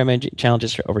 different programming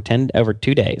challenges over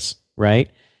 2 days, right?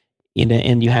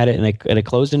 And you had it in a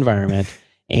closed environment,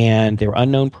 and there were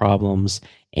unknown problems,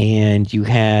 and you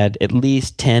had at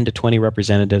least 10 to 20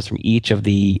 representatives from each of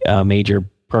the major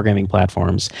programming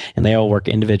platforms, and they all work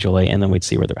individually, and then we'd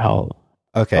see how.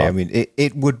 Okay, I mean,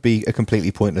 it would be a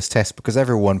completely pointless test because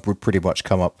everyone would pretty much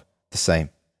come up the same.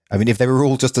 I mean, if they were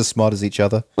all just as smart as each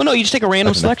other. Well, no, you just take a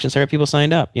random selection, so people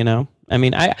signed up, I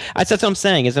mean, that's what I'm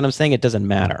saying, is that I'm saying it doesn't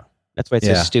matter. That's why it's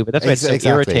so stupid. That's why it's so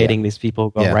irritating, these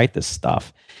people who go write this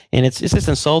stuff. And it's just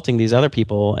insulting these other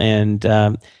people, and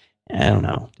I don't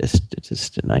know. It's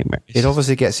just a nightmare. It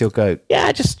obviously gets your goat. Yeah,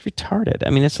 just retarded. I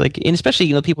mean, it's like, and especially,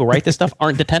 people who write this stuff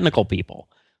aren't the technical people.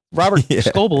 Robert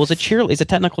Scoble is a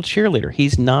technical cheerleader.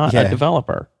 He's not a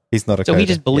developer. He's not a coder. So he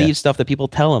just believes stuff that people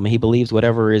tell him. He believes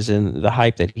whatever is in the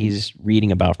hype that he's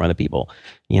reading about from other people.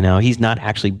 He's not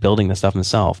actually building the stuff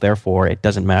himself. Therefore, it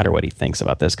doesn't matter what he thinks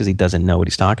about this because he doesn't know what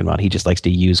he's talking about. He just likes to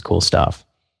use cool stuff.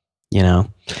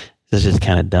 This is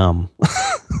kind of dumb.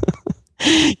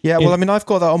 Yeah, well, I mean, I've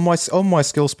got that on my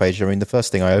skills page. I mean, the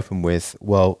first thing I open with,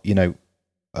 like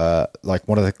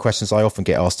one of the questions I often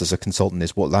get asked as a consultant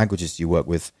is, what languages do you work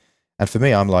with? And for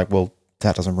me, I'm like, well,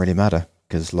 that doesn't really matter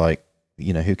because,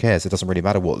 who cares? It doesn't really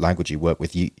matter what language you work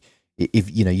with. You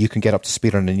can get up to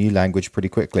speed on a new language pretty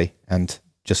quickly and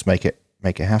just make it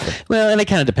happen. Well, and it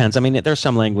kind of depends. I mean, there's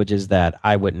some languages that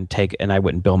I wouldn't take and I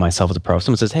wouldn't bill myself as a pro.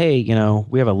 Someone says, hey,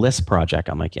 we have a Lisp project.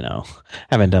 I'm like, I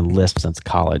haven't done Lisp since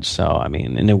college. So, I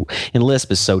mean, and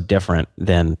Lisp is so different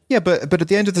than... Yeah, but at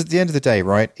the end of the day,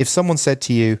 right, if someone said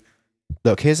to you,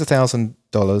 look, here's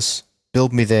 $1,000,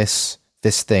 build me this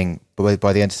thing, but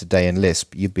by the end of the day in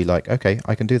Lisp, you'd be like, okay,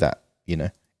 I can do that,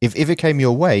 If it came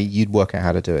your way, you'd work out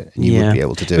how to do it, and you would be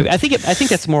able to do it. I think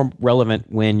that's more relevant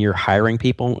when you're hiring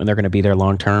people and they're going to be there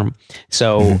long term.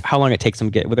 So how long it takes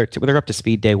them to get, whether they're up to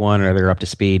speed day one or they're up to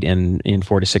speed in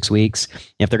 4 to 6 weeks,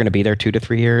 if they're going to be there 2 to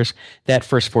 3 years, that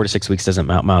first 4 to 6 weeks doesn't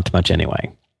amount to much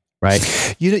anyway,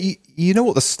 right? You know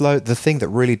what the thing that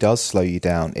really does slow you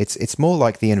down? It's more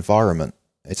like the environment.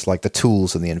 It's like the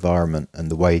tools and the environment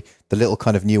and the little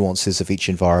kind of nuances of each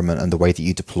environment and the way that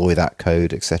you deploy that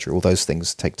code, etc. All those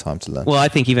things take time to learn. Well, I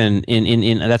think even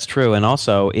in that's true. And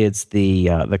also it's the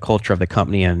culture of the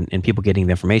company and people getting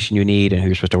the information you need and who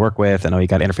you're supposed to work with. And you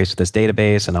got to interface with this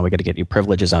database, and we got to get you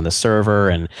privileges on the server.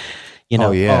 And,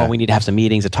 we need to have some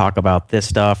meetings to talk about this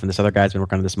stuff. And this other guy's been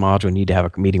working on this module. We need to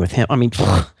have a meeting with him. I mean,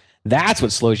 that's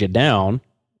what slows you down.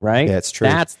 Right? Yeah, it's true.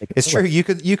 It's true. You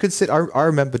could sit. I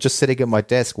remember just sitting at my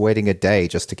desk waiting a day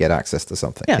just to get access to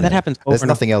something. Yeah, that happens. There's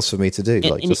nothing else for me to do.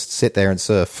 Just sit there and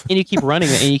surf. And you keep running,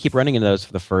 into those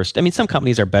for the first. I mean, some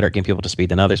companies are better at getting people to speed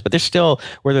than others, but there's still,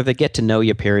 whether the get to know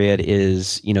you period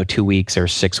is 2 weeks or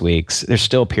 6 weeks. There's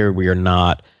still a period where you're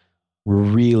not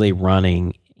really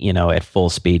running at full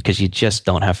speed because you just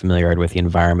don't have familiarity with the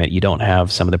environment. You don't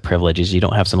have some of the privileges. You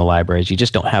don't have some of the libraries. You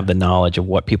just don't have the knowledge of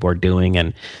what people are doing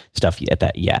and stuff at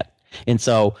that yet. And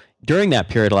so during that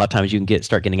period, a lot of times you can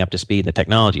start getting up to speed in the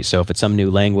technology. So if it's some new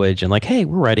language and like, hey,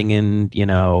 we're writing in,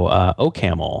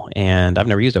 OCaml, and I've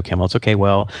never used OCaml. It's okay.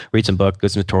 Well, read some books, go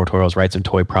some tutorials, write some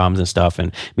toy problems and stuff.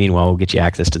 And meanwhile, we'll get you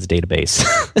access to the database,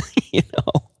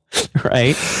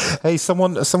 Right. Hey,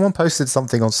 someone posted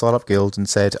something on StartupGuild and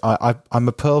said, I'm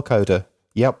a Perl coder.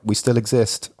 Yep, we still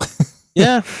exist.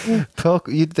 Yeah. Perl.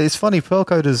 It's funny. Perl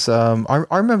coders.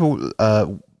 I remember.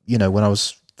 When I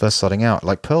was first starting out,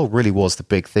 like Perl really was the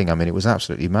big thing. I mean, it was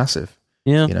absolutely massive.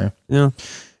 Yeah. Yeah.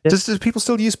 Does people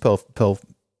still use Perl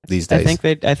these days?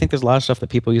 I think there's a lot of stuff that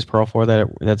people use Perl for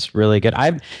that's really good.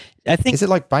 I think. Is it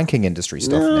like banking industry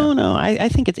stuff now? No. I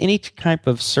think it's any type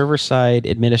of server side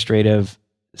administrative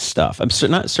stuff. I'm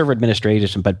not server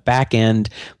administration, but back end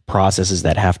processes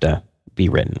that have to be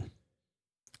written.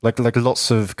 Like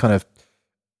lots of kind of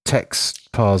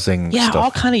text parsing Yeah, stuff.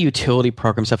 all kind of utility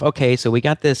program stuff. Okay, so we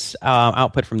got this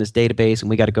output from this database, and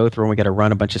we got to go through and we got to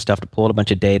run a bunch of stuff to pull out a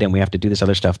bunch of data, and we have to do this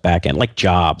other stuff back end, like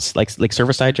jobs, like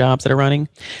server-side jobs that are running.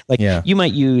 Like you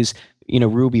might use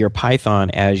Ruby or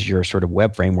Python as your sort of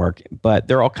web framework, but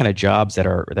they're all kind of jobs that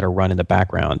are run in the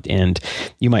background, and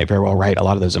you might very well write a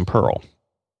lot of those in Perl,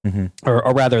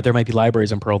 or rather, there might be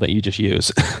libraries in Perl that you just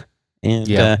use. And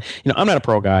I'm not a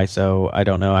Perl guy, so I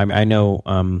don't know. I know.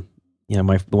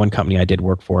 The one company I did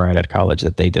work for at college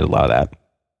that they did a lot of that.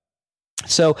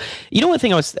 So, one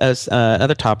thing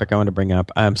another topic I wanted to bring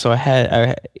up. So I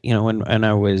had, when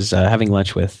I was having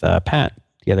lunch with Pat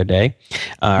the other day,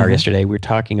 or yesterday, we were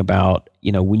talking about,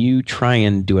 when you try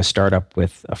and do a startup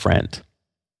with a friend,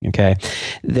 okay,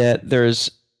 that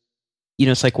there's,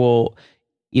 it's like, well,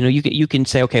 you can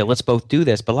say, okay, let's both do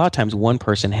this, but a lot of times one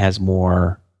person has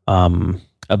more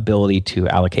ability to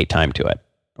allocate time to it,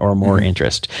 or more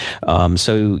interest.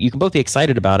 So you can both be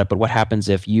excited about it, but what happens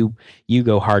if you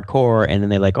go hardcore and then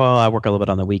they're like, oh, I work a little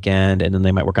bit on the weekend, and then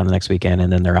they might work on the next weekend,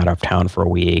 and then they're out of town for a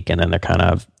week, and then they're kind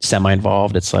of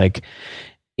semi-involved. It's like,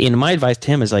 my advice to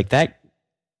him is like that,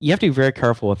 you have to be very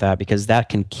careful with that, because that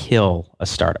can kill a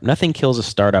startup. Nothing kills a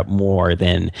startup more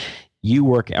than you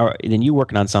working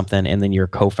on something, and then your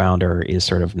co-founder is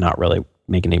sort of not really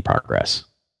making any progress.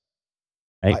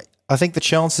 Right? I think the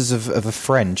chances of a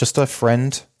friend, just a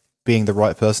friend, being the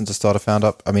right person to start a found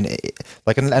up, I mean,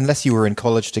 unless you were in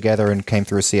college together and came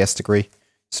through a CS degree,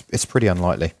 it's pretty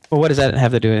unlikely. Well, what does that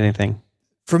have to do with anything?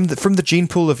 From the gene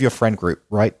pool of your friend group,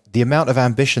 right? The amount of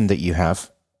ambition that you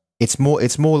have, it's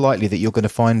more likely that you're going to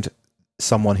find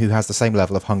someone who has the same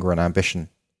level of hunger and ambition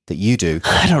that you do.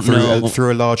 I don't know.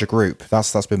 Through a larger group.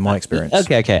 That's been my experience.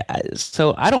 Okay.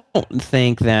 So I don't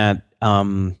think that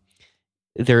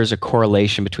there's a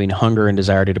correlation between hunger and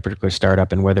desire to do a particular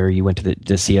startup and whether you went to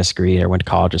the CS degree or went to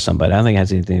college or somebody. I don't think it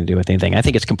has anything to do with anything. I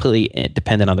think it's completely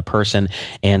dependent on the person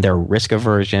and their risk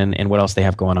aversion and what else they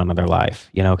have going on in their life.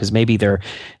 Because maybe they're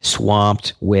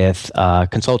swamped with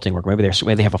consulting work. Maybe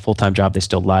they have a full-time job they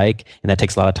still like, and that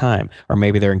takes a lot of time. Or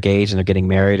maybe they're engaged and they're getting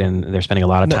married and they're spending a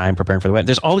lot of time preparing for the wedding.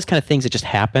 There's all these kind of things that just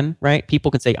happen, right?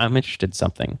 People can say, I'm interested in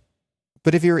something.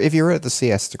 But if you're at the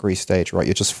CS degree stage, right,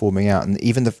 you're just forming out, and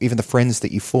even the friends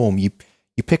that you form, you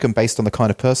pick them based on the kind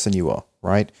of person you are,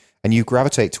 right? And you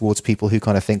gravitate towards people who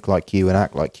kind of think like you and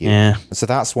act like you. Yeah. And so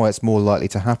that's why it's more likely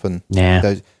to happen.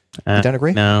 Yeah. You don't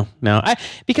agree? No.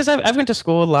 Because I've went to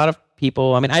school with a lot of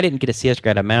people. I mean, I didn't get a CS degree,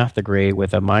 I had a math degree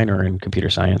with a minor in computer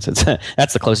science.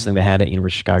 That's the closest thing they had at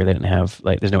University of Chicago. They didn't have,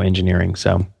 there's no engineering.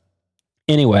 So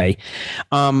anyway,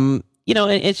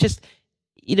 it's just,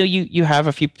 you have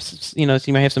a few, so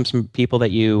you might have some people that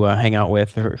you hang out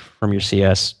with from your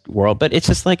CS world, but it's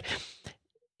just like,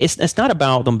 it's not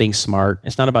about them being smart.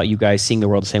 It's not about you guys seeing the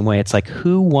world the same way. It's like,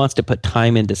 who wants to put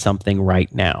time into something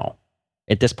right now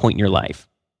at this point in your life?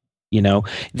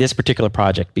 This particular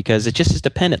project, because it just is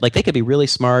dependent. Like, they could be really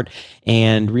smart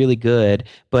and really good,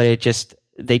 but they just,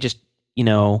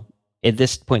 at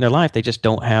this point in their life, they just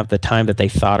don't have the time that they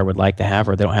thought or would like to have,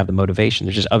 or they don't have the motivation.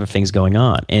 There's just other things going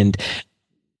on. And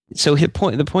so the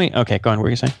point, okay, go on, what were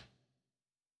you saying?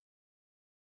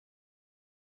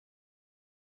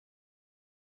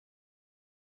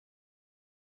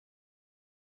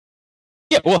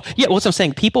 Well, what I'm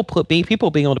saying, people being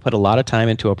able to put a lot of time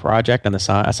into a project on a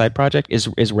side project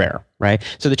is rare, right?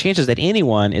 So the chances that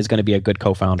anyone is going to be a good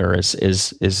co-founder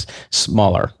is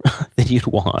smaller than you'd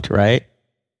want, right?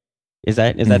 Is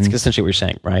that essentially what you're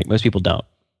saying, right? Most people don't.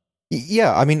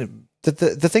 Yeah, I mean, the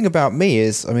thing about me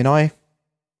is, I mean,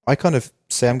 I kind of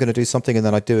say I'm going to do something, and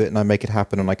then I do it, and I make it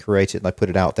happen, and I create it, and I put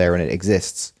it out there, and it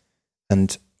exists.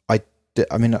 And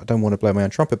I mean, I don't want to blow my own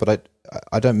trumpet, but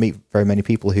I don't meet very many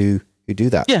people who do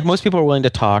that. Yeah, most people are willing to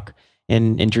talk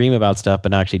and dream about stuff,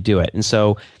 but not actually do it. And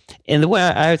so, and the way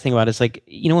I think about it is like,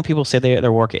 when people say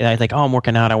they're working, I think, oh, I'm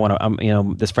working out.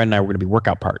 This friend and I were going to be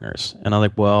workout partners. And I'm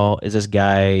like, well, is this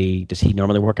guy, does he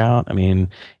normally work out? I mean,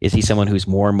 is he someone who's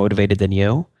more motivated than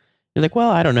you? You're like,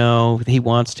 well, I don't know. He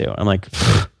wants to. I'm like,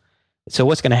 pfft. So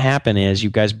what's going to happen is you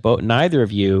guys both, neither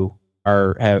of you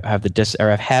have had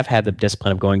the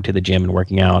discipline of going to the gym and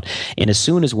working out. And as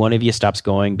soon as one of you stops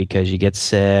going because you get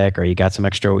sick or you got some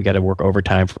extra, we got to work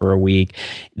overtime for a week,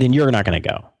 then you're not going to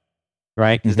go,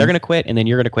 right? Because they're going to quit, and then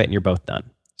you're going to quit, and you're both done.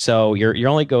 So you're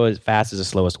only go as fast as the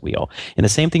slowest wheel. And the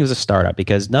same thing as a startup,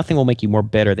 because nothing will make you more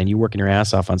bitter than you working your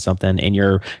ass off on something and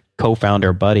your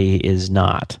co-founder buddy is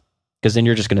not. Because then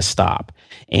you're just going to stop,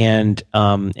 and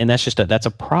that's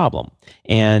a problem.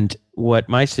 And what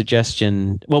my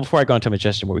suggestion? Well, before I go into my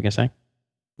suggestion, what were we going to say?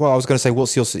 Well, I was going to say,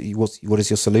 what is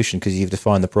your solution? Because you've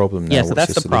defined the problem now. Yeah, so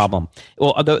that's the problem.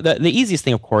 Well, the easiest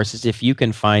thing, of course, is if you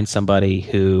can find somebody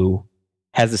who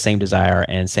has the same desire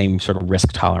and same sort of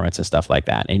risk tolerance and stuff like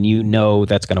that, and you know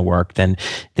that's going to work, then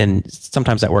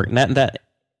sometimes that works. And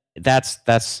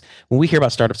that's when we hear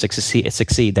about startups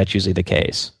succeed, that's usually the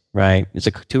case, right? It's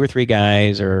like 2 or 3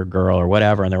 guys or a girl or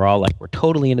whatever, and they're all like, we're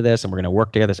totally into this and we're going to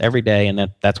work together every day, and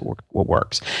that's what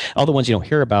works. All the ones you don't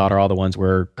hear about are all the ones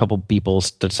where a couple people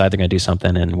decide they're going to do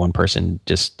something and one person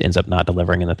just ends up not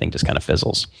delivering and the thing just kind of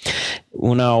fizzles.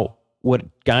 Well, now, what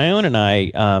Guyon and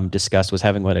I discussed was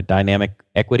having a dynamic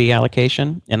equity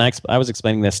allocation, and I was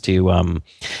explaining this to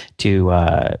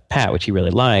Pat, which he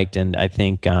really liked, and I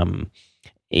think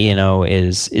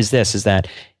is that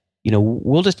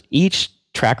we'll just each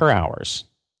track our hours,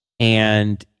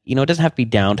 and it doesn't have to be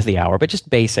down to the hour, but just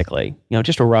basically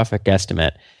just a rough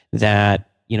guesstimate that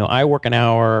I work an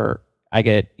hour, I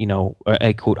get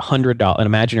a quote $100, an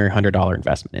imaginary $100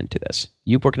 investment into this.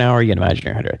 You work an hour, you get an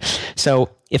imaginary 100. So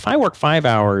if I work 5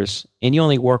 hours and you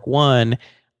only work 1,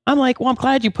 I'm like, well, I'm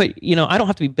glad you put, I don't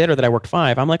have to be bitter that I worked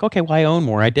 5. I'm like, okay, well, I own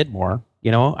more, I did more.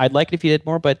 I'd like it if you did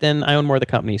more, but then I own more of the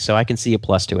company, so I can see a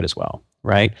plus to it as well,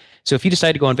 right? So if you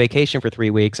decide to go on vacation for 3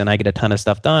 weeks and I get a ton of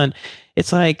stuff done,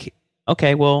 it's like,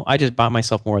 okay, well, I just bought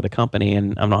myself more of the company,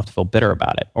 and I'm not have to feel bitter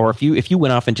about it. Or if you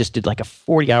went off and just did like a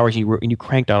 40 hours and you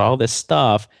cranked out all this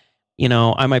stuff,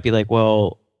 I might be like,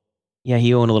 well, yeah,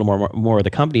 you own a little more of the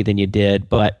company than you did,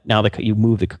 but now you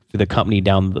move the company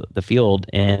down the field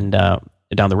and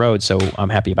down the road, so I'm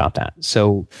happy about that.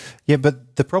 So yeah,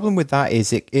 but the problem with that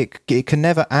is it can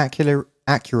never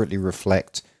accurately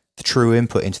reflect the true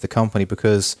input into the company,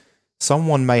 because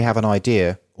someone may have an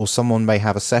idea or someone may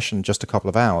have a session just a couple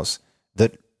of hours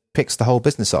that picks the whole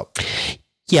business up.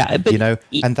 Yeah, but,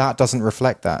 and that doesn't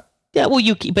reflect that. Yeah, well,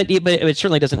 but it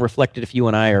certainly doesn't reflect it if you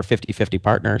and I are 50-50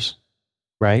 partners,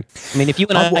 right? I mean, if you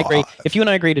and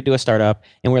I agree to do a startup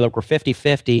and we're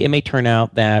 50-50, it may turn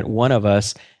out that one of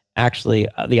us actually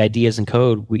the ideas and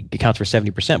code accounts for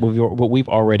 70%, but we've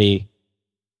already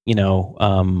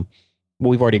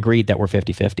agreed that we're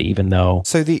 50-50, even though.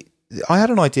 So I had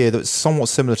an idea that's somewhat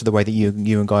similar to the way that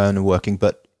you and Guyon are working,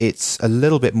 but it's a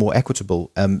little bit more equitable.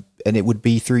 And it would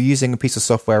be through using a piece of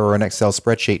software or an Excel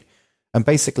spreadsheet, and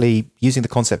basically using the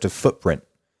concept of footprint.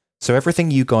 So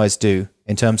everything you guys do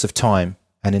in terms of time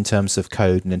and in terms of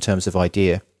code and in terms of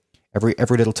idea, every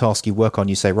little task you work on,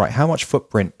 you say, right, how much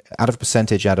footprint out of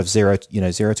percentage, out of 0 to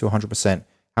 100%,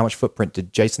 how much footprint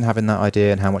did Jason have in that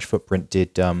idea, and how much footprint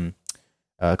did Guyon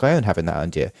have in that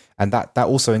idea? And that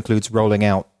also includes rolling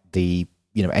out the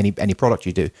any product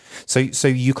you do. So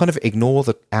you kind of ignore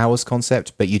the hours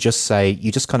concept, but you just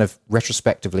kind of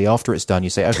retrospectively after it's done, you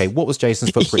say, okay, what was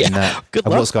Jason's footprint in that?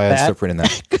 And what's Guyon's footprint in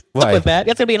that? Why? With that,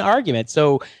 that's gonna be an argument.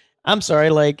 So I'm sorry,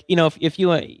 if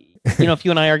you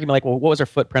and I argue, like, well, what was our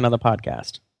footprint on the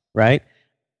podcast, right?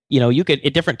 You could,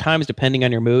 at different times, depending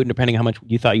on your mood and depending on how much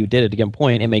you thought you did at a given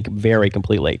point, it may vary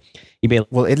completely.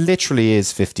 Well, it literally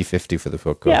is 50-50 for the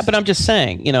podcast. Yeah, but I'm just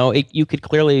saying, you could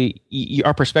clearly,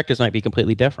 our perspectives might be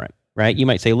completely different, right? You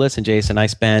might say, listen, Jason, I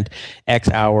spent X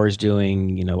hours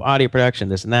doing, audio production,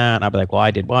 this and that. And I'd be like, well,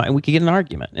 I did what? And we could get an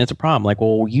argument. And it's a problem. Like,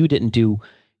 well, you didn't do,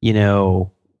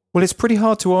 Well, it's pretty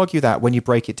hard to argue that when you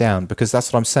break it down, because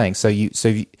that's what I'm saying. So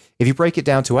if you break it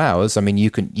down to hours, I mean,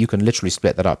 you can literally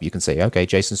split that up. You can say, okay,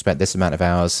 Jason spent this amount of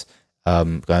hours,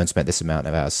 Guyon spent this amount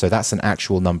of hours. So that's an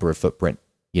actual number of footprint.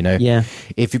 Yeah.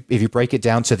 If you break it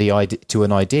down to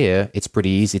an idea, it's pretty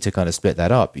easy to kind of split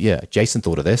that up. Yeah, Jason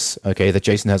thought of this. Okay, that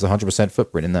Jason has 100%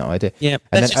 footprint in that idea. Yeah,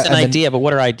 that's just an idea. But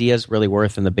what are ideas really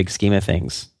worth in the big scheme of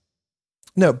things?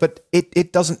 No, but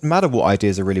it doesn't matter what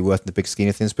ideas are really worth in the big scheme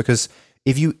of things, because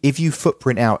if you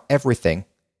footprint out everything,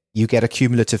 you get a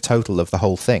cumulative total of the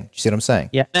whole thing. Do you see what I'm saying?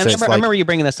 Yeah, I remember you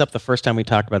bringing this up the first time we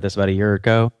talked about this about a year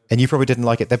ago. And you probably didn't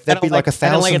like it. There'd be like 1,000.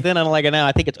 I don't like it then. I don't like it now.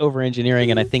 I think it's over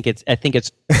engineering, and I think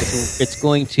it's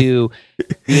going to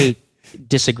create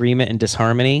disagreement and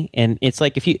disharmony. And it's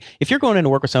like if you're going in to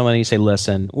work with someone and you say,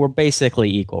 listen, we're basically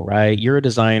equal, right? You're a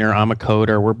designer, I'm a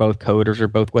coder, we're both coders, or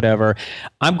both whatever.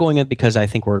 I'm going in because I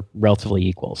think we're relatively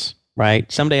equals.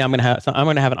 Right. Someday I'm going to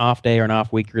have an off day or an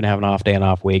off week. You're going to have an off day, an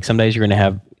off week. Some days you're going to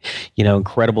have,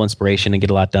 incredible inspiration and get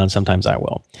a lot done. Sometimes I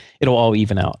will. It'll all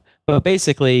even out. But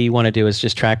basically, you want to do is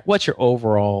just track what's your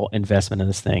overall investment in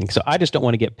this thing. So I just don't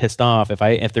want to get pissed off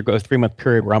if there goes a 3-month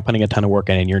period where I'm putting a ton of work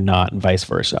in and you're not, and vice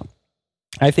versa.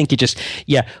 I think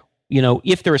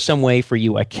if there was some way for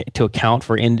you to account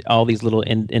for all these little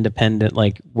independent,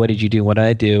 like, what did you do, what did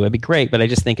I do, it'd be great. But I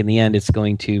just think in the end, it's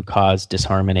going to cause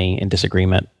disharmony and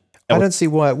disagreement. I don't see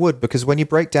why it would, because when you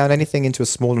break down anything into a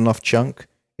small enough chunk,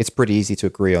 it's pretty easy to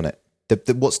agree on it.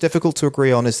 What's difficult to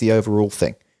agree on is the overall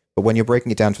thing. But when you're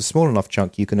breaking it down to a small enough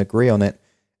chunk, you can agree on it,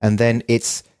 and then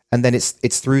it's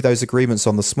through those agreements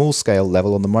on the small scale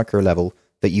level, on the micro level,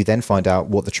 that you then find out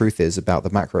what the truth is about the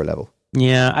macro level.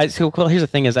 Yeah, well, here's the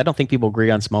thing: is I don't think people agree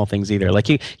on small things either. Like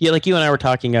you and I were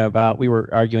talking about, we were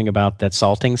arguing about that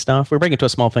salting stuff. We're breaking it to a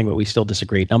small thing, but we still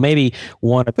disagreed. Now, maybe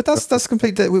one. But that's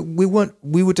complete. We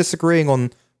were disagreeing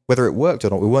on whether it worked or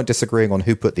not. We weren't disagreeing on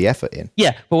who put the effort in.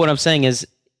 Yeah, but what I'm saying is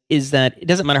that it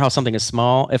doesn't matter how something is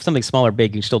small. If something's small or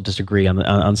big, you still disagree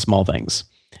on small things.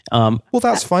 Well,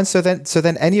 that's fine. So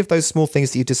then any of those small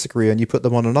things that you disagree on, you put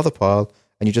them on another pile.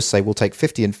 And you just say, we'll take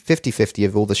 50 and 50-50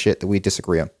 of all the shit that we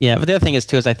disagree on. Yeah, but the other thing is,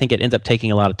 too, is I think it ends up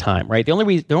taking a lot of time, right? The only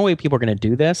way people are going to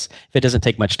do this, if it doesn't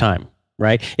take much time,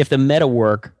 right? If the meta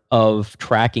work of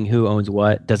tracking who owns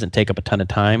what doesn't take up a ton of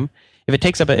time, if it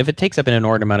takes up an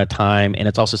inordinate amount of time, and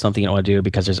it's also something you don't want to do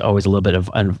because there's always a little bit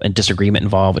of disagreement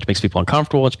involved, which makes people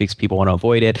uncomfortable, which makes people want to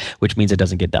avoid it, which means it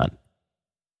doesn't get done.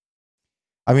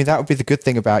 I mean, that would be the good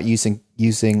thing about using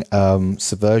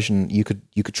Subversion. You could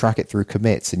track it through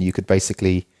commits, and you could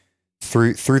basically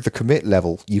through the commit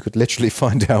level, you could literally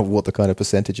find out what the kind of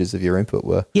percentages of your input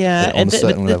were. Yeah, and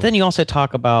then you also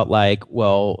talk about like,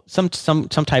 well, some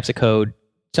types of code,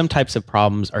 some types of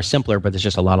problems are simpler, but there's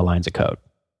just a lot of lines of code.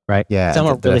 Right. Yeah. Some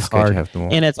are really hard.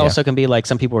 And it's also can be like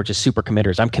some people are just super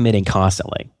committers. I'm committing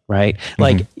constantly. Right.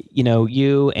 Like,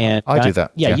 you and I do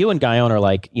that. Yeah. You and Guyon are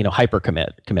like, hyper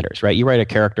committers, right? You write a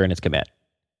character and it's commit.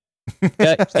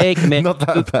 Stay commit. Not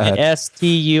that bad.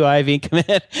 STUIV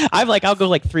commit. I'll go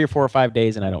like 3 or 4 or 5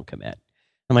 days and I don't commit.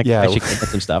 I'm like, I should commit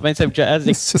some stuff. And so as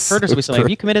Curtis was saying, have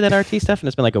you committed that RT stuff? And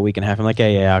it's been like a week and a half. I'm like,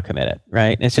 yeah, I'll commit it.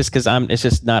 Right. And it's just because it's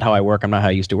just not how I work. I'm not how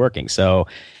I used to working. So,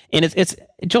 and it's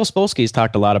Joel Spolsky's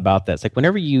talked a lot about that. It's like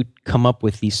whenever you come up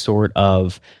with these sort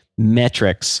of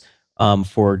metrics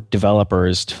for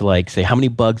developers to like say how many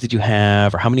bugs did you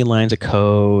have or how many lines of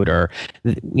code or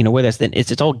where that's, then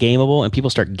it's all gameable and people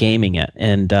start gaming it.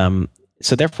 And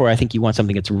so therefore I think you want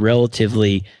something that's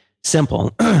relatively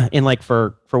simple. And like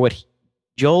for what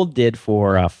Joel did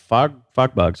for fog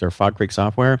bugs or Fog Creek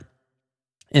software,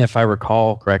 if I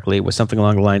recall correctly, it was something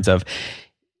along the lines of,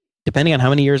 depending on how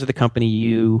many years of the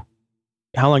company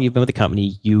how long you've been with the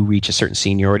company, you reach a certain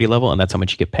seniority level, and that's how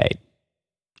much you get paid.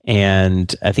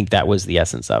 And I think that was the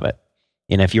essence of it.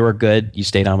 And if you were good, you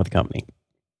stayed on with the company,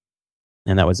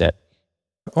 and that was it.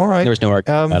 All right. There was no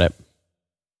argument about it.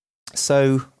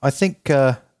 So I think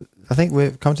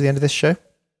we've come to the end of this show.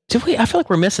 Did we? I feel like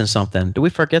we're missing something. Did we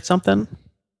forget something?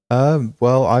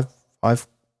 Well, I've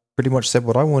pretty much said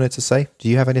what I wanted to say. Do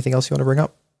you have anything else you want to bring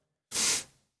up?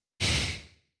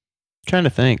 Trying to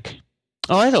think.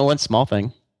 Oh, I have one small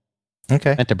thing.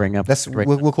 Okay. I meant to bring up.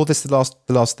 We'll call this the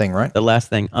last thing, right? The last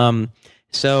thing.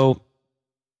 So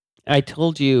I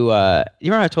told you. You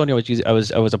remember I told you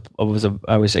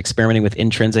I was experimenting with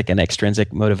intrinsic and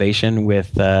extrinsic motivation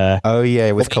with.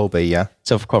 With Colby. Yeah.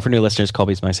 So for new listeners,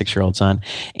 Colby's my 6-year-old son,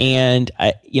 and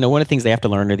one of the things they have to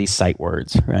learn are these sight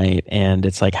words, right? And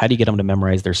it's like, how do you get them to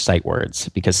memorize their sight words?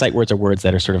 Because sight words are words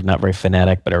that are sort of not very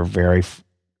phonetic, but are very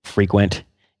frequent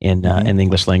in the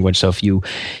English language. So if you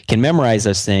can memorize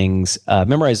those things,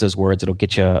 memorize those words, it'll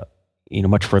get you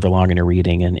much further along in your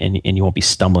reading, and you won't be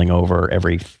stumbling over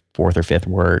every 4th or 5th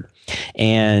word.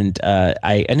 And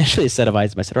I initially said of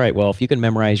Isaac, I said, all right, well, if you can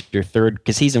memorize your third,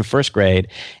 because he's in 1st grade,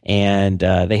 and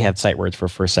they have sight words for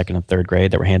 1st, 2nd, and 3rd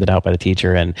grade that were handed out by the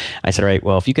teacher. And I said, all right,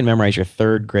 well, if you can memorize your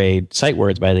 3rd grade sight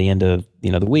words by the end of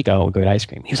the week, I'll go get ice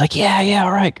cream. He was like, yeah,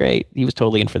 all right, great. He was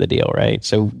totally in for the deal, right?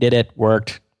 So did it,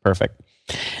 worked, perfect.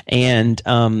 And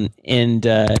I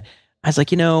was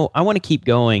like, I want to keep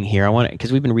going here.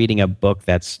 Because we've been reading a book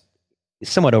that's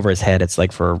somewhat over his head. It's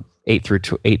like for 8 to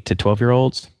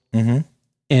 12-year-olds. Mm-hmm.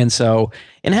 And so,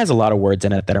 it has a lot of words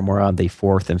in it that are more on the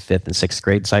 4th and 5th and 6th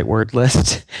grade sight word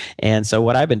list. And so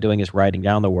what I've been doing is writing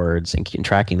down the words and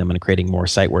tracking them and creating more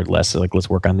sight word lists. So like, let's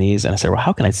work on these. And I said, well,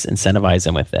 how can I incentivize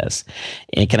them with this?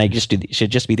 And can I should it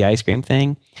just be the ice cream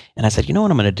thing? And I said,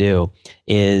 what I'm going to do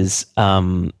is,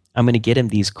 I'm going to get him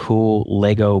these cool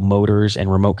Lego motors and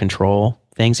remote control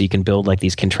things. So you can build like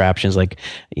these contraptions, like,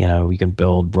 you can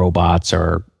build robots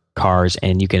or cars,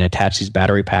 and you can attach these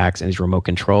battery packs and these remote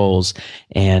controls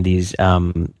and these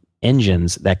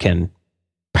engines that can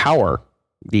power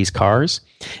these cars,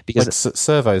 because like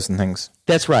servos and things.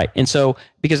 That's right. And so,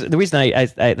 because the reason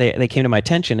they came to my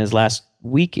attention is last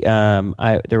week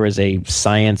there was a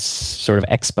science sort of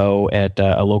expo at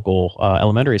a local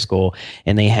elementary school,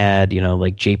 and they had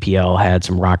like JPL had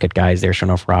some rocket guys there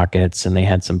showing off rockets, and they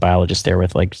had some biologists there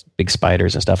with like big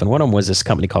spiders and stuff. And one of them was this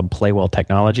company called Playwell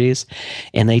Technologies,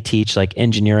 and they teach like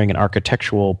engineering and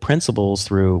architectural principles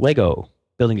through Lego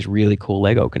building these really cool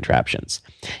Lego contraptions.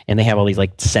 And they have all these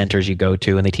like centers you go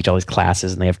to, and they teach all these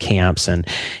classes, and they have camps, and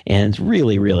it's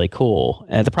really, really cool.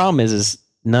 And the problem is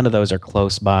none of those are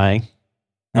close by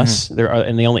us. There are,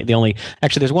 and the only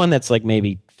actually there's one that's like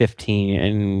maybe 15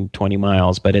 and 20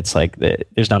 miles, but it's like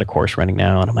there's not a course running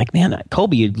now. And I'm like, man,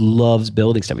 Colby loves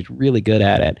building stuff. He's really good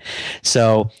at it.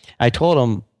 So I told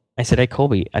him, I said, hey,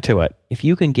 Colby, I tell you what, if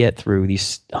you can get through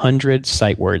these 100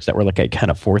 sight words that were like at kind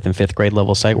of 4th and 5th grade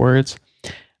level sight words,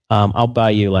 I'll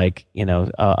buy you like,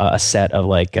 a set of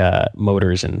like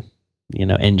motors and,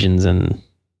 engines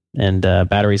and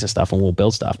batteries and stuff, and we'll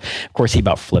build stuff. Of course, he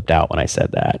about flipped out when I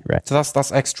said that, right? So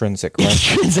that's extrinsic, right?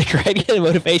 Extrinsic, right? Yeah,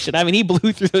 motivation. I mean, he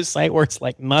blew through those sight words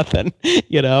like nothing,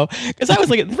 because I was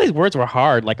like, these words were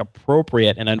hard, like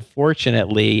appropriate and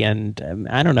unfortunately, and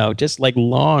I don't know, just like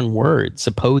long words,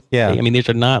 supposedly. Yeah. I mean, these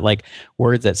are not like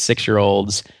words that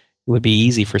 6-year-olds would be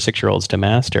easy for 6-year-olds to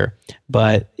master.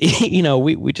 But,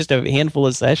 we just have a handful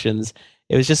of sessions.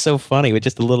 It was just so funny with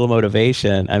just a little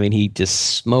motivation. I mean, he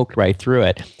just smoked right through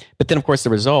it. But then, of course, the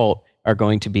result are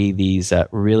going to be these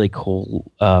really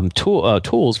cool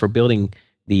tools for building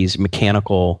these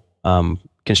mechanical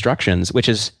constructions, which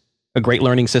is a great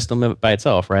learning system by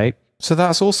itself, right? So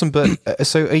that's awesome. But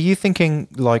so are you thinking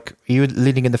like, are you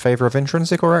leaning in the favor of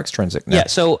intrinsic or extrinsic now? Yeah.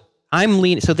 So I'm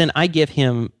leaning. So then I give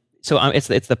him. So it's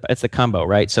the combo,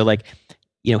 right? So like,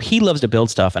 he loves to build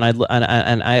stuff, and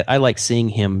I like seeing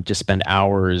him just spend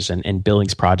hours and building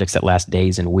projects that last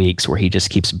days and weeks, where he just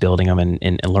keeps building them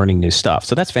and learning new stuff.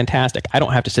 So that's fantastic. I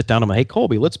don't have to sit down and like, hey,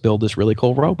 Colby, let's build this really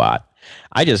cool robot.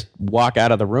 I just walk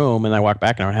out of the room, and I walk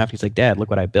back an hour and a half. He's like, Dad,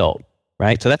 look what I built,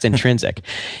 right? So that's intrinsic.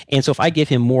 And so if I give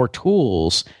him more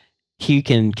tools, he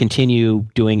can continue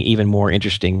doing even more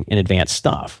interesting and advanced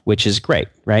stuff, which is great,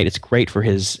 right? It's great for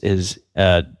his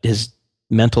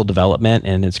mental development,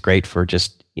 and it's great for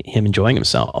just him enjoying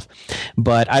himself.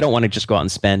 But I don't want to just go out and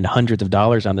spend hundreds of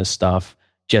dollars on this stuff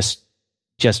just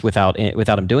without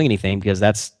him doing anything, because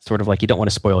that's sort of like, you don't want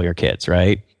to spoil your kids,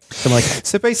 right?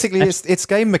 So basically, it's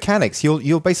game mechanics.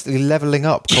 You're basically leveling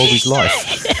up Colby's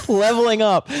life. Leveling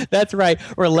up. That's right.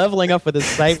 We're leveling up with his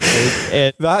sight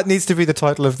words. That needs to be the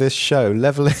title of this show.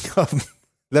 Leveling up.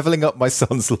 Leveling up my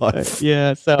son's life.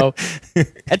 Yeah, so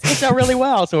it worked out really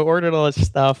well. So I ordered all this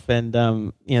stuff, and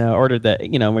ordered that,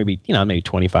 maybe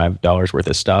 $25 worth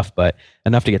of stuff, but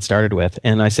enough to get started with.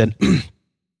 And I said, all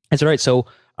right, so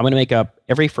I'm going to make up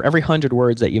for every 100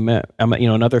 words that you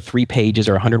another 3 pages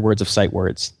or 100 words of sight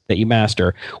words that you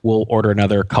master, we'll order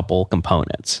another couple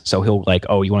components. So he'll like,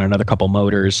 oh, you want another couple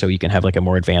motors so you can have like a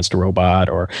more advanced robot,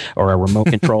 or a remote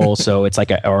control. So it's like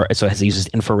so it uses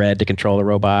infrared to control the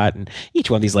robot, and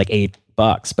each one of these like $8,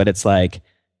 but it's like,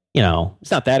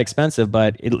 it's not that expensive,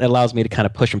 but it allows me to kind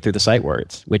of push him through the sight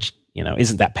words, which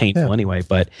isn't that painful anyway.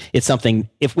 But it's something,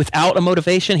 if without a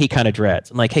motivation, he kind of dreads.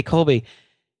 I'm like, hey, Colby.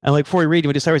 I'm like, before we read,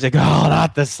 we just always like, oh,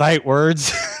 not the sight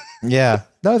words. Yeah,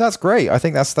 no, that's great. I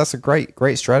think that's a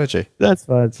great strategy. That's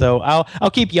fun. So I'll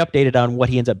keep you updated on what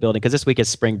he ends up building, because this week is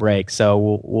spring break,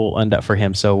 so we'll end up for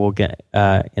him. So we'll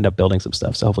end up building some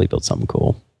stuff. So hopefully build something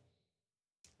cool.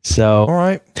 So all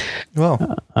right,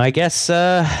 well, I guess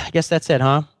that's it,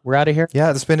 huh? We're out of here.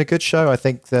 Yeah, it's been a good show. I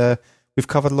think we've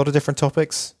covered a lot of different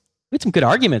topics. We had some good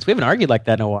arguments. We haven't argued like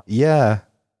that in a while. Yeah,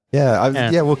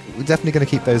 we're definitely going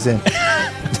to keep those in.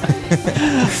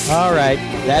 All right,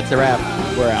 that's a wrap.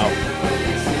 We're out.